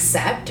or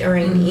accept or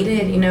I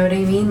needed? You know what I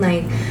mean?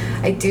 Like,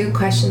 I do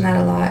question that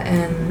a lot,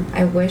 and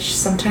I wish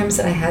sometimes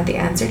that I had the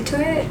answer to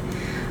it.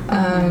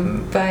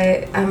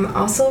 But I'm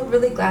also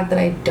really glad that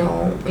I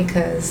don't,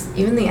 because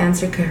even the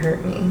answer could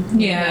hurt me.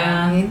 You know what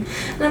I mean?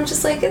 And I'm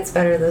just like, it's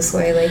better this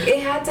way. Like,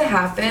 it had to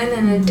happen,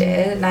 and it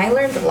did, and I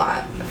learned a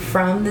lot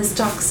from this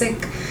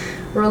toxic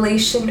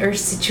relation or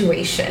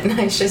situation,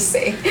 I should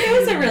say. It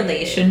was a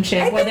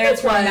relationship, whether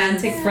it's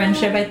romantic,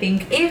 friendship. I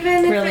think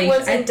even if it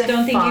wasn't I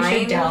don't think you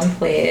should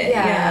downplay it.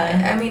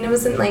 Yeah, I mean, it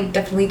wasn't like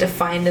definitely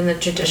defined in the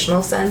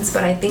traditional sense,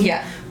 but I think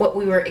what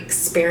we were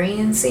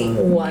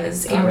experiencing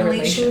was a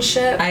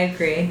relationship. I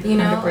agree. You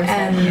know, 100%,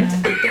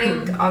 and I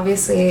think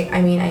obviously,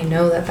 I mean, I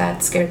know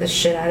that scared the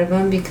shit out of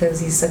him, because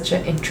he's such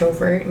an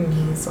introvert, and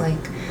he's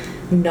like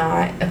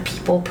not a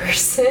people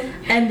person.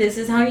 And this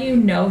is how you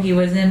know he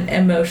wasn't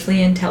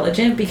emotionally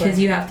intelligent, because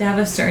you have to have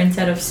a certain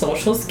set of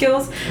social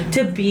skills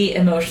to be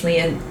emotionally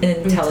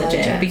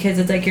intelligent. Because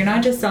it's like, you're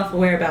not just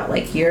self-aware about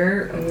like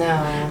your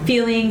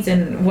feelings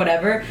and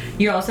whatever,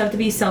 you also have to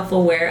be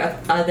self-aware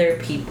of other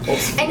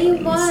people's feelings. And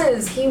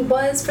he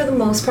was for the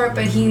most part,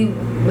 but he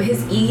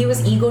was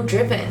ego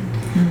driven.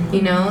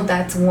 You know,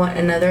 that's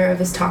another of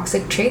his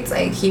toxic traits.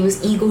 Like, he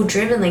was ego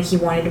driven, like he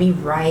wanted to be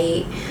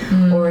right,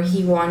 or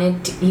he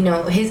wanted to, you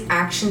know, his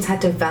actions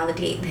had to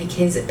validate like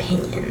his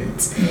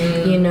opinions,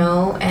 you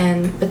know.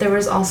 But there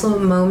was also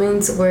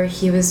moments where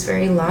he was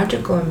very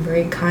logical and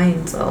very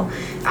kind, so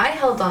I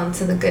held on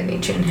to the good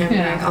nature in him,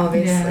 right,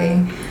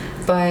 obviously.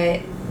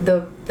 But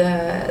the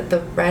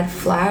red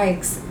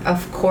flags,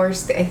 of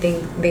course, I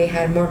think they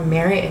had more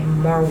merit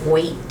and more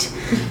weight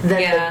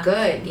than the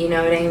good, you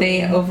know what I mean?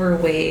 They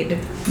overweighed.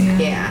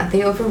 Yeah,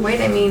 they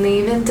overweighed. I mean, they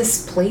even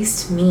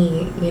displaced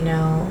me, you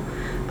know,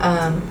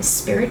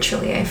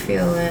 spiritually, I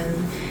feel,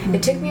 and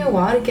it took me a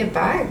while to get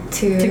back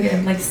to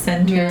get like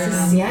centered.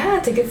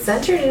 To get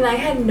centered, and I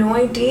had no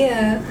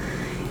idea.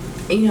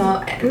 You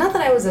know, not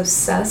that I was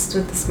obsessed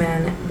with this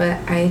man, but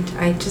I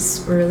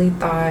just really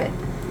thought,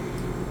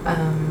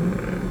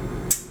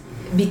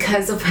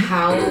 because of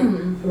how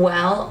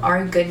well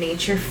our good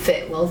nature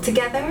fit well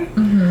together,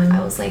 I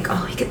was like,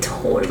 oh, we could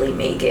totally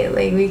make it.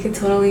 Like, we could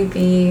totally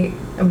be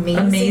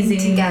amazing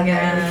together.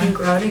 We can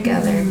grow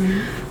together.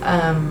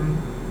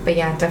 But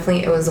yeah,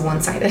 definitely it was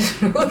one-sided.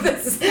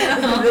 this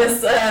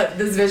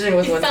vision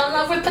was one-sided. Fell in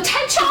love with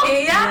potential.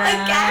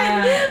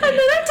 Again,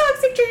 another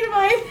toxic trait of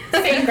mine.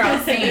 Same girl,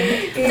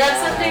 same.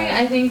 That's something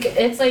I think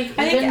it's like.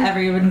 I think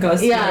everyone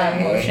goes through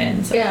that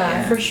emotion. So,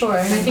 for sure.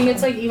 And I think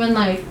it's like even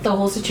like the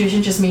whole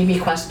situation just made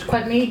me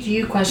made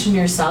you question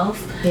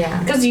yourself. Yeah.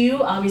 Because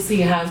you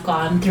obviously have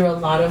gone through a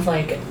lot of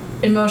like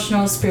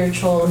emotional,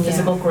 spiritual, and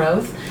physical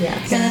growth.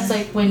 Yes. And it's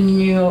like when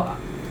you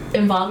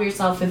involve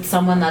yourself with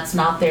someone that's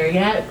not there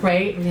yet,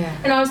 right? Yeah.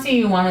 And obviously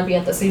you want to be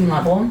at the same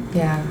level.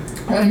 Yeah.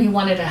 And you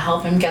wanted to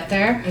help him get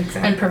there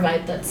and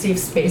provide that safe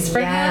space for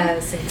him.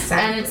 Yes, exactly.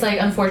 And it's like,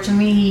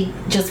 unfortunately, he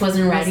just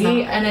wasn't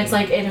ready. And it's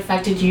like, it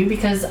affected you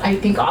because I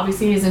think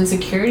obviously his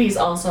insecurities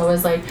also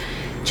was like,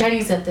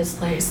 Jenny's at this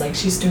place, like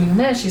she's doing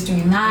this, she's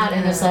doing that,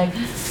 and it's like,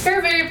 you're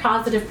a very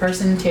positive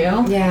person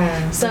too.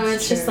 Yeah. So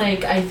it's just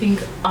like, I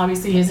think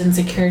obviously his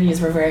insecurities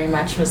were very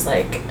much was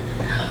like,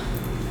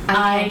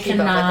 I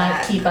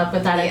cannot keep up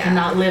with that. I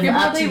cannot live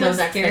up to those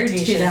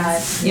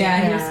expectations. He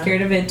was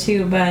scared of it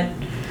too, but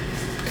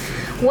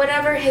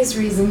whatever his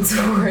reasons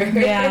were.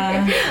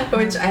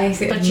 Which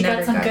But you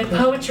got some good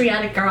poetry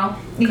at it, girl.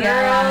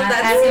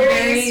 That's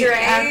serious,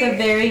 right? At the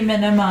very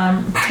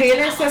minimum.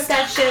 Taylor Swift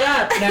that shit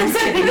up. No, I'm just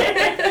kidding.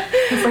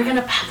 If we're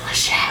gonna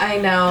publish it. I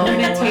know.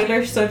 I'm gonna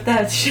Taylor Swift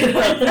that shit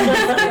up.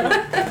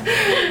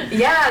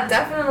 Yeah,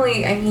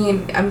 definitely. I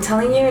mean, I'm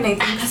telling you, and I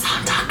think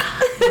Amazon.com.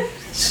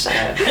 Shut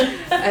up.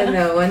 I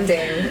know, one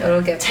day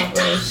it'll get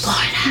published.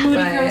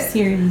 But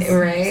series.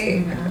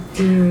 Right?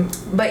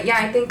 But yeah,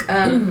 I think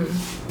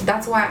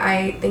that's why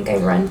I think I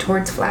run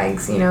towards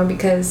flags, you know,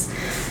 because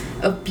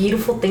of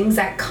beautiful things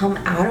that come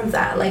out of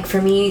that. Like,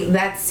 for me,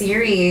 that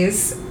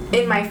series,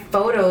 in my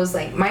photos,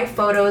 like my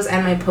photos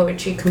and my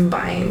poetry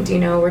combined, you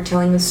know, were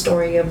telling the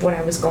story of what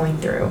I was going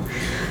through.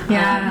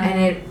 And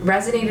it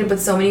resonated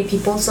with so many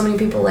people. So many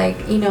people,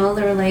 like, you know,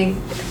 they were like,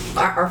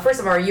 first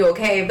of all, are you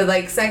okay? But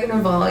like, second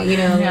of all, you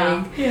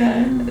know,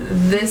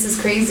 this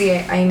is crazy.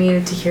 I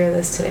needed to hear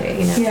this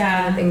today, you know,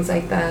 and things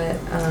like that.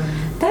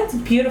 That's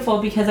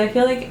beautiful, because I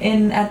feel like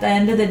at the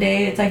end of the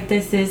day, it's like,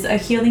 this is a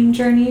healing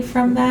journey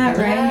from that,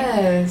 right?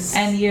 Yes.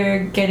 And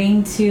you're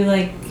getting to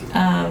like,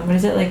 what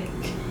is it, like,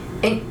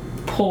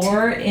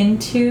 pour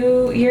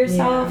into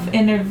yourself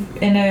in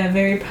a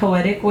very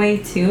poetic way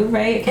too,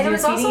 right? And it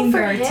was also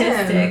for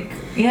him.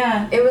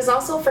 Yeah. It was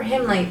also for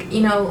him, like,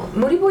 you know,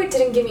 Moody Boy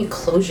didn't give me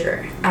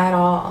closure at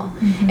all.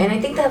 And I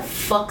think that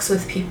fucks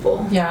with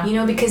people. Yeah. You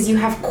know, because you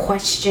have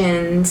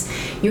questions,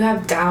 you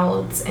have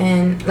doubts,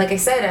 and like I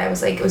said, I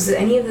was like, was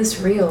any of this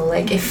real?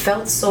 Like, it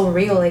felt so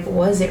real. Like,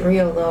 was it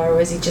real though, or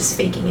was he just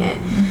faking it?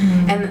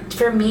 And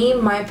for me,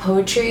 my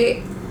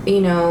poetry,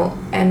 you know,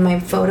 and my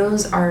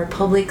photos are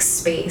public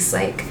space,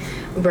 like,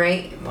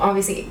 right?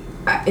 Obviously,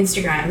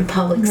 Instagram,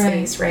 public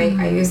space, right?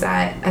 I use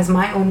that as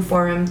my own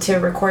forum to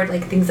record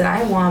like things that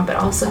I want, but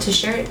also to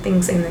share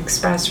things and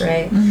express,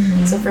 right?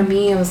 So for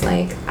me, it was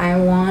like, I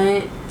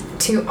want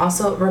to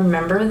also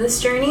remember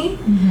this journey,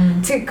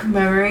 to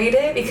commemorate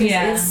it,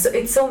 because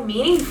it's so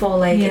meaningful.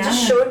 Like, it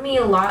just showed me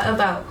a lot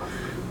about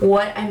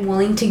what I'm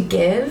willing to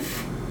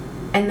give,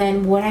 and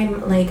then what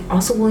I'm like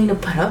also willing to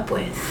put up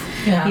with.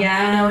 You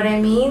know what I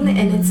mean?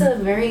 And it's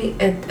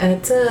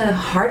a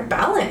hard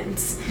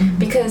balance,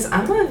 because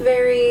I'm a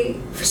very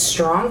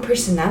strong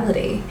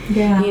personality.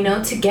 You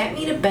know, to get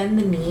me to bend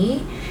the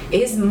knee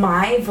is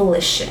my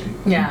volition.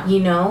 You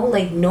know,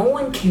 like, no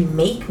one can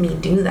make me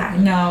do that.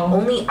 No.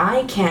 Only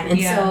I can. And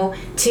so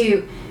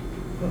to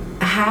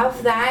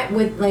have that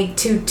with like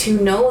to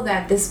know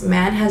that this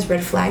man has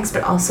red flags,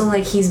 but also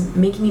like he's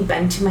making me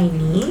bend to my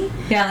knee.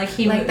 Yeah, like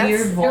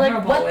you're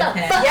vulnerable like,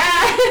 with him.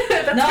 Yeah,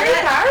 that's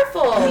very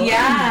powerful.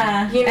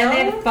 Yeah, you know,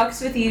 and it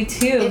fucks with you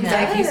too. It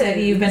Like you said,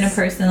 you've been a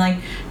person like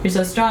you're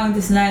so strong,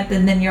 this and that,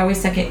 and then you're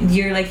always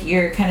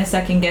you're kind of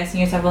second guessing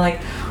yourself, like,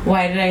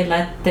 why did I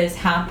let this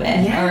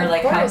happen? Yeah, or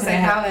like, how could I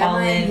have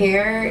fallen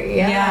here?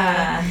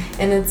 Yeah,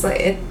 and it's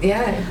like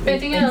But I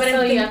think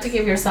also you have to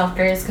give yourself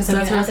grace, because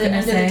at the end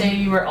of the day,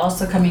 you were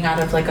also coming out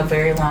of like a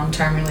very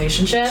long-term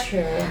relationship. True.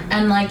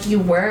 And like you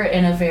were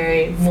in a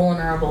very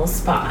vulnerable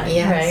spot,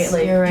 right?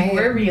 Like you're right. you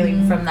were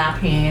reeling from that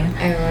pain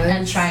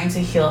and trying to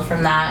heal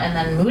from that, and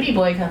then Moody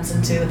Boy comes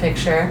into the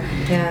picture.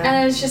 Yeah.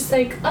 And it's just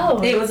like,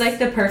 oh, it was like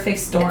the perfect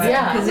storm.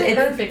 Yeah, because it's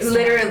perfect storm.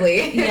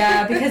 Literally.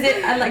 Yeah, because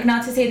it like,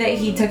 not to say that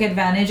he took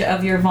advantage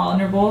of your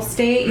vulnerable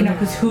state, you know,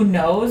 because who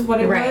knows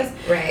what it was.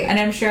 Right. And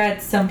I'm sure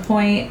at some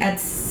point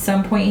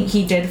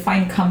he did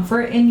find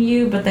comfort in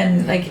you, but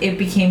then like it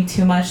became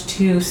too much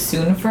too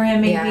soon for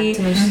him, maybe. Yeah,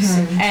 too much too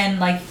soon. And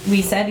like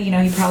we said, you know,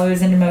 he probably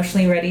wasn't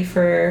emotionally ready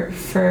for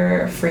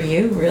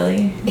you,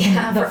 really.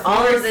 Yeah, for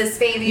all of this,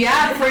 baby.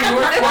 Yeah, for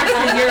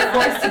your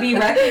force to be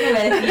reckoned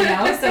with, you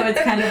know. So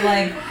it's kind of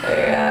like,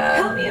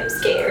 help me, I'm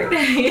scared,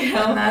 you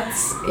know. And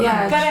that's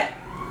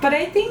But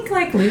I think,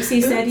 like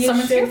Lucy said,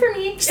 someone's here for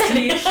me. You should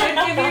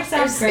give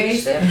yourself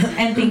grace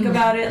and think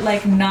about it,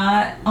 like,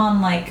 not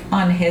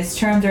on his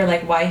terms, or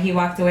like why he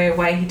walked away, or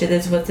why he did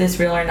this, was this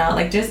real or not.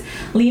 Like, just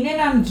lean in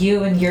on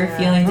you and your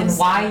feelings and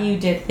why you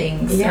did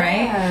things,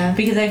 right?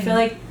 Because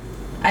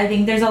I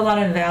think there's a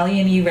lot of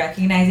value in you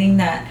recognizing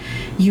that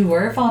you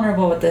were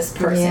vulnerable with this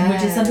person,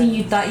 which is something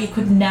you thought you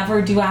could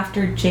never do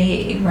after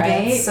Jade,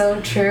 right? That's so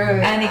true.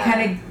 And it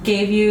kind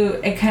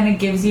of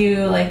gives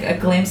you like a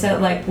glimpse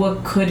at like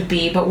what could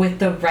be, but with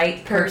the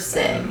right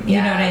person.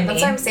 You know what I mean?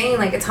 That's what I'm saying.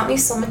 Like, it taught me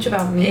so much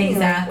about me.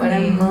 Exactly.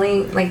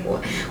 Like,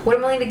 what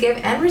I'm willing to give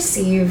and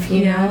receive.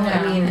 You know.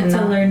 I mean, it's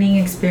a learning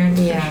experience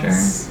for sure.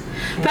 Yeah.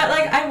 But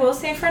like I will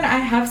say, friend, I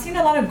have seen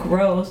a lot of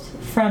growth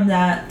from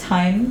that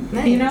time.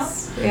 Nice. You know.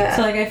 Yeah.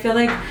 So like I feel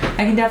like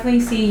I can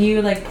definitely see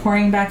you like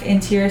pouring back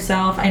into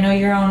yourself. I know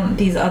you're on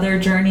these other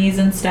journeys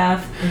and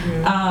stuff,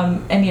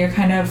 and you're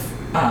kind of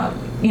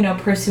you know,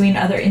 pursuing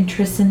other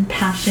interests and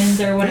passions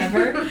or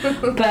whatever.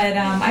 But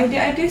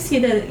I do see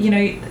that, you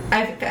know,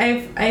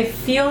 I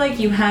feel like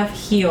you have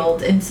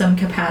healed in some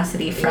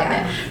capacity from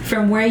it,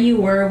 from where you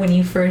were when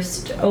you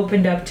first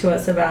opened up to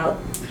us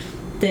about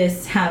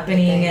this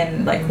happening,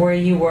 and like where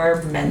you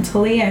were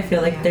mentally. I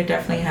feel like there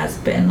definitely has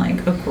been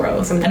like a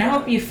growth, and I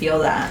hope you feel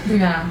that.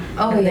 Yeah.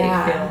 Oh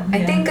yeah.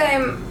 I think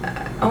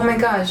oh my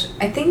gosh,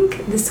 I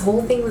think this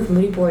whole thing with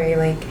Moody Boy,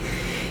 like,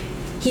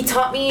 he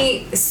taught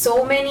me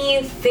so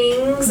many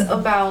things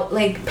about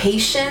like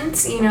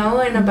patience, you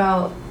know, and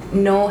about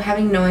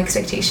having no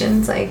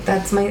expectations. Like,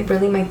 that's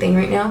really my thing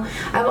right now.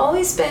 I've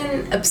always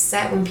been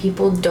upset when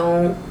people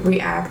don't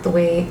react the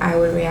way I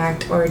would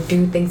react or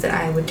do things that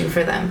I would do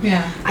for them.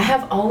 Yeah. I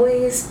have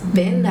always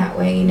been that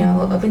way, you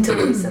know, up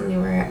until recently,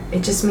 where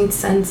it just made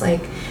sense.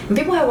 Like, and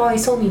people have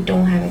always told me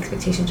don't have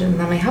expectations,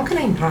 and I'm like, how can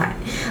I not?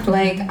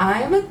 Like,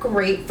 I'm a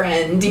great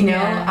friend, you know.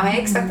 I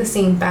expect the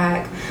same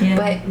back.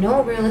 But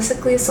no,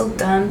 realistically, it's so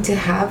dumb to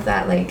have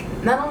that. Like,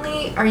 not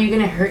only are you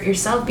gonna hurt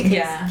yourself because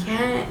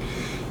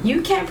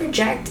you can't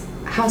project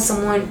how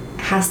someone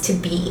has to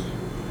be.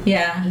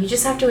 Yeah. You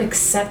just have to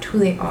accept who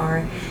they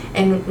are.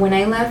 And when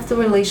I left the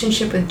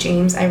relationship with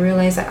James, I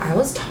realized that I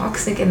was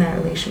toxic in that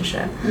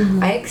relationship.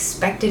 I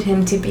expected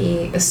him to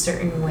be a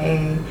certain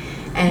way.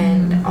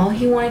 And all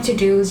he wanted to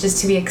do was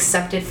just to be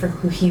accepted for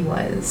who he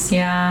was.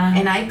 Yeah.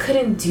 And I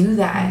couldn't do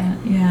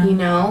that. Yeah. You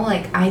know?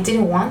 Like, I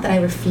didn't want that. I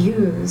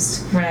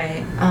refused.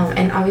 Right.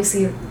 And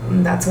obviously,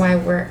 that's why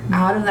we're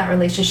out of that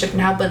relationship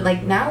now. But,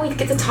 like, now we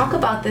get to talk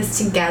about this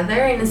together.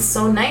 And it's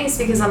so nice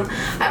because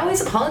I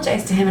always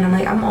apologize to him. And I'm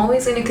like, I'm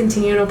always going to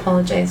continue to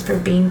apologize for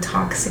being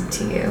toxic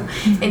to you.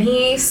 And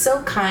he's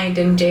so kind.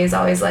 And Jay's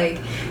always like,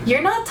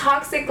 you're not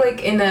toxic,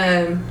 like, in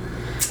a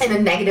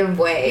negative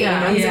way, you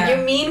know? He's like,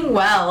 you mean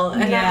well.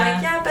 And I'm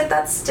like, yeah, but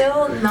that's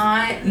still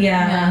not...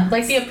 Yeah.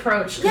 Like, the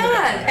approach.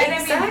 Yeah,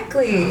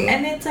 exactly.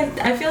 And it's like,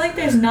 I feel like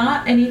there's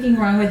not anything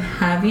wrong with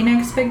having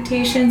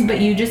expectations, but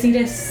you just need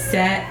to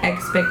set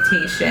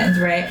expectations,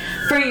 right?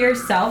 For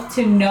yourself,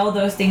 to know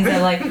those things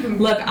that, like,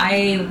 look,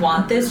 I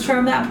want this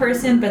from that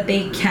person, but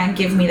they can't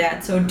give me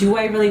that. So do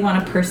I really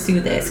want to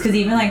pursue this? Because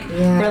even, like,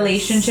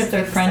 relationships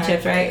or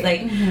friendships, right?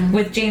 Like,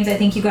 with James, I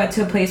think you got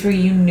to a place where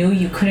you knew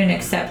you couldn't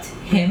accept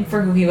him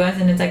for who he was,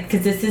 and it's like,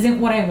 because this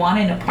isn't what I want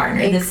in a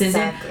partner. This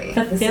isn't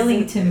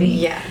fulfilling to me.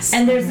 Yes.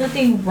 And there's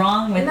nothing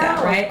wrong with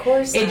that, right? Of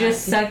course it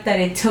just sucked that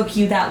it took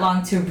you that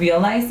long to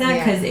realize that,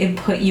 because it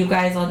put you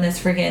guys on this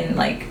friggin'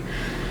 like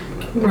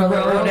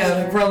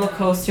roller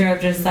coaster of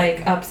just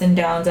like ups and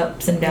downs,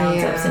 ups and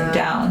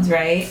downs,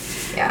 right?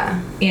 Yeah.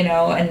 You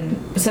know,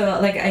 and so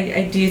like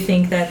I do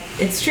think that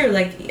it's true,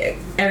 like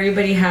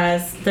everybody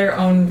has their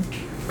own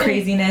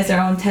craziness, our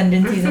own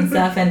tendencies and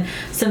stuff, and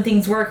some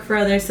things work for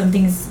others, some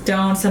things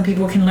don't. Some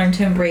people can learn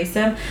to embrace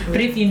them,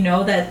 but if you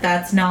know that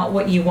that's not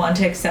what you want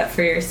to accept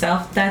for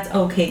yourself, that's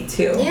okay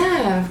too.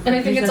 Yeah. And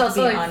I think it's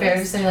also like fair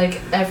to say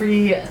like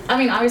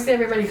obviously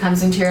everybody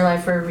comes into your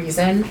life for a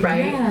reason,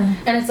 right? Yeah.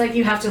 And it's like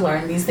you have to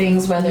learn these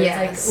things, whether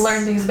it's like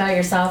learn things about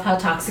yourself, how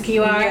toxic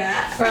you are,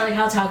 or like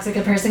how toxic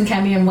a person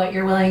can be and what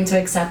you're willing to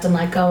accept and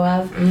let go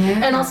of.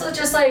 And also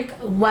just like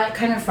what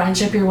kind of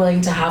friendship you're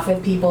willing to have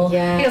with people.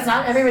 Because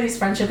not everybody's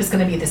friendship is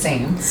going to be the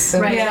same.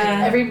 Right?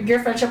 Like your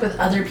friendship with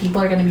other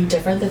people are going to be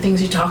different. The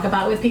things you talk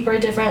about with people are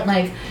different.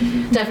 Like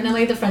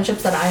definitely the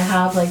friendships that I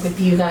have like with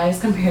you guys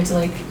compared to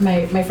like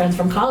my friends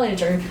from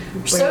college are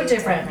so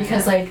different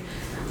because like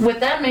with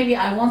them maybe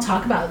I won't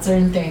talk about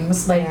certain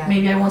things, like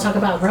maybe I won't talk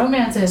about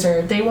romances,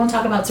 or they won't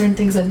talk about certain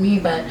things with me,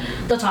 but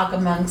they'll talk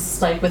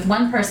amongst like with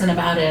one person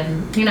about it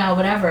and you know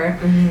whatever.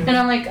 And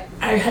I'm like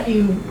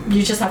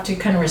you just have to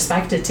kind of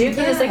respect it too,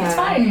 because like it's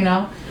fine, you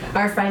know,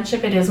 our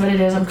friendship, it is what it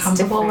is. I'm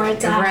comfortable where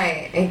it's at,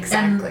 right?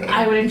 Exactly. And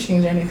I wouldn't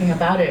change anything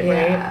about it.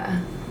 Right?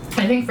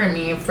 I think for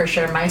me, for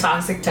sure, my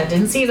toxic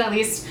tendencies, at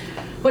least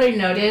what I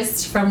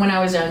noticed from when I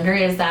was younger,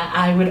 is that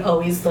I would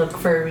always look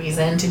for a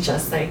reason to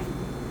just like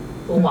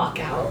walk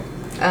out.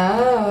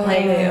 Oh,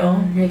 like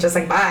you're just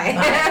like bye.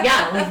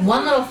 Yeah, like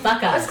one little fuck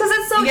up. That's because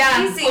it's so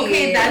easy.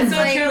 Okay, that's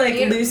so true.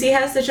 Like Lucy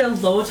has such a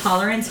low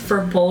tolerance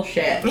for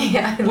bullshit.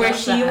 Where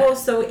she will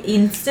so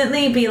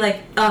instantly be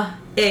like,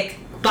 ick,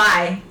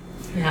 bye.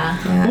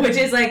 Yeah. Which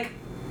is like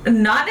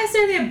not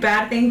necessarily a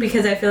bad thing,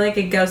 because I feel like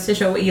it goes to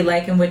show what you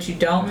like and what you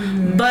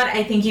don't, but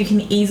I think you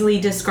can easily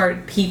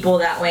discard people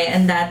that way,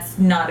 and that's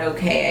not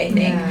okay, I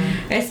think.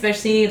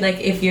 Especially like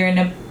if you're in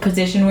a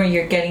position where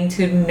you're getting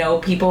to know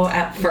people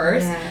at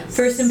first.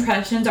 First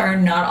impressions are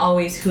not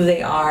always who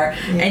they are,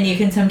 and you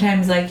can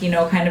sometimes like, you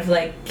know, kind of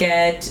like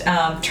get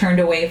turned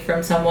away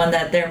from someone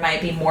that there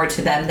might be more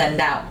to them than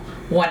that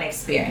one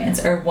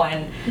experience or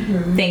one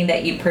thing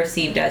that you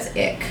perceived as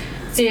ick.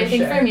 See, I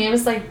think for me it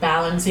was like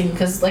balancing,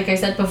 because like I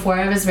said before,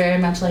 I was very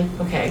much like,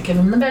 okay, give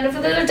them the benefit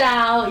of the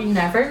doubt, you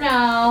never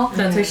know.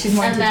 That's why she's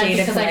more into data. And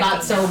then because I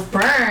got so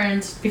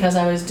burned because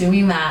I was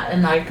doing that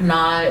and like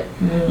not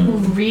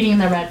reading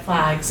the red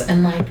flags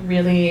and like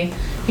really,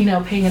 you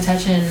know, paying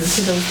attention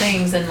to those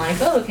things, and like,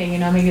 oh, okay, you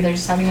know, maybe they're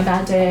just having a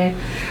bad day,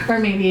 or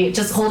maybe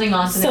just holding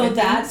on to the good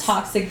that things.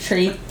 Toxic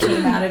trait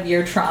came out of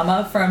your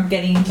trauma from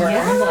getting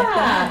burned like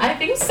that? I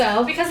think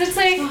so, because it's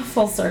like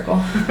full circle.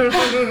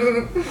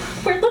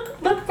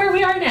 Look where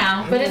we are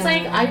now. But it's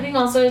like, I think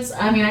also it's,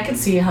 I mean, I could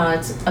see how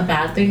it's a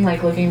bad thing,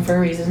 like looking for a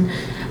reason,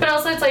 but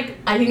also it's like,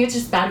 I think it's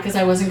just bad because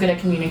I wasn't good at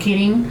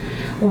communicating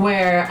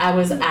where I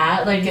was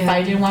at. Like if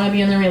I didn't want to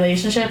be in the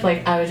relationship,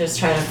 like I would just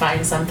try to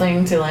find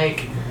something to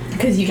like,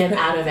 because you get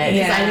out of it,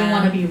 because I didn't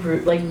want to be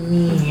rude, like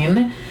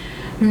mean.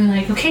 I'm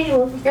like, okay,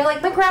 well, you're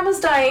like, my grandma's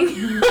dying.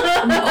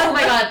 Oh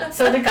my god.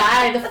 So the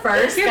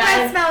first your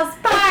guy. breath smells,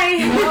 bye.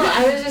 No,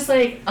 I was just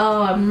like,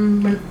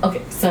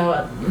 okay,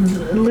 so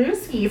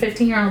Lucy,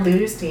 15-year-old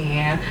Lucy.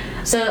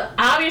 So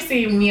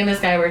obviously me and this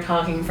guy were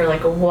talking for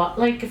like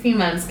a few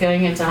months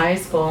going into high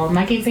school.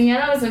 My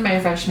quinceañera was in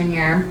my freshman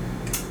year.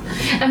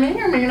 And then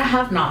you're gonna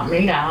have not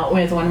made out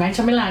with one of my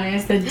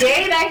chambelanes the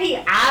day that he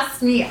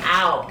asked me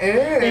out.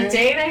 The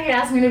day that he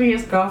asked me to be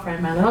his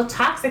girlfriend, my little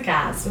toxic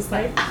ass was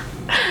like,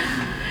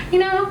 you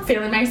know,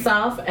 feeling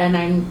myself, and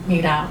I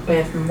made out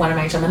with one of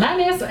my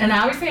chambelanes, and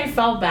obviously I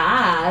felt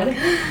bad.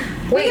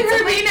 Wait,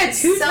 her being a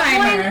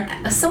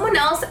two-timer. Someone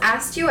else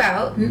asked you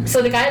out?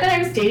 So the guy that I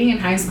was dating in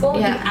high school,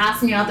 he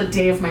asked me out the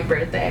day of my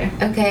birthday.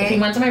 Okay. He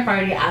went to my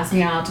party, asked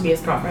me out to be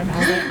his girlfriend. I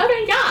was like,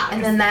 okay, yeah.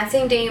 And then that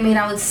same day you made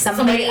out with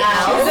somebody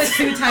else? She was a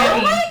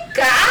two-timing. Oh my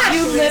gosh,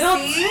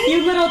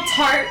 you little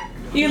tart.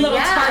 You little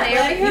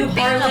tartlet, you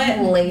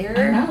harlot.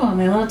 I know,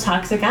 my little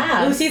toxic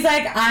ass. Lucy's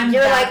like, I'm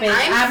You're that like, bitch.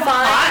 I'm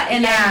fine, hot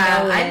and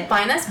I know I'm it.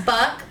 fine as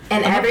fuck,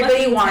 and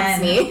everybody wants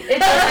me. It's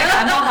like,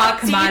 I'm a hot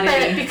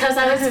commodity. But because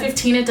I was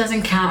 15, it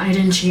doesn't count. I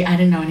didn't cheat. I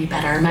didn't know any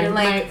better.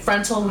 My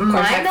frontal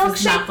cortex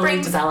was not fully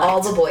brings developed.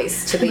 all the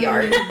boys to the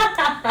yard.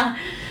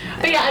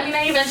 But yeah, I mean,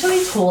 I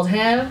eventually told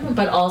him,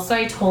 but also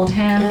I told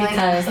him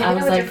because I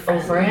was like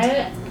over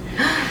it.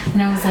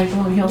 And I was like,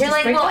 well, he'll You're just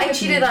like, break well, up I with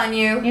cheated me. on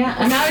you. Yeah,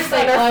 and I was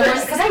like,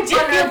 because I did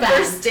feel bad.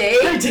 First date?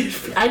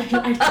 I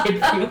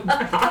did feel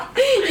bad.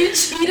 You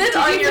cheated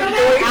on your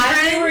boyfriend?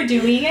 boyfriend? You were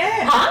doing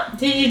it? Huh?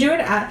 Did you do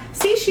it?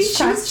 See, she's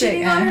She was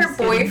cheating on her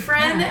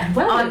boyfriend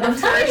on the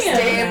first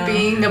day of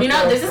being a You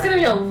know, this is going to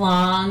be a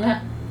long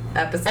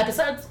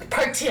episode.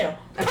 Part 2. Okay.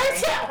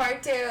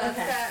 Part 2.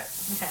 Okay.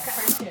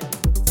 Part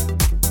 2.